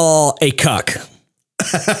Ramba Ral a cuck?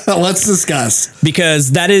 Let's discuss.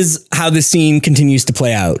 Because that is how the scene continues to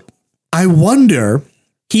play out. I wonder.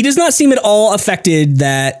 He does not seem at all affected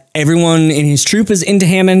that everyone in his troop is into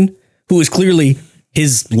Hammond, who is clearly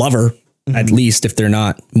his lover, at least if they're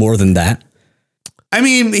not more than that. I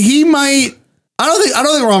mean, he might. I don't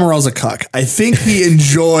think Ramba Ral's a cuck. I think he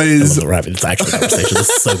enjoys. We're having this actual conversation. This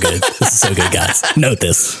is so good. This is so good, guys. Note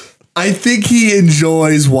this. I think he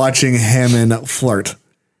enjoys watching Hammond flirt.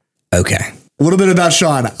 Okay. A little bit about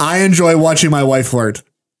Sean. I enjoy watching my wife flirt.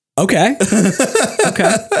 Okay.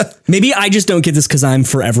 Okay. Maybe I just don't get this because I'm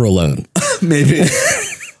forever alone. Maybe.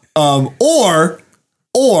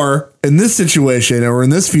 Or in this situation or in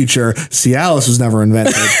this future, Cialis was never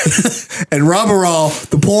invented. And Ramba Ral,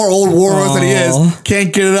 the poor old warlord that he is,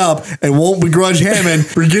 can't get it up and won't begrudge Hammond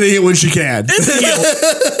for getting it when she can.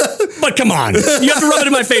 But come on. You have to rub it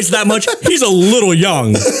in my face that much. He's a little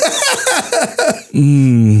young.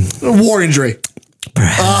 A war injury.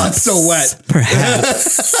 Perhaps. Oh, it's so wet.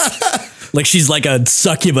 Perhaps. Like she's like a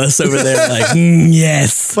succubus over there. Like,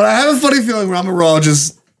 yes. But I have a funny feeling Ramba Ral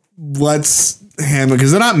just lets Hammond,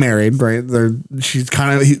 because they're not married, right? She's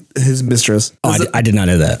kind of his mistress. Oh, I did not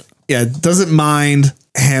know that. Yeah, doesn't mind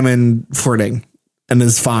Hammond flirting and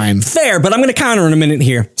is fine. Fair, but I'm going to counter in a minute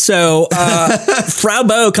here. So Frau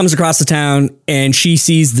Bow comes across the town and she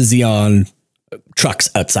sees the Xeon trucks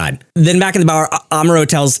outside. Then back in the bar, Amuro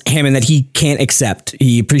tells Hammond that he can't accept.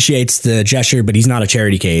 He appreciates the gesture, but he's not a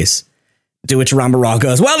charity case. To which Ramba Ral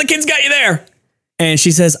goes, well, the kid's got you there. And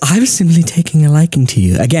she says, I was simply taking a liking to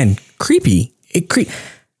you. Again, creepy.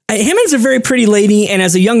 Hammond's a very pretty lady. And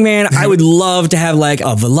as a young man, I would love to have like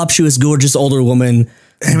a voluptuous, gorgeous older woman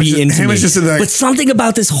be into me. Just like, but something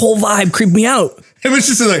about this whole vibe creeped me out. Hammond's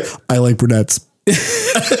just like, I like brunettes.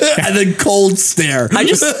 And then cold stare. I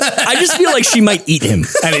just feel like she might eat him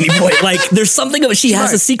at any point. Like there's something of she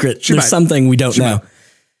has a secret. There's something we don't know.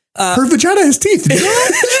 Her vagina has teeth. Did you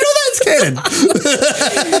know that's canon?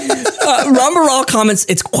 Ramba Ral comments,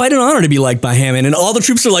 it's quite an honor to be liked by Hammond. And all the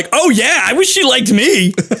troops are like, oh yeah, I wish she liked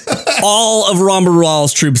me. All of Ramba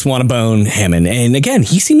Ral's troops want to bone Hammond. And again,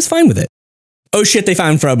 he seems fine with it. Oh shit, they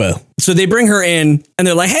found Frau Bow. So they bring her in and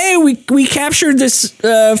they're like, hey, we captured this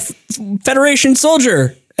Federation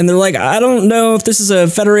soldier. And they're like, I don't know if this is a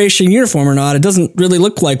Federation uniform or not. It doesn't really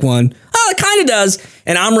look like one. Oh, it kind of does.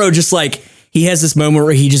 And Amuro just like, he has this moment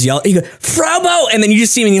where he just yells, he goes, Frau Bow! And then you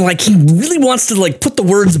just see him and like, he really wants to like put the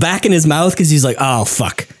words back in his mouth because he's like, oh,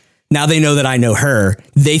 fuck. Now they know that I know her.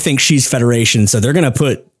 They think she's Federation, so they're going to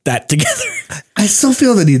put that together. I still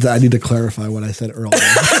feel the need that I need to clarify what I said earlier.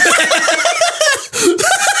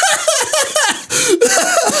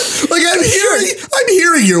 Like I'm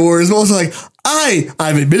hearing your words, but also like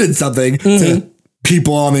I've admitted something to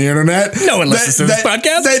people on the internet. No one listens to this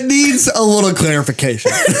podcast. That needs a little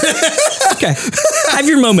clarification. Okay. Have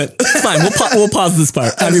your moment. It's fine. We'll pause this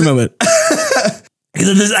part. Have your moment. I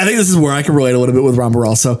think this is where I can relate a little bit with Ramba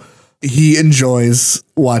Ral. So he enjoys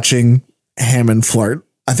watching Hammond flirt.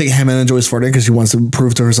 I think Hammond enjoys flirting because she wants to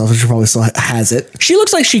prove to herself that she probably still has it. She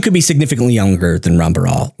looks like she could be significantly younger than Ramba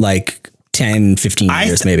Ral. Like 10, 15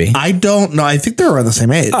 years maybe. I don't know. I think they're around the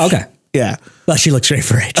same age. Oh, okay. Yeah. Well, she looks great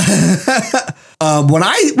for age. When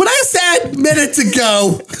I said minutes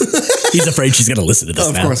ago, he's afraid she's going to listen to this.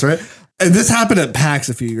 Of course, right? And this happened at PAX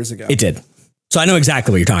a few years ago. It did. So I know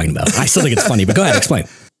exactly what you're talking about. I still think it's funny, but go ahead, explain.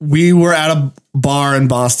 We were at a bar in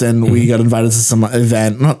Boston. We got invited to some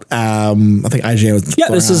event. I think IGN was. Yeah,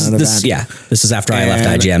 this is after I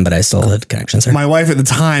left IGN, but I still had connections there. My wife at the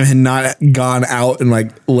time had not gone out and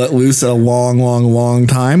like let loose at a long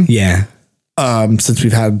time. Yeah. Since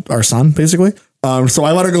we've had our son, basically. So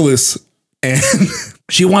I let her go loose, and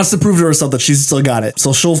she wants to prove to herself that she's still got it.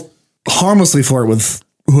 So she'll harmlessly flirt with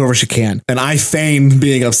whoever she can. And I feign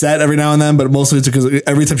being upset every now and then, but mostly it's because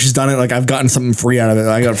every time she's done it, like I've gotten something free out of it.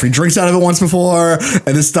 I got free drinks out of it once before.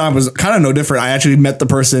 And this time was kind of no different. I actually met the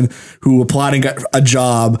person who applied and got a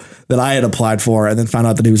job that I had applied for and then found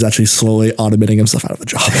out that he was actually slowly automating himself out of the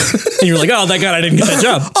job. And you're like, oh, thank God I didn't get that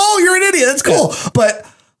job. Oh, you're an idiot. That's cool. Yeah. But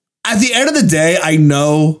at the end of the day, I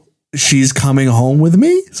know she's coming home with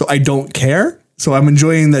me, so I don't care. So I'm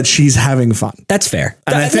enjoying that she's having fun. That's fair.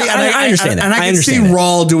 And I understand that. And I can see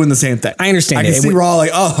Rawl doing the same thing. I understand. I can see Rawl like,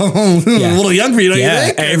 a little young for you, don't you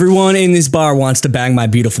think? Everyone in this bar wants to bang my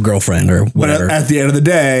beautiful girlfriend or whatever. But at the end of the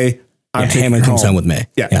day, Hammond comes home with me.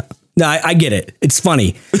 Yeah. No, I get it. It's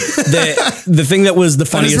funny. The thing that was the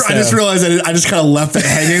funniest. I just realized I just kind of left it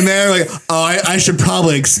hanging there. Like, I should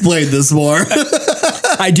probably explain this more.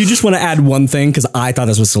 I do just want to add one thing because I thought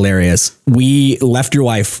this was hilarious. We left your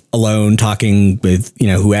wife alone talking with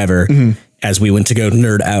whoever, as we went to go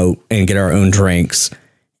nerd out and get our own drinks.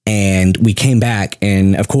 And we came back,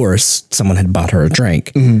 and of course, someone had bought her a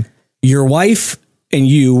drink. Your wife and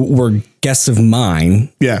you were guests of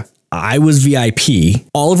mine. Yeah. I was VIP.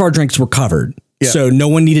 All of our drinks were covered. Yeah. So no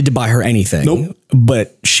one needed to buy her anything. Nope.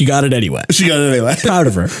 But she got it anyway. Proud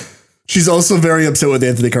of her. She's also very upset with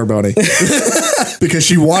Anthony Carboni because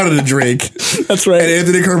she wanted a drink. That's right. And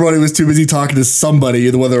Anthony Carboni was too busy talking to somebody,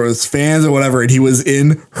 whether it was fans or whatever, and he was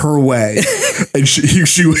in her way. And she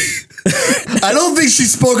I don't think she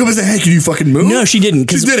spoke up and said, hey, can you fucking move? No, she didn't.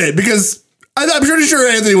 She didn't because I'm pretty sure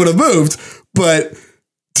Anthony would have moved. But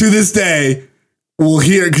to this day, we'll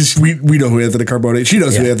hear, because we know who Anthony Carboni is. She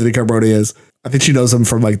knows who Anthony Carboni is. I think she knows him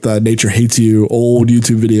from like the Nature Hates You old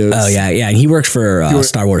YouTube videos. Oh, yeah. Yeah. And he works for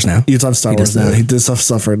Star Wars now. He's on Star Wars now. He did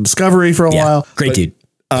stuff for Discovery for a while. Great dude.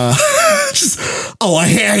 I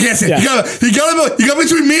guess it. Yeah. You got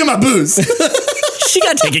between me and my booze. She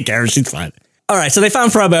got taken care of. She's fine. All right. So they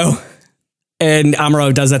found Frabo, and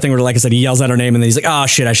Amuro does that thing where, like I said, he yells out her name and then he's like, oh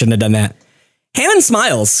shit, I shouldn't have done that. Hammond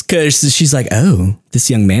smiles because she's like, oh,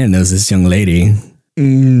 this young man knows this young lady.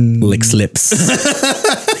 Licks lips.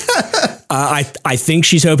 I think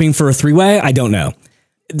she's hoping for a three-way. I don't know.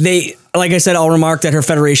 They, like I said, I'll remark that her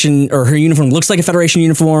Federation or her uniform looks like a Federation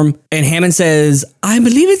uniform. And Hammond says, I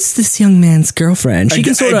believe it's this young man's girlfriend. She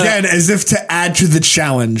can sort of, again, as if to add to the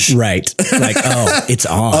challenge. Right. Like, oh, it's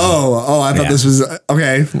on. I thought this was,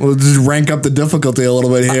 okay, we'll just rank up the difficulty a little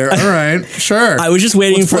bit here. All right, sure. I was just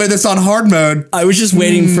waiting Let's play this on hard mode. I was just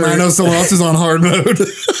waiting for. I know someone else is on hard mode.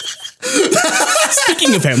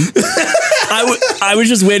 Speaking of him, I was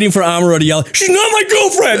just waiting for Amuro to yell, she's not my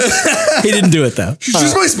girlfriend. He didn't do it though. She's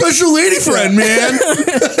just my special lady friend, man.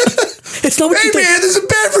 It's not what you think. Hey man, there's a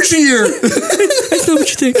beverage here. That's not what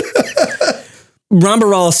you think. Ron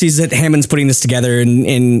Baral sees that Hammond's putting this together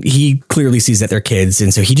and he clearly sees that they're kids.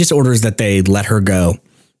 And so he just orders that they let her go.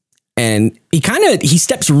 And he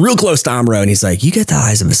steps real close to Amuro and he's like, you get the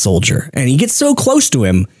eyes of a soldier. And he gets so close to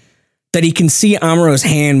him that he can see Amuro's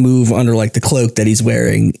hand move under like the cloak that he's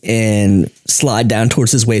wearing and slide down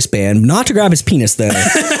towards his waistband, not to grab his penis though.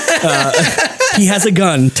 He has a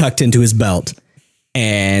gun tucked into his belt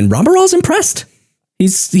and Ron Baral's impressed.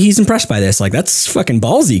 He's impressed by this. Like, that's fucking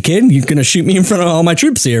ballsy, kid. You're going to shoot me in front of all my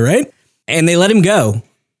troops here, right? And they let him go.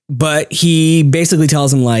 But he basically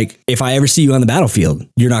tells him, like, if I ever see you on the battlefield,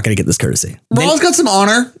 you're not going to get this courtesy. Baral's got some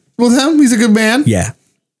honor with him. He's a good man. Yeah.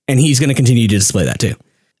 And he's going to continue to display that too.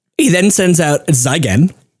 He then sends out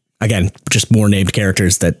Zygen, again, just more named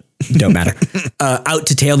characters that don't matter, out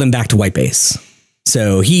to tail them back to White Base.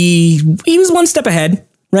 So he was one step ahead,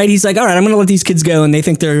 right? He's like, all right, I'm going to let these kids go, and they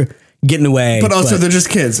think they're getting away. But also, they're just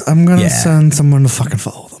kids. I'm going to send someone to fucking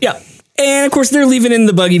follow them. Yeah. And of course, they're leaving in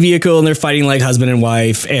the buggy vehicle, and they're fighting like husband and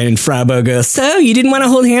wife. And Frabo goes, so you didn't want to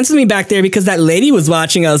hold hands with me back there because that lady was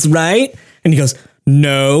watching us, right? And he goes,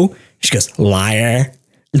 no. She goes, liar.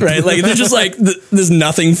 Right? Like, they're just like this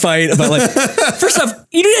nothing fight about like, first off,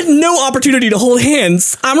 you had no opportunity to hold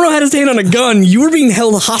hands. Amuro had his hand on a gun. You were being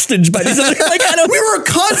held hostage by these other, like, we were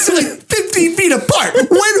constantly 15 feet apart. When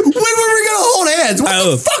were we going to hold hands? What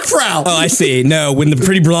the fuck, Frau? Oh, I see. No, when the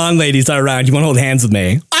pretty blonde ladies are around, you want to hold hands with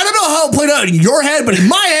me. I don't know how it played out in your head, but in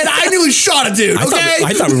my head, I knew he shot a dude, okay?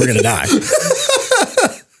 I thought we were going to die.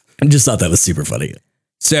 I just thought that was super funny.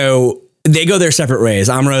 So they go their separate ways.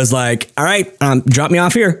 Amuro's like, all right, drop me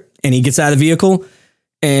off here. And he gets out of the vehicle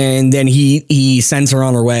and then he sends her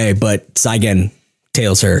on her way. But Zygen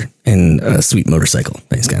tails her in a sweet motorcycle.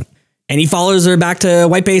 Thanks, Ken. And he follows her back to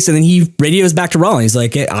White Base and then he radios back to Raw. He's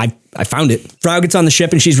like, I found it. Frau gets on the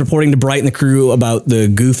ship and she's reporting to Bright and the crew about the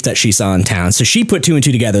goof that she saw in town. So she put two and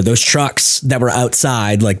two together. Those trucks that were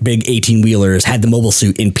outside, like big 18-wheelers, had the mobile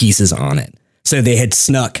suit in pieces on it. So they had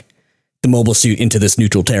snuck the mobile suit into this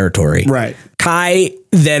neutral territory. Right. Kai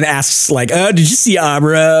then asks, like, oh, did you see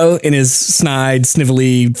Amuro in his snide,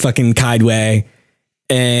 snivelly, fucking Kaid way?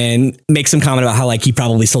 And makes some comment about how, like, he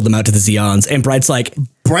probably sold them out to the Zeons. And Bright's like,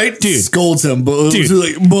 dude, scolds him, but it was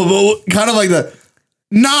like, kind of like the,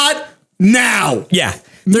 not now. Yeah.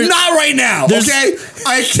 Not right now, okay?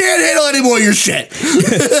 I can't handle any more of your shit.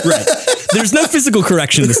 Right. There's no physical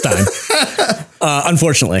correction this time,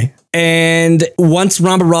 unfortunately. And once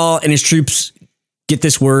Ron Baral and his troops get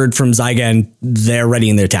this word from Zygen, they're ready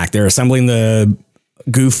in their attack. They're assembling the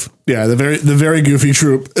goof. Yeah, the very goofy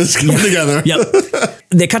troop is coming together. Yep.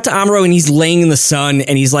 They cut to Amuro and he's laying in the sun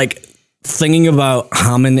and he's like thinking about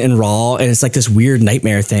Hammond and Rawl, and it's like this weird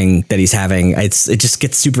nightmare thing that he's having. It just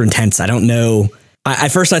gets super intense. I don't know.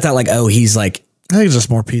 At first I thought like, oh, he's like, I think it's just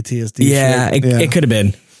more PTSD. Yeah, it could have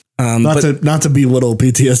been. Not to belittle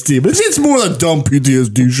PTSD, but it's more like dumb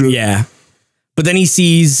PTSD shit. Yeah. But then he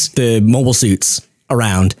sees the mobile suits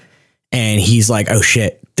around and he's like, oh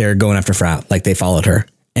shit, they're going after Frau. Like they followed her.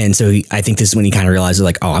 And so I think this is when he kind of realizes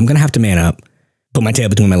like, oh, I'm going to have to man up, put my tail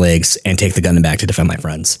between my legs and take the Gundam back to defend my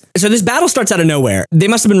friends. So this battle starts out of nowhere. They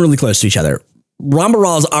must have been really close to each other. Ramba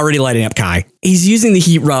Ral is already lighting up Kai. He's using the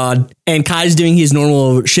heat rod and Kai's doing his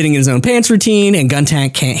normal shitting in his own pants routine and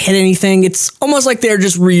Guntank can't hit anything. It's almost like they're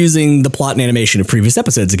just reusing the plot and animation of previous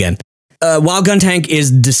episodes again. While Guntank is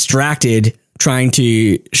distracted trying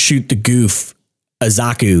to shoot the goof,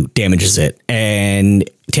 Zaku damages it and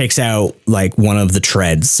takes out like one of the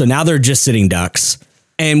treads. So now they're just sitting ducks.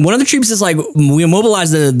 And one of the troops is like, we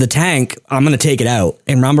immobilize the tank. I'm going to take it out.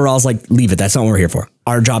 And Ramba Ral's like, leave it. That's not what we're here for.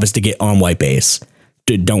 Our job is to get on white base.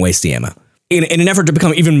 Don't waste the ammo. In an effort to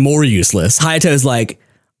become even more useless, Hayato is like,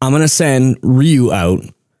 I'm going to send Ryu out.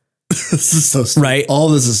 This is so stupid. Right? All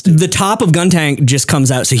this is stupid. The top of Guntank just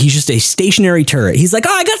comes out. So he's just a stationary turret. He's like,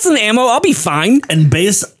 oh, I got some ammo. I'll be fine. And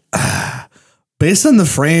based on the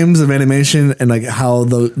frames of animation and like how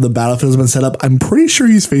the battlefield's been set up, I'm pretty sure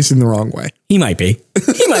he's facing the wrong way. He might be.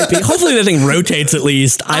 Hopefully the thing rotates at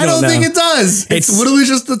least. I don't know. think it does. It's literally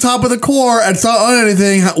just the top of the core. It's not on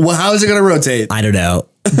anything. How is it going to rotate? I don't know.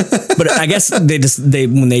 But I guess they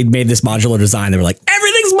when they made this modular design, they were like,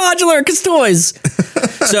 everything's modular because toys.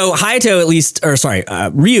 So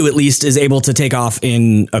Ryu at least is able to take off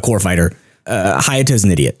in a core fighter. Hayato's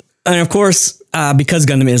an idiot. And of course, because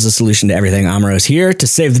Gundam is the solution to everything, Amuro's here to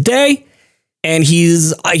save the day. And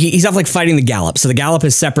he's off like fighting the Gallop. So the Gallop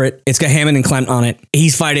is separate. It's got Hammond and Clem on it.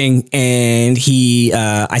 He's fighting and he,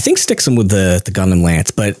 I think, sticks him with the Gundam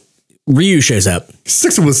Lance, but Ryu shows up.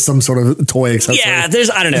 Sticks him with some sort of toy accessory. Yeah,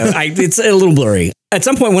 I don't know. It's a little blurry. At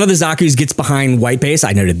some point, one of the Zakus gets behind White Base.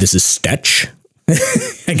 I noted this is Stetch.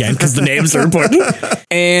 Again, because the names are important.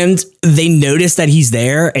 And they notice that he's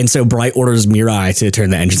there. And so Bright orders Mirai to turn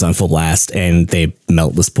the engines on full blast and they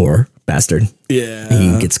melt this poor bastard. Yeah.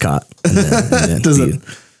 He gets caught. And then the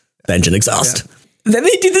engine exhaust. Yeah. Then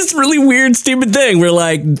they do this really weird, stupid thing where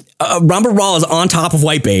like Ramba Ral is on top of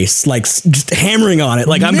White Base, like just hammering on it.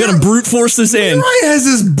 Like, I'm going to brute force this in. Mirai has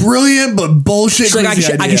this brilliant but bullshit. She's like,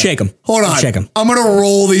 I can shake him. Hold on. Shake him. I'm going to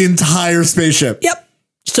roll the entire spaceship. Yep.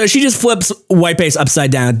 So she just flips White Base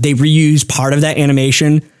upside down. They reuse part of that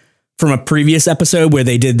animation from a previous episode where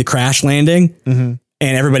they did the crash landing and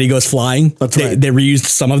everybody goes flying. That's right. They reused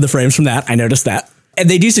some of the frames from that. I noticed that. And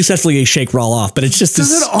they do successfully shake Ral off, but it's just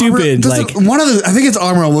stupid. I think it's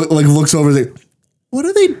Armor looks over and like, what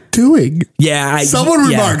are they doing? Yeah. Someone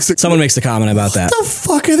remarks. Someone makes a comment about that. What the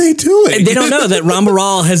fuck are they doing? And they don't know that Ramba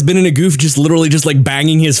Ral has been in a goof just literally just like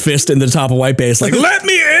banging his fist into the top of White Base. Like, let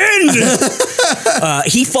me in.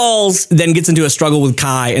 He falls, then gets into a struggle with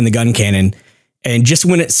Kai and the gun cannon. And just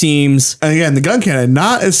when it seems... And again, the gun cannon,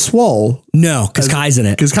 not as swole. No, because Kai's in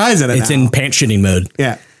it. Because Kai's in it It's in pants shitting mode.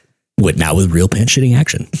 Yeah. Now with real pants shitting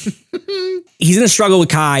action. He's in a struggle with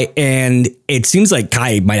Kai, and it seems like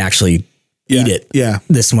Kai might actually eat it. Yeah.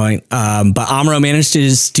 This point. But Amuro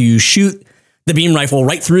manages to shoot the beam rifle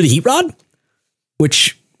right through the heat rod,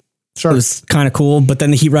 which was kind of cool. But then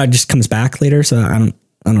the heat rod just comes back later, so I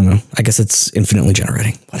don't know. I guess it's infinitely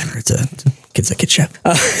generating. Whatever. It's a kid show.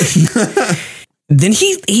 Then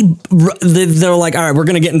they're like, all right, we're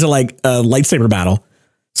gonna get into like a lightsaber battle.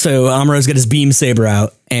 So Amuro's got his beam saber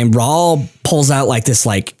out, and Ral pulls out like this,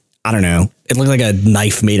 like, I don't know. It looked like a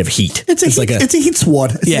knife made of heat. It's a heat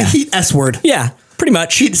sword. It's a heat S-word. Yeah, pretty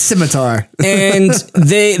much. Heat scimitar. And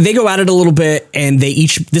they go at it a little bit, and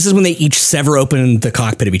this is when they each sever open the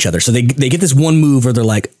cockpit of each other. So they get this one move where they're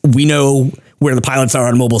like, we know where the pilots are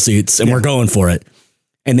on mobile suits, and we're going for it.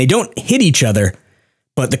 And they don't hit each other,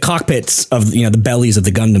 but the cockpits of the bellies of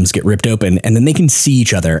the Gundams get ripped open, and then they can see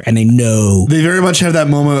each other, and they know. They very much have that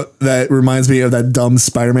moment that reminds me of that dumb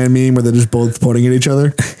Spider-Man meme where they're just both pointing at each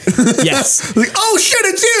other. Yes. Like, oh shit,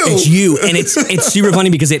 it's you. It's you, and it's super funny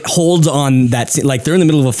because it holds on that scene. Like they're in the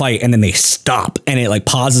middle of a fight, and then they stop, and it like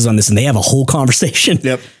pauses on this, and they have a whole conversation.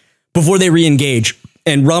 Yep. Before they re-engage,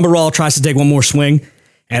 and Ramba Ral tries to take one more swing.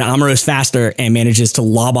 And Amuro's faster and manages to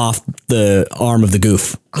lob off the arm of the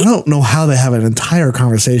goof. I don't know how they have an entire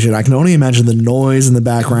conversation. I can only imagine the noise in the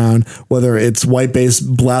background, whether it's White Base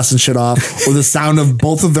blasting shit off or the sound of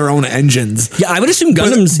both of their own engines. Yeah, I would assume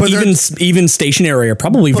Gundams, even stationary, are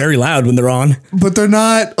probably very loud when they're on. But they're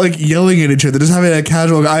not like yelling at each other. They're just having a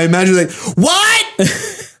casual. I imagine like, what?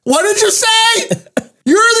 What did you say?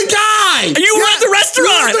 You're the guy. You were at the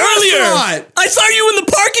restaurant earlier. I saw you in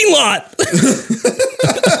the parking lot.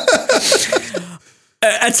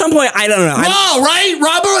 At some point, I don't know. Wow, right,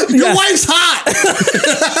 Robert? Your wife's hot.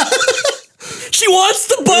 She wants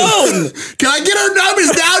the bone. Can I get her numbers?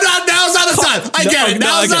 Now's not the time. I get it.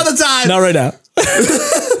 Now's not the time. Not right now.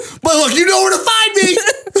 But look, you know where to find me.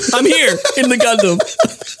 I'm here in the Gundam.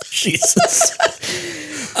 Jesus.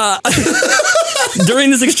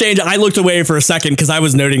 During this exchange, I looked away for a second because I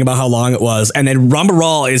was noting about how long it was. And then Ramba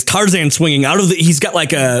Ral is Tarzan swinging out of the, he's got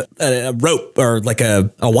like a rope or like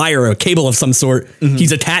a wire or a cable of some sort. Mm-hmm.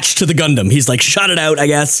 He's attached to the Gundam. He's like shot it out, I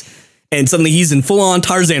guess. And suddenly he's in full on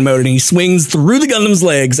Tarzan mode and he swings through the Gundam's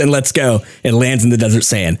legs and lets go and lands in the desert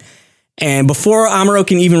sand. And before Amuro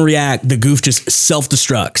can even react, the goof just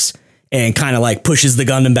self-destructs and kind of like pushes the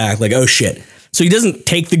Gundam back like, oh shit. So he doesn't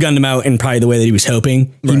take the Gundam out in probably the way that he was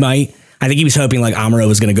hoping he might. I think he was hoping like Amuro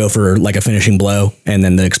was going to go for like a finishing blow and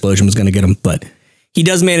then the explosion was going to get him. But he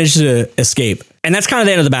does manage to escape. And that's kind of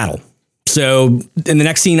the end of the battle. So in the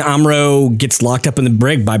next scene, Amuro gets locked up in the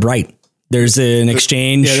brig by Bright. There's an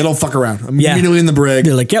exchange. Yeah, they don't fuck around. Immediately in the brig.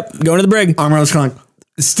 They're like, yep, going to the brig. Amuro's kind of like,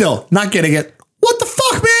 still not getting it. What the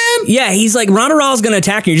fuck, man? Yeah, he's like, Ramba Ral's going to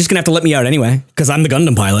attack you. You're just going to have to let me out anyway because I'm the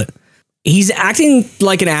Gundam pilot. He's acting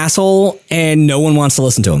like an asshole and no one wants to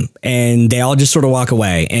listen to him. And they all just sort of walk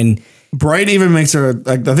away. And Bright even makes her,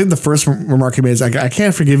 like, I think the first remark he made is, like, I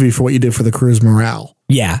can't forgive you for what you did for the crew's morale.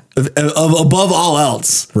 Yeah. Above all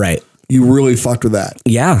else. Right. You really fucked with that.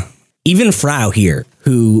 Yeah. Even Frau here,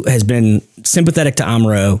 who has been sympathetic to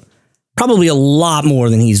Amuro, probably a lot more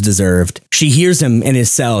than he's deserved. She hears him in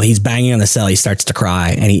his cell. He's banging on the cell. He starts to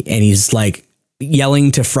cry and he's like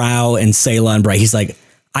yelling to Frau and Sayla and Bright. He's like,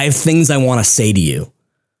 I have things I want to say to you.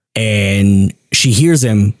 And she hears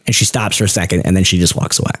him and she stops for a second and then she just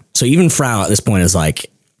walks away. So even Frau at this point is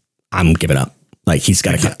like, I'm giving up. Like he's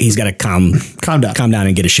got to calm down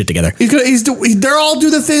and get his shit together. They're all do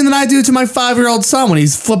the thing that I do to my 5-year-old son when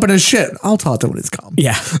he's flipping his shit. I'll talk to him when he's calm.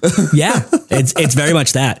 Yeah. Yeah. It's very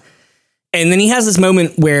much that. And then he has this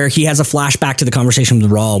moment where he has a flashback to the conversation with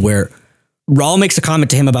Raul where Raul makes a comment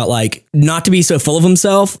to him about like not to be so full of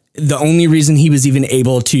himself. The only reason he was even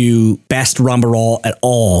able to best Ramba Ral at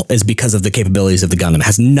all is because of the capabilities of the Gundam. It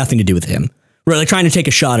has nothing to do with him. We're like trying to take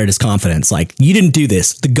a shot at his confidence. Like, you didn't do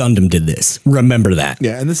this. The Gundam did this. Remember that.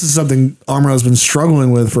 Yeah, and this is something Amuro's been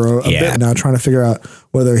struggling with for a bit now, trying to figure out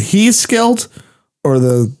whether he's skilled or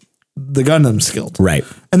the Gundam's skilled. Right.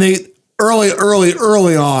 And they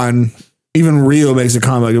early on, even Ryo makes a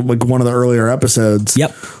comment, like one of the earlier episodes.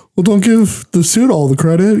 Yep. Well, don't give the suit all the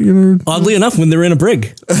credit, you know. Oddly enough, when they're in a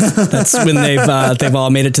brig, that's when they've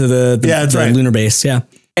all made it to the lunar base. Yeah.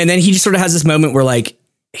 And then he just sort of has this moment where like,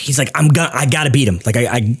 he's like, I gotta beat him. Like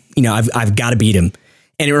I've got to beat him.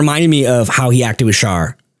 And it reminded me of how he acted with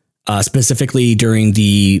Char, specifically during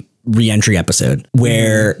the re-entry episode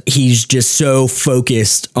where he's just so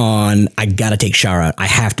focused on, I got to take Char out. I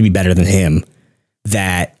have to be better than him.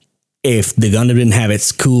 That if the Gundam didn't have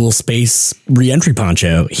its cool space re-entry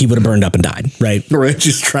poncho, he would have burned up and died. Right. Right.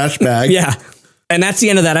 Just trash bag. Yeah. And that's the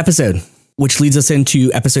end of that episode, which leads us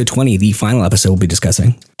into episode 20, the final episode we'll be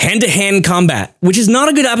discussing. Hand-to-hand combat, which is not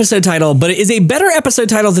a good episode title, but it is a better episode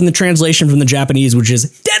title than the translation from the Japanese, which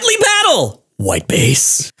is Deadly Battle, White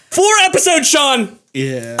Base. 4 episodes, Sean.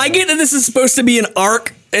 Yeah. I get that this is supposed to be an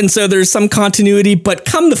arc, and so there's some continuity, but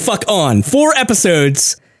come the fuck on. 4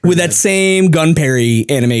 episodes with that same gun parry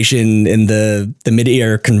animation in the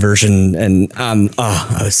mid-ear conversion. And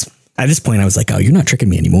at this point, I was like, oh, you're not tricking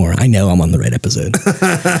me anymore. I know I'm on the right episode.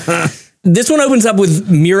 This one opens up with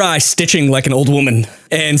Mirai stitching like an old woman,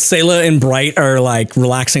 and Sayla and Bright are like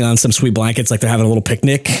relaxing on some sweet blankets, like they're having a little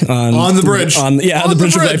picnic on the bridge. On the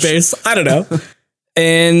bridge of White Base. I don't know.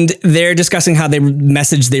 And they're discussing how the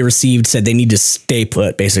message they received said they need to stay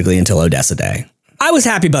put basically until Odessa Day. I was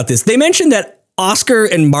happy about this. They mentioned that Oscar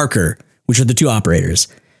and Marker, which are the 2 operators,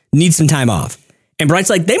 need some time off. And Bright's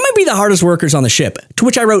like, they might be the hardest workers on the ship. To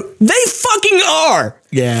which I wrote, they fucking are.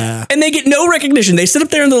 Yeah. And they get no recognition. They sit up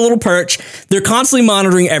there in the little perch. They're constantly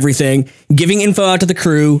monitoring everything, giving info out to the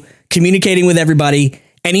crew, communicating with everybody.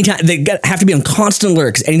 Anytime they have to be on constant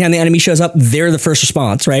alert because anytime the enemy shows up, they're the first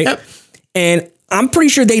response, right? Yep. And I'm pretty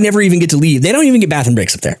sure they never even get to leave. They don't even get bathroom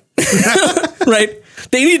breaks up there. Right?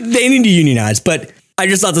 They need to unionize, but I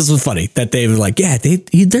just thought this was funny that they were like, yeah, they're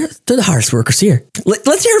the hardest workers here.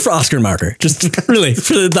 Let's hear it for Oscar and Marker. Just really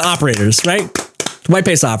for the operators, right? White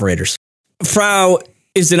Base operators. Frau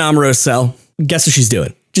is in Amuro's cell. Guess what she's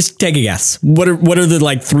doing? Just take a guess. What are the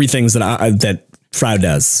like 3 things that Frau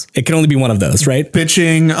does? It can only be one of those, right?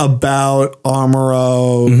 Bitching about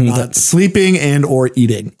Amuro not sleeping and or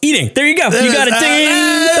eating. Eating. There you go. You got it. Ding.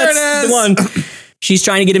 That's the one. She's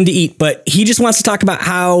trying to get him to eat, but he just wants to talk about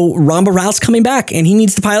how Ramba Ral's coming back and he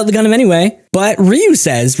needs to pilot the Gundam anyway. But Ryu's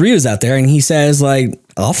out there and he says, like,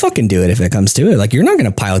 I'll fucking do it if it comes to it. Like, you're not going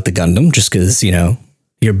to pilot the Gundam just because, you know,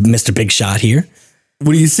 you're Mr. Big Shot here.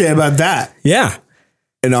 What do you say about that? Yeah.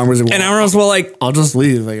 And Armor's like, I'll just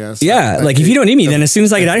leave, I guess. Yeah, like if you don't need me, then as soon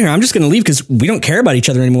as I get out of here, I'm just going to leave because we don't care about each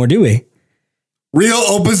other anymore, do we? Ryo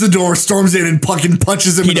opens the door, storms in, and fucking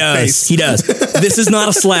punches him in the face. He does. This is not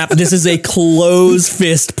a slap. This is a closed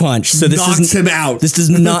fist punch. So this knocks him out. This does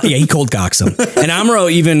not. Yeah, he cold cocks him. And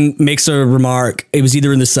Amuro even makes a remark. It was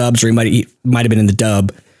either in the subs or he might have been in the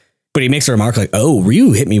dub. But he makes a remark like, "Oh,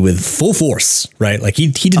 Ryu hit me with full force, right? Like he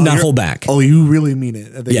did not hold back." Oh, you really mean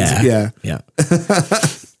it? I think yeah.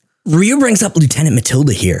 Ryu brings up Lieutenant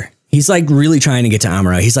Matilda here. He's like really trying to get to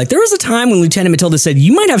Amuro. He's like, there was a time when Lieutenant Matilda said,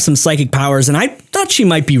 you might have some psychic powers. And I thought she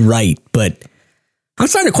might be right, but I'm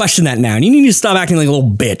starting to question that now. And you need to stop acting like a little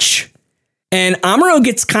bitch. And Amuro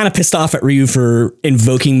gets kind of pissed off at Ryu for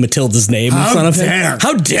invoking Matilda's name in front of him.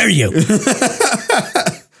 How dare you?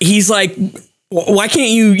 He's like, why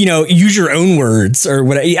can't you, use your own words or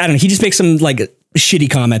what? I don't know. He just makes some like shitty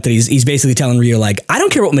comment that he's basically telling Ryu, like, I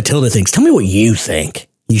don't care what Matilda thinks. Tell me what you think,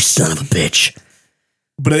 you son of a bitch.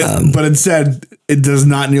 But instead, it does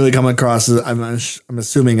not nearly come across as I'm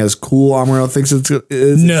assuming as cool Amuro thinks it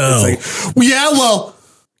is. No. It's like, well, yeah, well,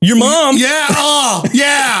 your mom. Yeah. Oh,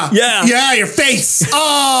 yeah. Yeah. Your face.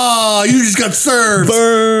 Oh, you just got served.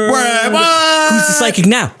 Burn. What? Who's the psychic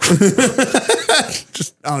now?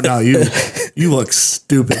 No, you look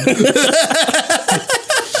stupid.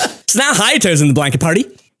 So now Hayato's in the blanket party,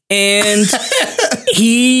 and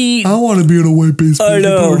I want to be in a white-based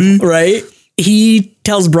blanket party, right? He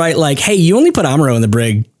tells Bright, like, hey, you only put Amuro in the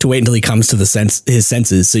brig to wait until he comes to his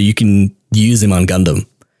senses so you can use him on Gundam.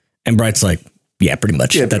 And Bright's like, yeah, pretty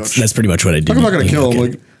much. Yeah, that's pretty much what I did. I'm not going to kill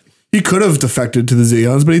him. Like, he could have defected to the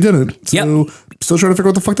Zeons, but he didn't. So still trying to figure out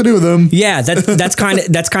what the fuck to do with him. Yeah, that's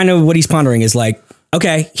kind of what he's pondering is like,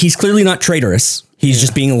 okay, he's clearly not traitorous. He's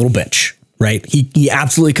just being a little bitch, right? He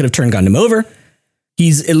absolutely could have turned Gundam over.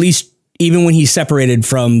 He's at least, even when he's separated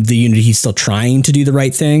from the unity, he's still trying to do the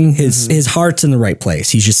right thing. His heart's in the right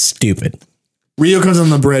place. He's just stupid. Ryo comes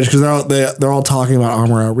on the bridge because they're all talking about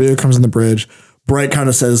Amuro. Ryo comes on the bridge. Bright kind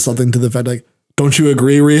of says something to the effect like, don't you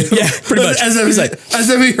agree, Ryo? Yeah, pretty much. As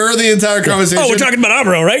if he heard the entire conversation. Oh, we're talking about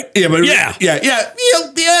Amuro, right? Yeah, but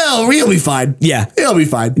Ryo will be fine. Yeah. He'll be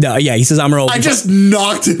fine. No, yeah, he says Amuro. I just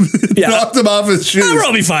knocked him off his shoes. Amuro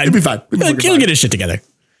will be fine. He'll be fine. He'll get his shit together.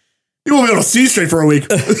 He won't be able to see straight for a week.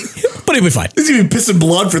 But he'll be fine. He's going to be pissing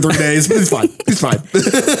blood for 3 days, but he's fine. He's fine.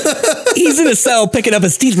 He's in a cell picking up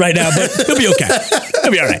his teeth right now, but he'll be okay.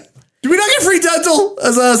 He'll be all right. Do we not get free dental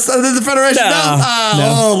as the Federation?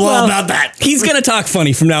 No. Well, about that. He's going to talk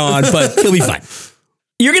funny from now on, but he'll be fine.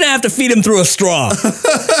 You're going to have to feed him through a straw.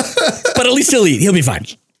 But at least he'll eat. He'll be fine.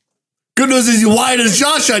 Good news is you wired his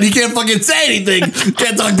jaw shut. He can't fucking say anything.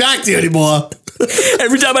 Can't talk back to you anymore.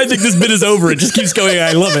 Every time I think this bit is over, it just keeps going.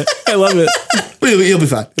 I love it. He'll be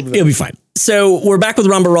fine. He'll be fine. So we're back with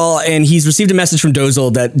Ramba Ral, and he's received a message from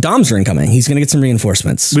Dozle that DOMs are incoming. He's going to get some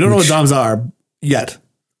reinforcements. We don't know what DOMs are yet.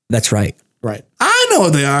 That's right. Right. I know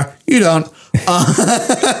what they are. You don't.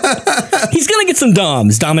 He's going to get some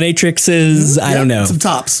DOMs. Dominatrixes. I don't know. Some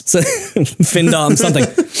tops. So, Findom, something.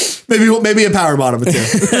 Maybe a power bottom or two.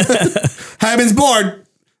 Hammond's bored.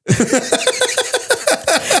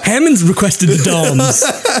 Hammond's requested the DOMs.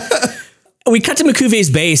 We cut to Makuve's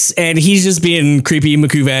base, and he's just being creepy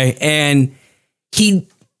Makuve, and he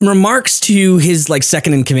remarks to his like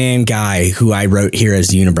second in command guy, who I wrote here as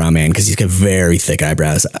Unibrow Man because he's got very thick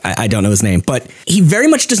eyebrows. I don't know his name, but he very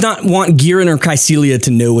much does not want Giran or Kycelia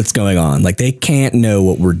to know what's going on. Like they can't know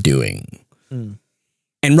what we're doing. And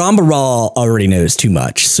Ramba Ral already knows too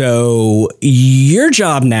much. So your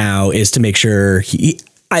job now is to make sure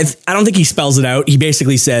I don't think he spells it out. He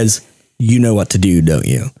basically says, you know what to do, don't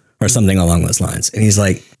you? Or something along those lines. And he's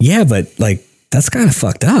like, yeah, but like, that's kind of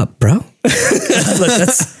fucked up, bro.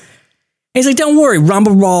 He's like, don't worry,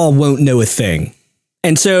 Ramba Ral won't know a thing.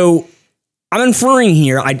 And so I'm inferring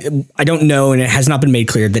here, I don't know, and it has not been made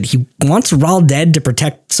clear, that he wants Ral dead to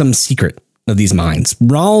protect some secret of these mines.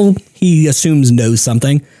 Ral, he assumes, knows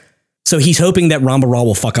something. So he's hoping that Ramba Ral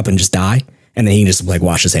will fuck up and just die. And then he can just like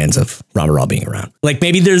wash his hands of Ramba Ral being around. Like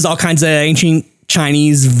maybe there's all kinds of ancient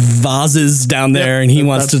Chinese vases down there, and he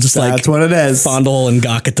wants to just like that's what it is. Fondle and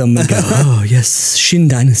gawk at them and go, oh yes, Shin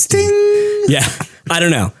Dynasty. Ding! Yeah, I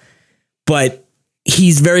don't know, but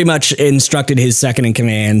he's very much instructed his second in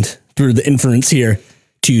command through the inference here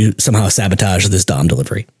to somehow sabotage this DOM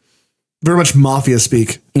delivery. Very much mafia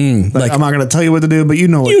speak. Like I'm not going to tell you what to do, but you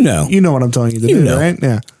know what I'm telling you to do, right?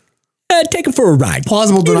 Yeah. take him for a ride.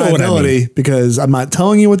 Plausible You know what I deniability because I'm not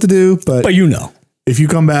telling you what to do, but But you know. if you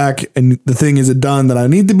come back and the thing isn't done that I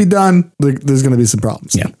need to be done, there's going to be some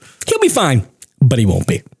problems. Yeah. He'll be fine, but he won't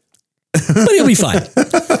be. But he'll be fine.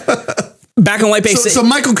 Back on White Base. So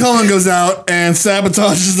Michael Cullen goes out and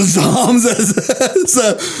sabotages the Doms as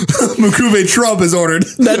M'Quve Trump is ordered.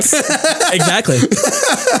 That's exactly.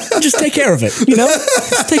 Just take care of it. You know,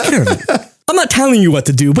 just take care of it. I'm not telling you what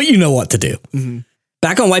to do, but you know what to do. Mm-hmm.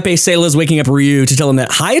 Back on White Base, Sayla's waking up Ryu to tell him that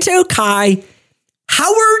Hayato, Kai,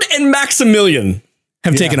 Howard, and Maximilian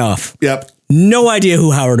have taken off. Yep. No idea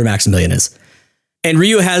who Howard or Maximilian is. And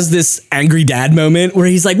Ryu has this angry dad moment where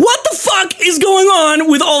he's like, what the fuck is going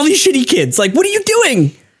on with all these shitty kids? Like, what are you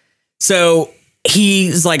doing? So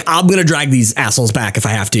he's like, I'm going to drag these assholes back if I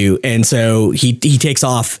have to. And so he takes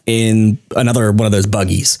off in another one of those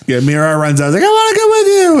buggies. Yeah, Mirai runs out. Like, I want to go with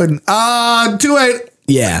you. And too late.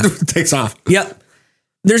 Yeah. Takes off. Yep.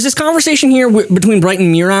 There's this conversation here between Bright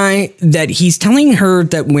and Mirai that he's telling her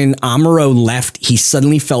that when Amuro left, he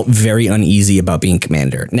suddenly felt very uneasy about being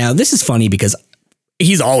commander. Now, this is funny because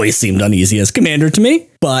he's always seemed uneasy as commander to me,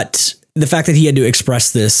 but the fact that he had to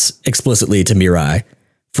express this explicitly to Mirai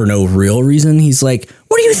for no real reason, he's like,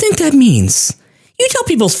 what do you think that means? You tell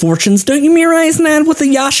people's fortunes, don't you, Mirai? Isn't that what the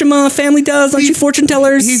Yashima family does? Aren't you fortune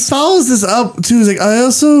tellers? He follows this up too. He's like, I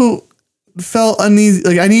also felt uneasy.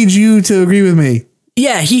 Like, I need you to agree with me.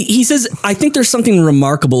 Yeah, he says, I think there's something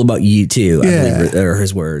remarkable about you too. Yeah. I believe are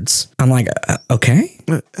his words. I'm like, okay,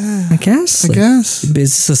 I guess. Is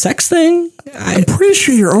this a sex thing? I'm pretty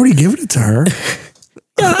sure you're already giving it to her.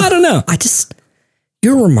 Yeah, I don't know.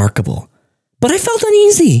 You're remarkable. But I felt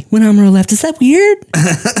uneasy when Amuro left. Is that weird?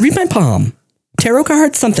 Read my palm. Tarot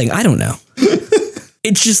cards? Something. I don't know.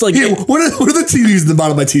 It's just like... Yeah, what are the TVs at the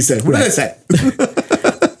bottom of my tea set? What did I say?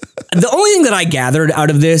 The only thing that I gathered out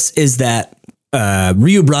of this is that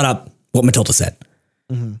Ryu brought up what Matilda said,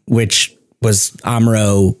 which was,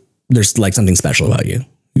 Amuro, there's like something special about you.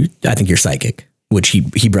 I think you're psychic, which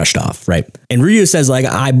he brushed off, right? And Ryu says, like,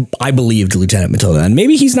 I believed Lieutenant Matilda, and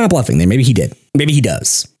maybe he's not bluffing there. Maybe he did. Maybe he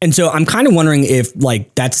does. And so I'm kind of wondering if,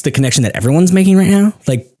 like, that's the connection that everyone's making right now.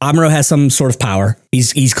 Like, Amuro has some sort of power.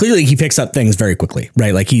 He's clearly, he picks up things very quickly,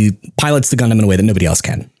 right? Like, he pilots the Gundam in a way that nobody else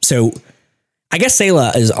can. So I guess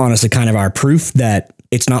Sayla is honestly kind of our proof that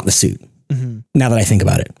it's not the suit. Now that I think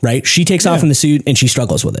about it, right? She takes off in the suit and she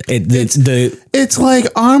struggles with it. It's like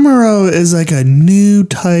Amuro is like a new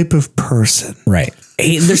type of person. Right.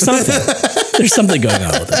 There's something. There's something going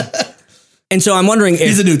on with him. And so I'm wondering if...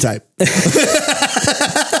 He's a new type.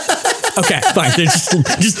 Okay, fine.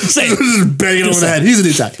 Just say it. Just banging over the head. He's a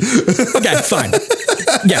new type. Okay, fine.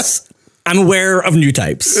 Yes. I'm aware of new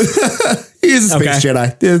types. He's a space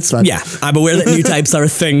Jedi. It's fine. Yeah, I'm aware that new types are a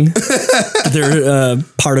thing. They're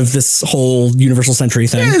part of this whole Universal Century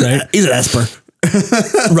thing, right? He's an Esper.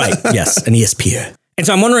 Right, yes, an ESP. And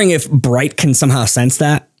so I'm wondering if Bright can somehow sense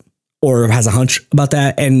that or has a hunch about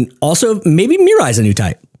that. And also, maybe Mirai's a new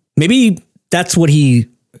type. Maybe that's what he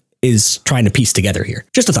is trying to piece together here.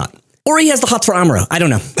 Just a thought. Or he has the hots for Amuro. I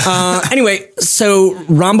don't know. Anyway, so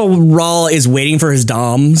Ramba Ral is waiting for his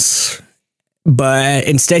Doms, but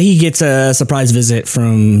instead he gets a surprise visit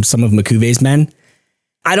from some of M'Quve's men.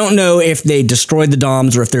 I don't know if they destroyed the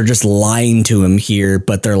Doms or if they're just lying to him here,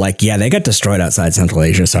 but they're like, yeah, they got destroyed outside Central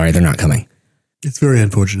Asia. Sorry, they're not coming. It's very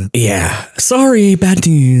unfortunate. Yeah. Sorry, bad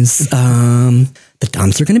news. The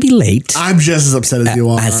Doms are going to be late. I'm just as upset as you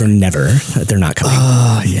are. As in never. They're not coming.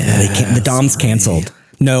 Oh, yeah. The Doms canceled.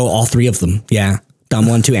 No, all three of them. Yeah. Dom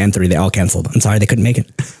 1, 2, and 3, they all canceled. I'm sorry, they couldn't make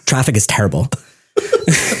it. Traffic is terrible.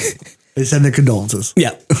 They send their condolences.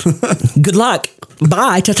 Yeah. Good luck.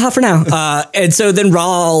 Bye. Ta-ta for now. And so then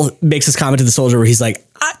Ral makes this comment to the soldier where he's like,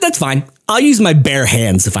 that's fine. I'll use my bare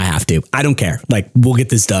hands if I have to. I don't care. Like, we'll get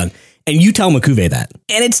this done. And you tell M'Quve that.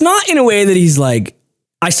 And it's not in a way that he's like,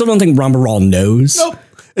 I still don't think Ramba Ral knows. Nope.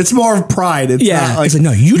 It's more of pride. It's not like, it's like,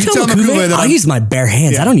 no, you tell M'Quve that I'll use my bare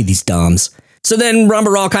hands. Yeah. I don't need these Doms. So then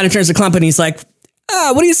Ramba Ral kind of turns to Clemp and he's like,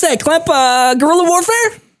 what do you say, Clemp? Guerrilla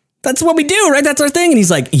warfare? That's what we do, right? That's our thing. And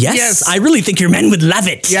he's like, yes, I really think your men would love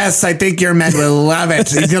it. Yes, I think your men will love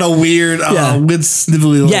it. He's got a weird, weird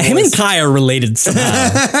snivelly yeah, him and Kai are related somehow.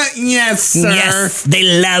 Yes, sir. Yes, they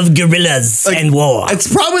love gorillas and war.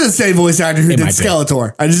 It's probably the same voice actor who did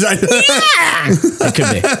Skeletor. It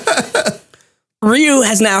could be. Ryu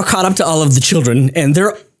has now caught up to all of the children, and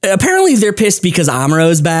they're pissed because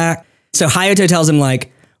Amuro is back. So Hayato tells him,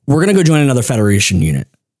 like, we're going to go join another Federation unit.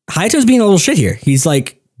 Hayato's being a little shit here. He's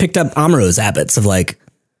like, picked up Amuro's habits of like,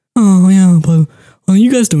 oh yeah, but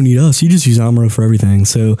you guys don't need us. You just use Amuro for everything.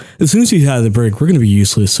 So as soon as he's out of the break, we're going to be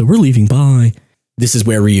useless. So we're leaving. Bye. This is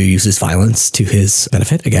where Ryu uses violence to his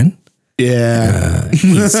benefit again. Yeah.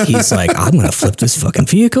 He's like, I'm going to flip this fucking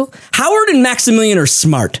vehicle. Howard and Maximilian are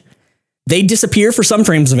smart. They disappear for some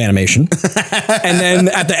frames of animation. And then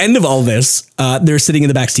at the end of all this, they're sitting in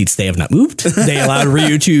the back seats. They have not moved. They allowed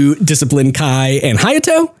Ryu to discipline Kai and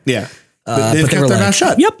Hayato. Yeah. They've kept their mouth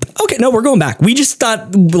shut. Yep. Okay. No, we're going back. We just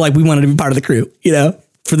thought like we wanted to be part of the crew, you know,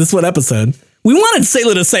 for this one episode. We wanted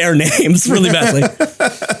Sailor to say our names really badly.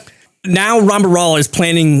 Now Ramba Ral is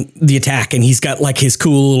planning the attack, and he's got like his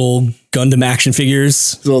cool little Gundam action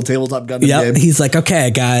figures. His little tabletop Gundam game. He's like, okay,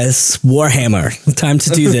 guys, Warhammer, time to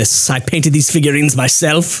do this. I painted these figurines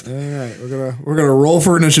myself. All right, we're gonna roll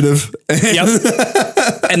for initiative. Yep.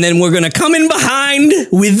 And then we're gonna come in behind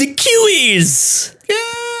with the Kiwis.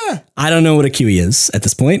 Yeah. I don't know what a Kiwi is at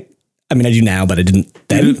this point. I mean, I do now, but I didn't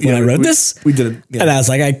then when I wrote this. We didn't. Yeah. And I was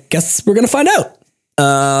like, I guess we're gonna find out.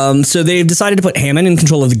 So they've decided to put Hammond in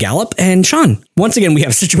control of the Gallop and Sean. Once again, we have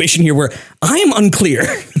a situation here where I am unclear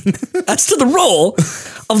as to the role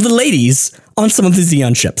of the ladies on some of the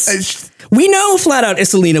Zeon ships. We know flat out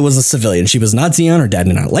Isolina was a civilian. She was not Zeon. Her dad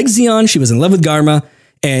did not like Zeon. She was in love with Garma.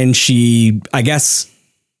 And she, I guess,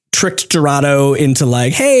 tricked Dorado into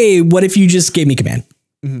like, hey, what if you just gave me command?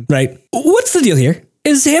 Mm-hmm. Right? What's the deal here?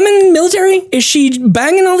 Is Hammond military? Is she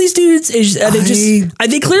banging all these dudes?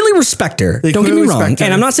 They clearly respect her. Don't get me wrong.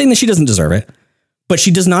 And I'm not saying that she doesn't deserve it, but she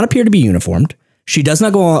does not appear to be uniformed. She does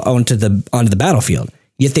not go onto the battlefield.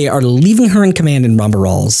 Yet they are leaving her in command in Ramba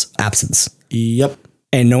Ral's absence. Yep.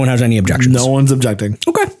 And no one has any objections. No one's objecting.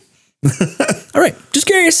 Okay. All right. Just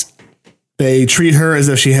curious. They treat her as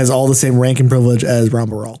if she has all the same rank and privilege as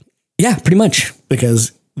Ramba Ral. Yeah, pretty much.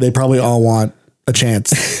 Because they probably all want a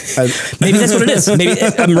chance. Maybe that's what it is. Maybe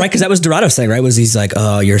I'm right, because that was Dorado saying, right? Was he's like,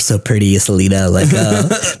 oh, you're so pretty, Isolina.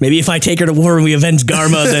 Like, maybe if I take her to war and we avenge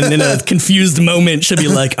Garma, then in a confused moment, she'll be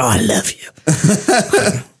like, oh, I love you.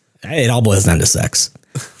 It all boils down to sex.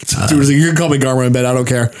 Dude, you can call me Garma in bed. I don't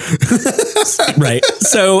care. Right.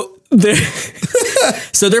 So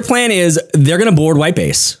their plan is they're going to board White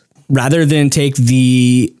Base rather than take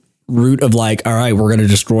the route of like, all right, we're going to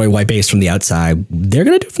destroy White Base from the outside. They're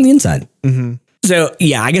going to do it from the inside. Mm-hmm. So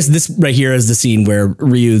yeah, I guess this right here is the scene where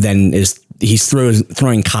Ryu then he's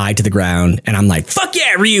throwing Kai to the ground, and I'm like, fuck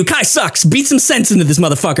yeah, Ryu, Kai sucks. Beat some sense into this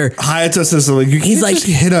motherfucker. Hayato says like, you can't just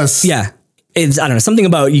hit us. Yeah. It's, I don't know, something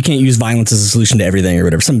about you can't use violence as a solution to everything or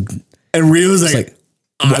whatever. And Ryu's like,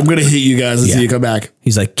 I'm going to hit you guys until you come back.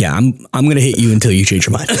 He's like, yeah, I'm going to hit you until you change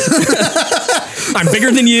your mind. I'm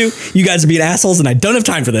bigger than you. You guys are being assholes, and I don't have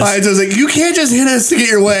time for this. Hayato's like, you can't just hit us to get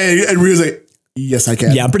your way. And Ryu's like, yes, I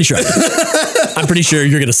can. Yeah, I'm pretty sure. I'm pretty sure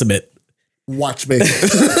you're going to submit. Watch me.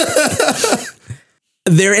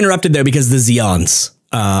 They're interrupted, though, because the Zeons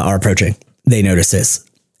are approaching. They notice this.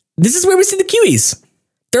 This is where we see the Kiwis.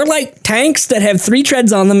 They're like tanks that have 3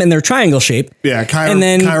 treads on them, and they're triangle shaped. Yeah, Kai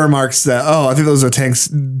remarks that, I think those are tanks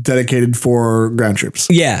dedicated for ground troops.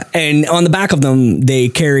 Yeah, and on the back of them, they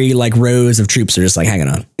carry like rows of troops that are just like hanging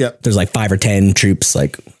on. Yep. There's like 5 or 10 troops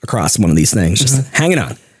like across one of these things, just hanging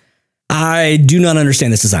on. I do not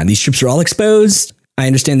understand this design. These troops are all exposed. I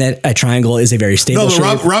understand that a triangle is a very stable shape.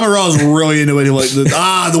 Ramba Ral is really into it. Like,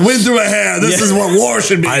 the wind through my hair. This is what war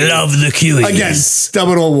should be. I love the Kiwis. Again,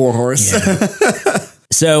 stubborn old warhorse. Yeah.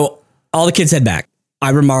 So all the kids head back. I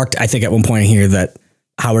remarked, I think at one point here, that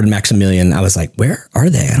Howard and Maximilian, I was like, where are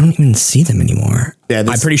they? I don't even see them anymore. Yeah,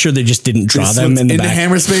 I'm pretty sure they just didn't draw them in the back. Into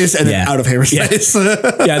hammer space and then out of hammer space.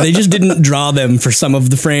 Yeah, they just didn't draw them for some of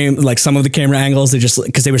the frame, like some of the camera angles. They just,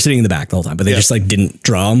 because they were sitting in the back the whole time, but they just like didn't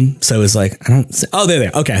draw them. So it was like, I don't see, oh, they're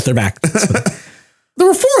there. Okay, they're back. There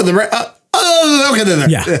were 4 of them, right? Okay, they're there.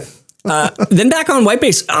 Yeah. Then back on White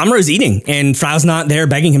Base, Amuro's eating and Frau's not there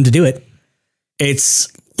begging him to do it.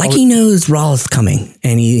 It's like he knows Ral is coming,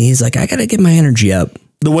 and he's like, I got to get my energy up.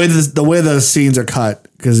 The way the scenes are cut,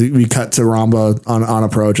 because we cut to Ramba on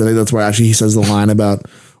approach. I think that's why actually he says the line about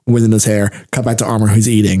wind in his hair. Cut back to Amuro, who's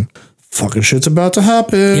eating. Fucking shit's about to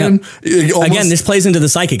happen. Yep. Again, this plays into the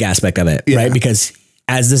psychic aspect of it, right? Because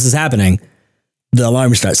as this is happening, the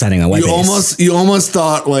alarms start sounding on White Base. You almost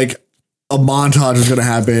thought like a montage was going to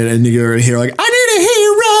happen, and you're going to hear like, I need a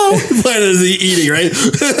hero. Playing as he eating, right?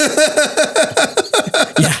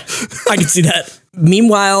 Yeah, I can see that.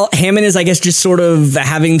 Meanwhile, Hammond is, I guess, just sort of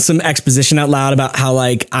having some exposition out loud about how,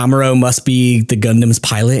 like, Amuro must be the Gundam's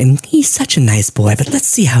pilot, and he's such a nice boy, but let's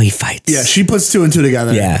see how he fights. Yeah, she puts 2 and 2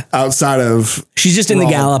 together. Yeah. Outside of... She's just in the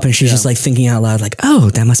Gallop, and she's just, like, thinking out loud, like, oh,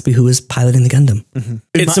 that must be who was piloting the Gundam. Mm-hmm.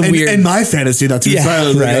 It's a weird... In my fantasy, that's who's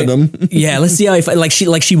piloting the Gundam. Yeah, let's see how he fights. Like,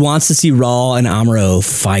 she wants to see Ral and Amuro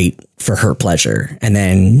fight for her pleasure, and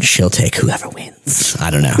then she'll take whoever wins. I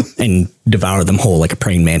don't know. And devour them whole like a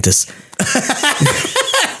praying mantis.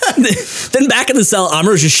 Then back in the cell,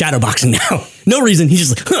 Amuro's just shadowboxing now. No reason. He's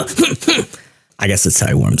just like, I guess that's how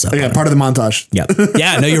he warms up. Yeah, part of the montage. Yep.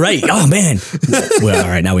 Yeah, no, you're right. Oh, man. Well, all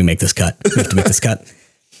right, now we make this cut. We have to make this cut.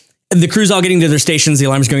 The crew's all getting to their stations. The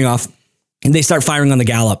alarm's going off. And they start firing on the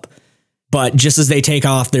Gallop. But just as they take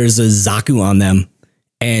off, there's a Zaku on them.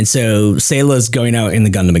 And so Sayla's going out in the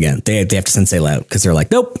Gundam again. They have to send Sayla out because they're like,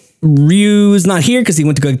 nope, Ryu's not here because he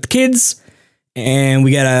went to go get the kids. And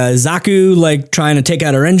we got a Zaku like trying to take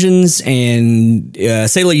out our engines. And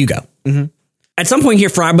Sayla, you go. Mm-hmm. At some point here,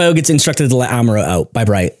 Frabo gets instructed to let Amuro out by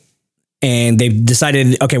Bright. And they've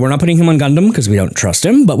decided, okay, we're not putting him on Gundam because we don't trust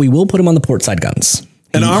him, but we will put him on the port side guns.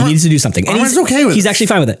 And he needs to do something. And Armor's okay with it. He's actually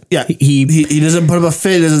fine with it. Yeah. He doesn't put up a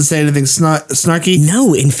fit. He doesn't say anything snarky.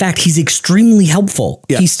 No, in fact, he's extremely helpful.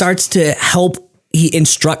 Yes. He starts to help. He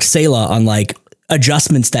instructs Sayla on like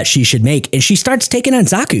adjustments that she should make. And she starts taking on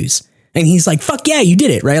Zaku's. And he's like, fuck yeah, you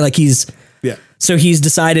did it. Right. Like so he's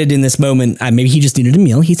decided in this moment, maybe he just needed a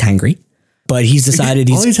meal. He's hungry. But he's decided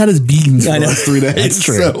all he's had is beans for the last 3 days. It's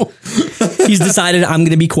true. So. He's decided I'm going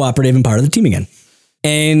to be cooperative and part of the team again.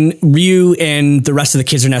 And Ryu and the rest of the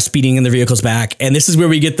kids are now speeding in their vehicles back. And this is where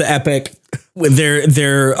we get the epic.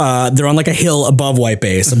 They're on like a hill above White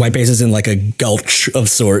Base. And White Base is in like a gulch of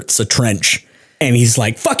sorts, a trench. And he's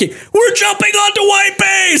like, fuck it, we're jumping onto White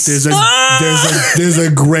Base. There's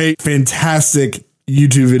a great, fantastic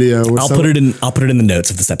YouTube video. I'll put it in the notes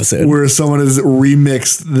of this episode. Where someone has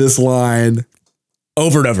remixed this line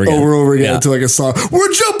over and over again. To like a song.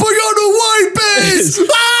 We're jumping onto White Base.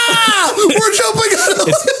 We're jumping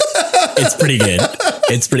onto. It's pretty good.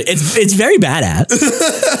 It's very badass.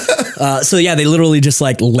 So yeah, they literally just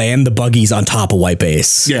like land the buggies on top of White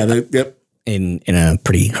Base. Yeah. Yep. In a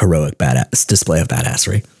pretty heroic badass display of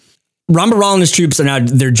badassery. Ramba Ral and his troops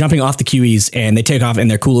they're jumping off the QEs and they take off in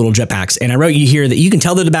their cool little jetpacks. And I wrote you here that you can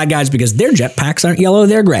tell they're the bad guys because their jetpacks aren't yellow,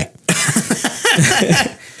 they're gray.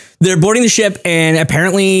 They're boarding the ship and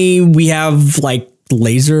apparently we have like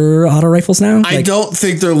laser auto rifles now. I don't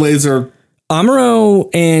think they're laser. Amuro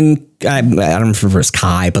and I don't know if it's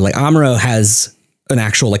Kai, but like Amuro has an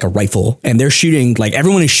actual like a rifle and they're shooting, like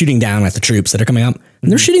everyone is shooting down at the troops that are coming up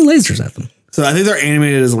and they're shooting lasers at them. So I think they're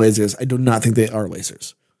animated as lasers. I do not think they are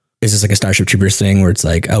lasers. Is this like a Starship Troopers thing where it's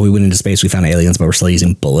like, oh, we went into space, we found aliens, but we're still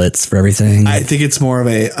using bullets for everything? I think it's more of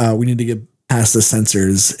a, we need to get past the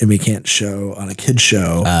sensors and we can't show on a kid's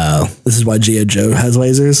show. Oh. This is why G.I. Joe has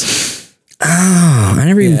lasers. Oh, I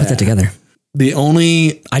never even put that together.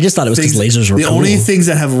 I just thought it was because lasers were cool. The only things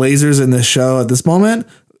that have lasers in this show at this moment,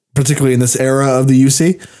 particularly in this era of the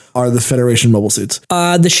UC, are the Federation mobile suits.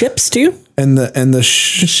 The ships too? And the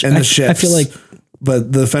ships. I feel like...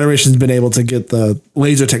 But the Federation's been able to get the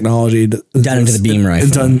laser technology down into the beam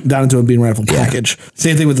rifle, down into a beam rifle package.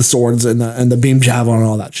 Same thing with the swords and the beam javelin and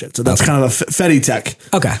all that shit. So that's kind of a Fedi tech.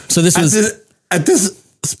 Okay, so this was at this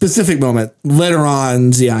specific moment. Later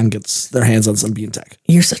on, Xi'an gets their hands on some beam tech.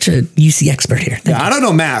 You're such a UC expert here. I don't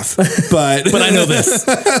know math, but but I know this.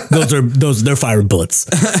 They're fired bullets.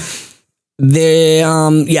 They're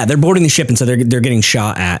boarding the ship, and so they're getting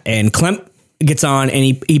shot at, and Klemp gets on and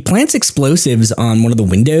he plants explosives on one of the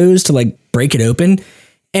windows to like break it open.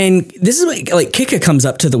 And this is like Kika comes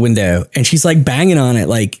up to the window and she's like banging on it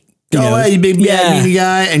like, you big meaty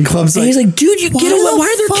guy. And Clump's like, he's like, dude, you get away. Why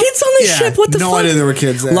are there kids on this ship? What the fuck? No idea there were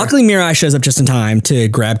kids there. Luckily, Mirai shows up just in time to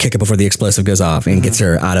grab Kika before the explosive goes off and gets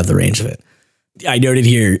her out of the range of it. I noted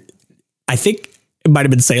here, I think it might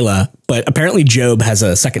have been Sayla, but apparently Job has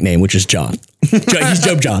a second name, which is John. He's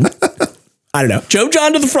Job John. I don't know. Job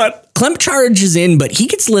John to the front. Klemp charges in, but he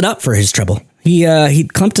gets lit up for his trouble.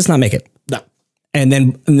 Klemp does not make it. No. And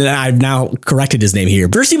then I've now corrected his name here.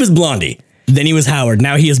 First he was Blondie. Then he was Howard.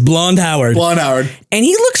 Now he is Blonde Howard. Blonde Howard. And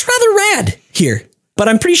he looks rather rad here. But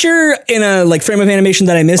I'm pretty sure in a like frame of animation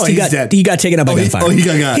that I missed, he got taken up by gunfire. He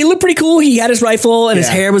got. He looked pretty cool. He had his rifle and his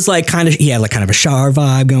hair was like he had like kind of a Char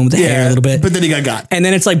vibe going with the hair a little bit. But then he got. And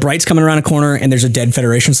then it's like Bright's coming around a corner and there's a dead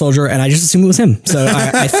Federation soldier and I just assumed it was him. So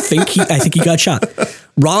I think he got shot.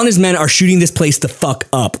 Raul and his men are shooting this place the fuck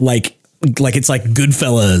up like it's like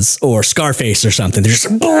Goodfellas or Scarface or something. They're just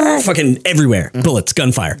fucking everywhere. Bullets,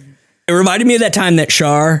 gunfire. It reminded me of that time that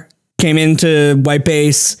Char came into White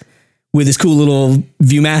Base with his cool little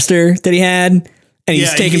Viewmaster that he had. And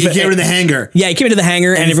he's he came into the hangar. Yeah, he came into the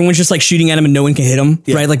hangar and everyone's just like shooting at him and no one can hit him.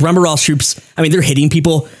 Yeah. Right? Like Ramba Ral's troops, I mean, they're hitting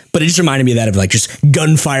people, but it just reminded me of that of like just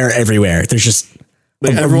gunfire everywhere. There's just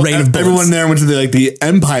a rain of bullets. Everyone there went to the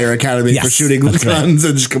Empire Academy for shooting guns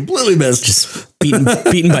and just completely missed. Just beaten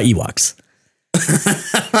by Ewoks.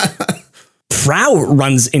 Frau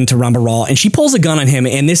runs into Ramba Ral and she pulls a gun on him.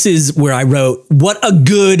 And this is where I wrote, what a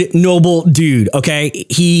good, noble dude. Okay.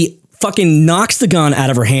 He fucking knocks the gun out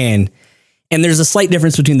of her hand. And there's a slight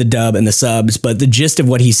difference between the dub and the subs, but the gist of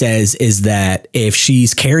what he says is that if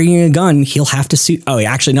she's carrying a gun, he'll have to shoot. Oh,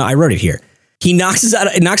 actually, no, I wrote it here. He knocks it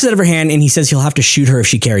out of her hand, and he says he'll have to shoot her if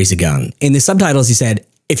she carries a gun. In the subtitles, he said,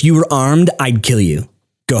 "If you were armed, I'd kill you.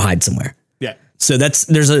 Go hide somewhere." Yeah. So there's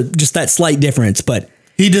just that slight difference, but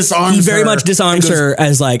he disarms. He very much disarms her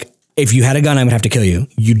as like, if you had a gun, I would have to kill you.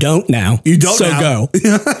 You don't now. You don't so now. Go.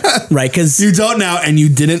 Right? Because you don't now, and you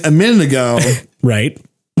didn't a minute ago. Right.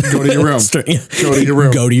 Go to your room. Go to your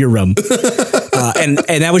room. Go to your room. And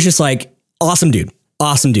that was just like, awesome dude.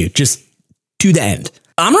 Awesome dude. Just to the end.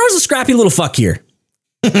 Amuro's a scrappy little fuck here.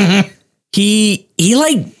 He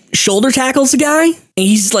like shoulder tackles the guy, and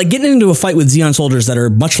he's like getting into a fight with Zeon soldiers that are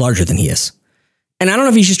much larger than he is. And I don't know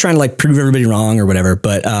if he's just trying to like prove everybody wrong or whatever,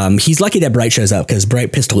 but he's lucky that Bright shows up because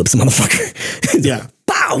Bright pistol whips the motherfucker. Yeah.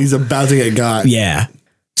 Pow! He's about to get got. Yeah.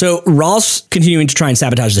 So Raw's continuing to try and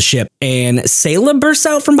sabotage the ship, and Sayla bursts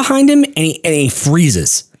out from behind him, and he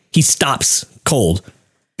freezes. He stops cold.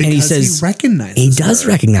 Because and he says, he recognizes He does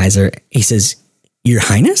recognize her. He says, "Your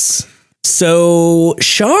Highness?" So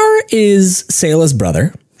Shar is Sayla's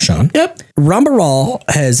brother, Sean. Yep. Ramba Ral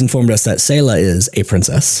has informed us that Sayla is a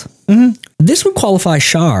princess. Mm-hmm. This would qualify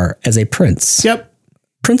Shar as a prince. Yep.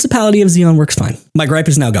 Principality of Zeon works fine. My gripe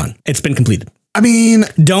is now gone. It's been completed. I mean,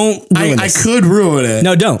 Don't ruin I this. could ruin it.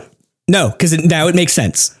 No, don't. No, because now it makes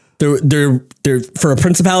sense. There, for a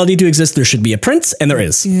principality to exist, there should be a prince, and there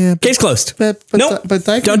is. Yeah, Case closed. But Nope.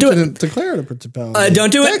 Dagon Don't do it. didn't declare it a principality.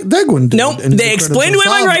 Don't do it. Dagon did. Nope. And They declared explained it away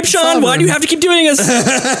my gripe, Sean. sovereign. Why do you have to keep doing this?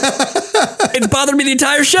 It's bothered me the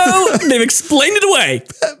entire show. They've explained it away.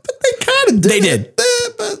 But they kind of did. They did.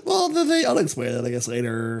 But I'll explain it, I guess,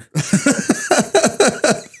 later.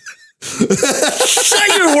 Shut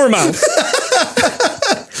your whore mouth.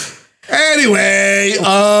 Anyway,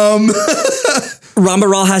 Ramba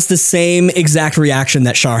Ral has the same exact reaction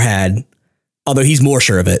that Shar had, although he's more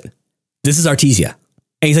sure of it. This is Artesia.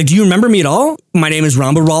 And he's like, "Do you remember me at all? My name is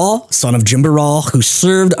Ramba Ral, son of Jimba Ral, who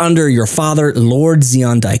served under your father, Lord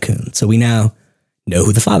Zeon Daikun." So we now know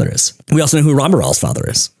who the father is. We also know who Ramba Ral's father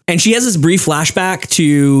is. And she has this brief flashback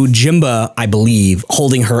to Jimba, I believe,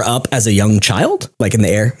 holding her up as a young child, like in the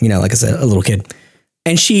air, like as a little kid.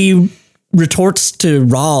 And she retorts to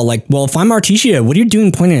Ral, like, "Well, if I'm Artesia, what are you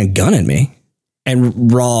doing pointing a gun at me?"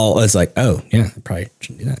 And Ral is like, "Oh, yeah, I probably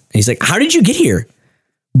shouldn't do that." And he's like, "How did you get here?"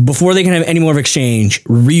 Before they can have any more of exchange,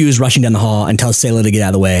 Ryu is rushing down the hall and tells Sayla to get out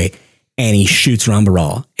of the way. And he shoots Ramba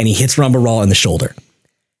Ral. And he hits Ramba Ral in the shoulder.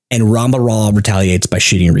 And Ramba Ral retaliates by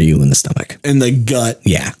shooting Ryu in the stomach. in the gut.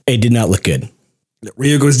 Yeah, it did not look good.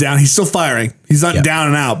 Ryu goes down. He's still firing. He's not down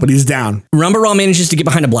and out, but he's down. Ramba Ral manages to get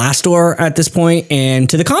behind a blast door at this point and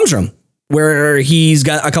to the comms room, where he's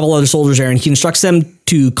got a couple other soldiers there, and he instructs them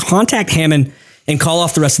to contact Hammond and call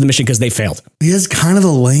off the rest of the mission because they failed. He has kind of a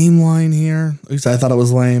lame line here. At least I thought it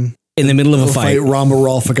was lame. In the middle of a fight. Ramba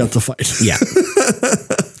Ral forgot to fight. Yeah.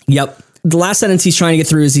 Yep. The last sentence he's trying to get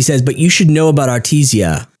through is he says, "But you should know about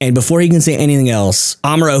Artesia." And before he can say anything else,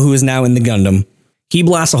 Amuro, who is now in the Gundam, he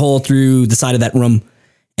blasts a hole through the side of that room,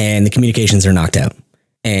 and the communications are knocked out.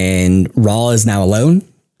 And Ral is now alone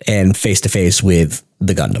and face to face with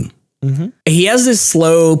the Gundam. Mm-hmm. He has this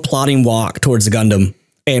slow plodding walk towards the Gundam,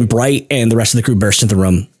 and Bright and the rest of the crew burst into the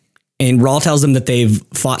room. And Ral tells them that they've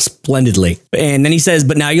fought splendidly. And then he says,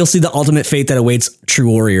 "But now you'll see the ultimate fate that awaits true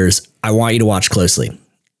warriors. I want you to watch closely."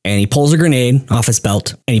 And he pulls a grenade off his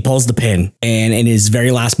belt, and he pulls the pin. And in his very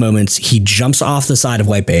last moments, he jumps off the side of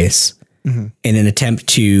White Base in an attempt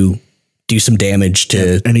to do some damage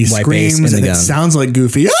to And he White Base screams, and the and it gun. sounds like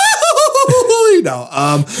Goofy. No,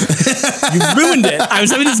 You ruined it. I was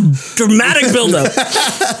having this dramatic buildup.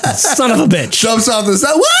 Son of a bitch. jumps off the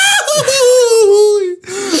side.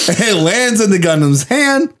 It lands in the Gundam's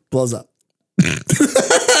hand, blows up.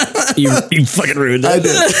 You fucking ruined it. I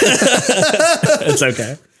did. It's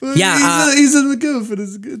okay. Yeah. He's in the goof.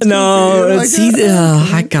 It's No, Goofy.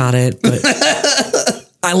 I got it. But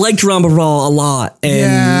I liked Ramba Ral a lot.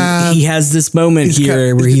 And he has this moment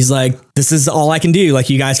where he's like, "This is all I can do. Like,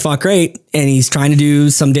 you guys fought great." And he's trying to do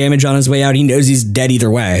some damage on his way out. He knows he's dead either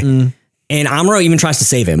way. And Amuro even tries to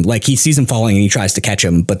save him. Like, he sees him falling and he tries to catch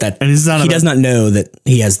him. But he does not know that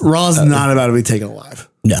he has... Raw's not about to be taken alive.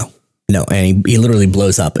 No. And he literally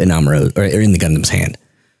blows up in Amuro, or in the Gundam's hand.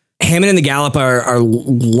 Hammond and the Gallop are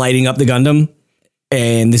lighting up the Gundam.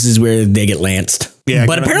 And this is where they get lanced. Yeah,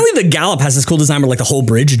 but apparently the Gallop has this cool design where like the whole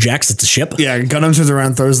bridge ejects at the ship. Yeah, Gundam turns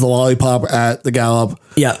around, throws the lollipop at the Gallop.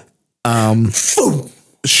 Yeah.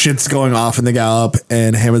 Shit's going off in the Gallop,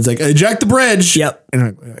 and Hammond's like, "Eject the bridge." Yep.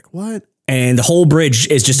 And we're like, "What?" And the whole bridge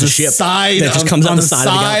is just a ship Side that just comes on the side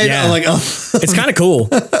of the Gallop. Yeah. I'm like, oh. It's kind of cool.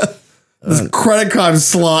 this credit card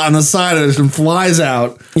slot on the side of it and flies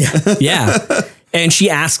out. Yeah. And she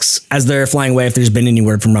asks, as they're flying away, if there's been any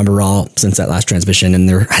word from Ramba Ral since that last transmission, and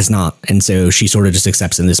there has not. And so she sort of just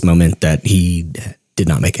accepts in this moment that he did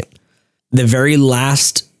not make it. The very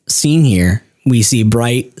last scene here, we see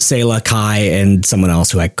Bright, Sayla, Kai, and someone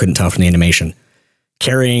else who I couldn't tell from the animation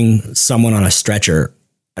carrying someone on a stretcher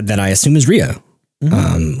that I assume is Ryo,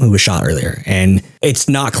 who was shot earlier. And it's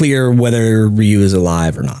not clear whether Ryu is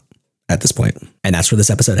alive or not at this point. And that's where this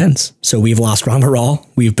episode ends. So we've lost Ramba Ral.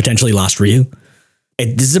 We've potentially lost Ryu.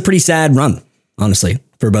 This is a pretty sad run, honestly,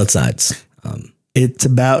 for both sides. It's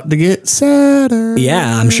about to get sadder.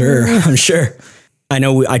 Yeah, I'm sure. I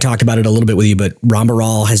know I talked about it a little bit with you, but Ramba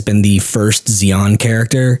Ral has been the first Zeon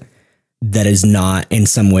character that is not in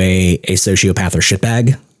some way a sociopath or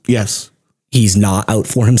shitbag. Yes. He's not out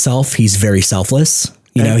for himself. He's very selfless.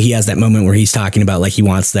 You know, he has that moment where he's talking about like he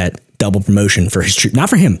wants that double promotion for his troops, not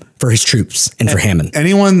for him, for his troops and for Hammond.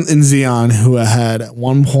 Anyone in Zeon who had at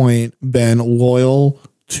one point been loyal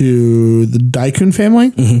to the Daikun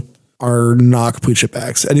family are not complete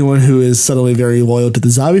shitbags. Anyone who is suddenly very loyal to the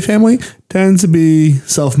Zabi family tends to be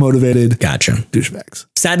self-motivated douchebags.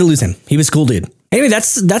 Sad to lose him. He was a cool dude. Anyway,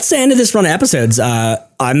 that's the end of this run of episodes.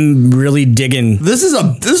 I'm really digging. This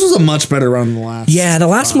was a much better run than the last. Yeah, the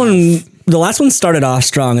last one started off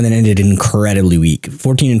strong and then ended incredibly weak.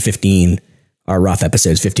 14 and 15 are rough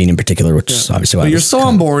episodes. 15 in particular, which is obviously why you're still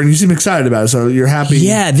on board and you seem excited about it, so you're happy.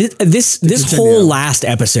 Yeah, this whole last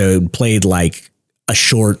episode played like a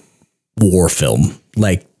short war film.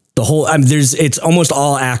 Like the whole, it's almost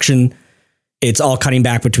all action. It's all cutting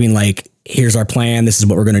back between like, here's our plan. This is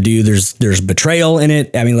what we're going to do. There's betrayal in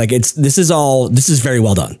it. I mean, like this is very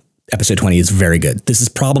well done. Episode 20 is very good. This is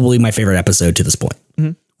probably my favorite episode to this point.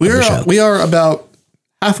 We are about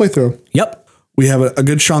halfway through. Yep. We have a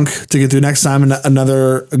good chunk to get through next time and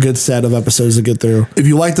a good set of episodes to get through. If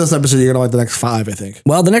you like this episode, you're going to like the next 5, I think.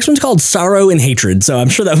 Well, the next one's called Sorrow and Hatred, so I'm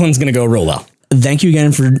sure that one's going to go real well. Thank you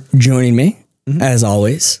again for joining me, as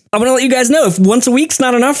always. I'm going to let you guys know if once a week's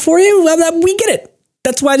not enough for you, we get it.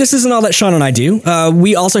 That's why this isn't all that Sean and I do.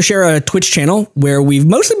 We also share a Twitch channel where we've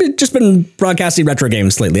mostly just been broadcasting retro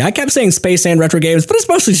games lately. I kept saying space and retro games, but it's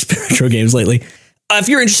mostly just retro games lately. If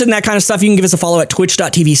you're interested in that kind of stuff, you can give us a follow at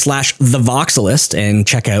twitch.tv/thevoxelist and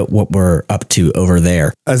check out what we're up to over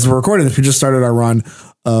there. As we're recording this, we just started our run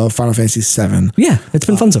of Final Fantasy VII. Yeah, it's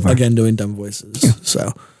been fun so far. Again, doing dumb voices. Yeah.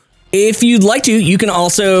 So if you'd like to, you can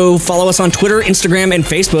also follow us on Twitter, Instagram, and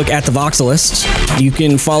Facebook at The Voxelist. You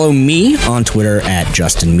can follow me on Twitter at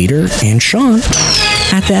Justin Meter and Sean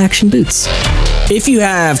at The Action Boots. If you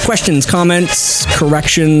have questions, comments,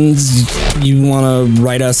 corrections, you want to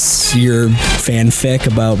write us your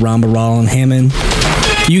fanfic about Ramba Ral and Hammond,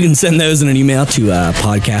 you can send those in an email to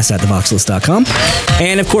podcast@thevoxelist.com.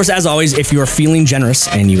 And of course, as always, if you're feeling generous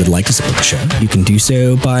and you would like to support the show, you can do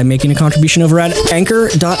so by making a contribution over at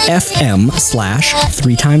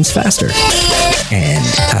anchor.fm/3timesfaster. And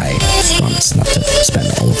I promise not to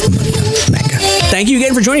spend all of the money on manga. Thank you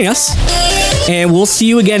again for joining us. And we'll see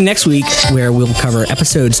you again next week where we'll cover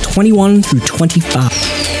episodes 21 through 25.